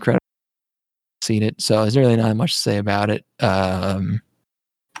knows it's incredible. Seen it, so there's really not much to say about it.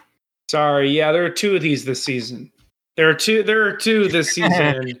 Sorry, there are 2 of these this season. There are two this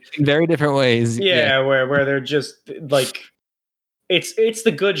season in very different ways. Where they're just like it's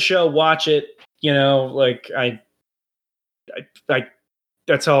the good show. Watch it. Like I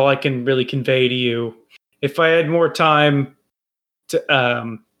that's all I can really convey to you. If I had more time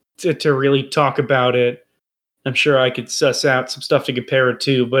to really talk about it, I'm sure I could suss out some stuff to compare it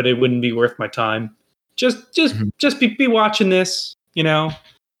to, but it wouldn't be worth my time. Just be watching this,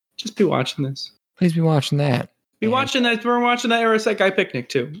 Just be watching this. Please be watching that. Watching that. We're watching that Isekai Picnic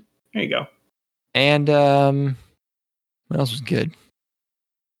too. There you go. And what else was good?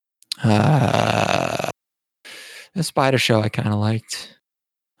 The Spider Show I kind of liked.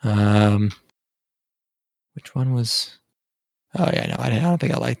 Which one was? Oh yeah, no, I don't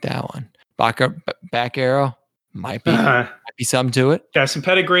think I liked that one. Back Arrow might be some to it. Got some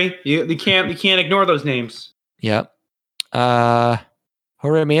pedigree. You can't ignore those names. Yep.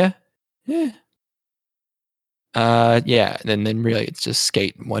 Horimiya. Yeah. Then really it's just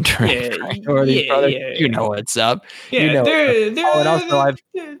Skate and Wonder. You know what's up. Yeah, and also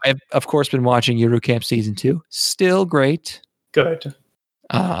I've of course been watching Yuru Camp season 2. Still great. Good.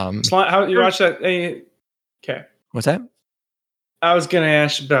 How you watch that? Okay. What's that? I was gonna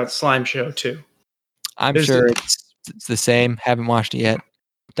ask about Slime Show too. I'm sure it's the same. Haven't watched it yet.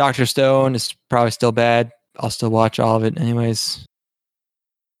 Dr. Stone is probably still bad. I'll still watch all of it anyways.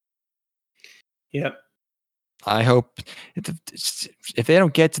 Yep. I hope if they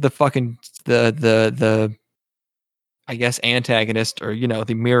don't get to the fucking the I guess antagonist or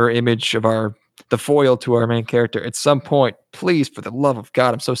the mirror image of the foil to our main character at some point, please, for the love of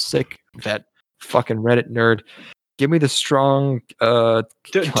God, I'm so sick of that fucking Reddit nerd. Give me the strong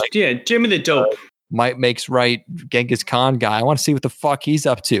Jimmy the dope. Might makes right Genghis Khan guy. I want to see what the fuck he's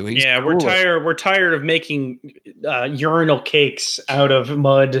up to. We're tired of making urinal cakes out of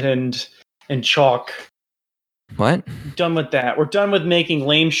mud and chalk. What? Done with that. We're done with making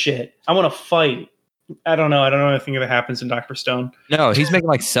lame shit. I want to fight. I don't know anything that happens in Dr. Stone. No, he's making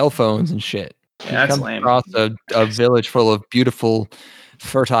like cell phones and shit. Yeah, that's lame. Across a village full of beautiful,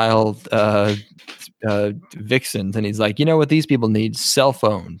 fertile vixens, and he's like, you know what these people need? Cell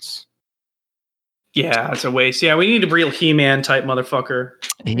phones. Yeah, that's a waste. Yeah, we need a real He-Man type motherfucker.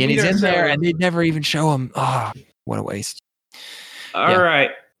 And he's in there, and they'd never even show him. Oh, what a waste. All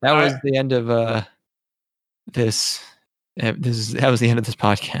right. That was the end of this. That was the end of this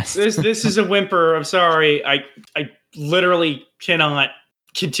podcast. This is a whimper. I'm sorry. I literally cannot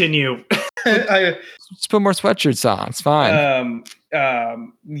continue. Just put more sweatshirts on. It's fine.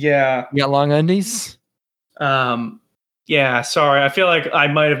 Yeah. You got long undies? Yeah, sorry. I feel like I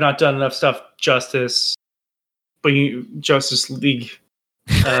might have not done enough stuff justice. But Justice League.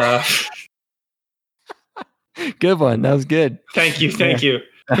 Good one. That was good. Thank you.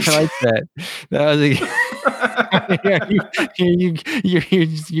 I like that. That was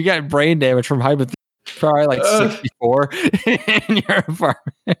you got brain damage from hypothermia. Probably like 64 in your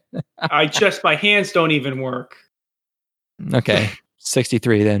apartment. My hands don't even work. Okay,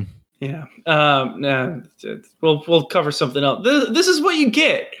 63 then. Yeah. We'll cover something else. This is what you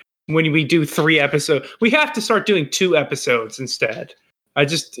get when we do 3 episodes. We have to start doing 2 episodes instead.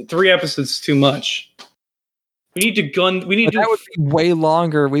 3 episodes is too much. We need to that would be way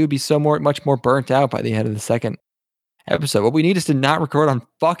longer. We would be much more burnt out by the end of the second episode. What we need is to not record on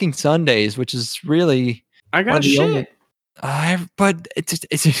fucking Sundays, which is really I got shit. But it's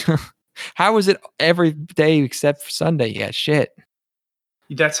how is it every day except for Sunday? Yeah, shit.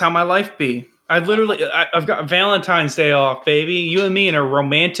 That's how my life be. I've got Valentine's Day off, baby. You and me in a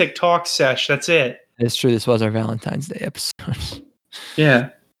romantic talk sesh. That's it. It's true. This was our Valentine's Day episode. Yeah.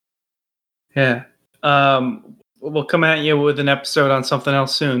 We'll come at you with an episode on something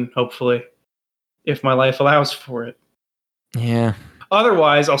else soon, hopefully, if my life allows for it. Yeah.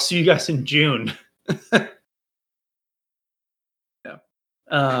 Otherwise, I'll see you guys in June.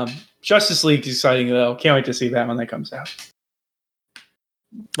 Yeah. Justice League's exciting though. Can't wait to see that when that comes out.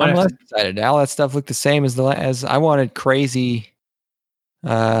 I'm less excited. All that stuff looked the same as I wanted. Crazy.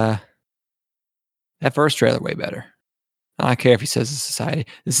 That first trailer way better. I don't care if he says the society.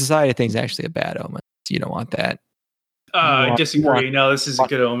 The society thing's actually a bad omen. So you don't want that. I disagree. No, this is a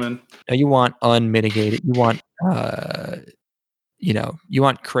good omen. No, you want unmitigated. You want you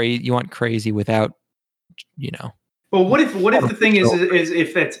want crazy without, Well, what if the thing is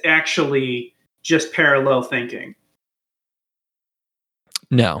if it's actually just parallel thinking?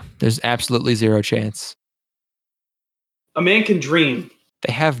 No, there's absolutely zero chance. A man can dream.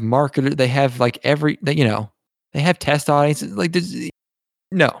 They have marketer. They have they have test audiences. Like there's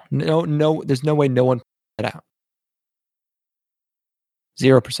no. There's no way no one put that out.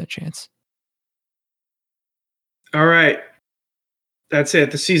 0% chance. All right, that's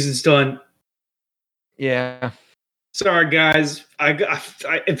it. The season's done. Yeah. Sorry, guys.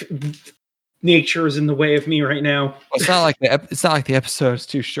 Nature is in the way of me right now. Well, it's not like the episode's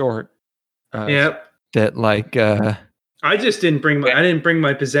too short. Yep. That I just didn't bring my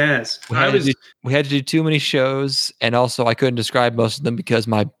pizzazz. We had to do too many shows, and also I couldn't describe most of them because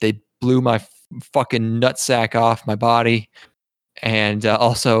they blew my fucking nutsack off my body, and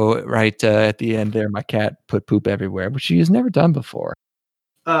also right at the end there, my cat put poop everywhere, which she has never done before.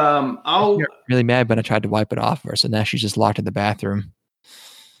 I got really mad when I tried to wipe it off her, so now she's just locked in the bathroom.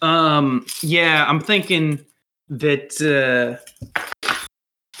 Yeah, I'm thinking that.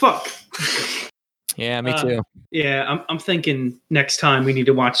 Fuck. Yeah, me too. Yeah, I'm thinking next time we need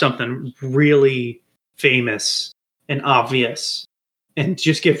to watch something really famous and obvious, and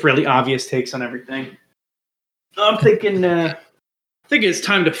just give really obvious takes on everything. I'm thinking. I think it's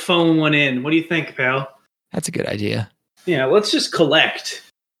time to phone one in. What do you think, pal? That's a good idea. Yeah, let's just collect.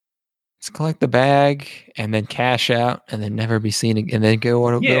 Let's collect the bag and then cash out and then never be seen again. And then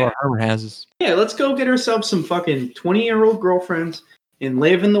go to our houses. Yeah, let's go get ourselves some fucking 20-year-old girlfriends and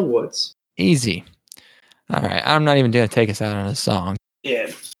live in the woods. Easy. All right, I'm not even going to take us out on a song. Yeah.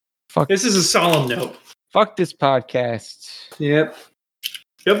 Fuck. This is a solemn note. Fuck this podcast. Yep.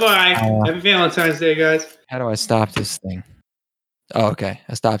 Goodbye. Happy Valentine's Day, guys. How do I stop this thing? Oh, okay.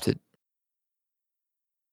 I stopped it.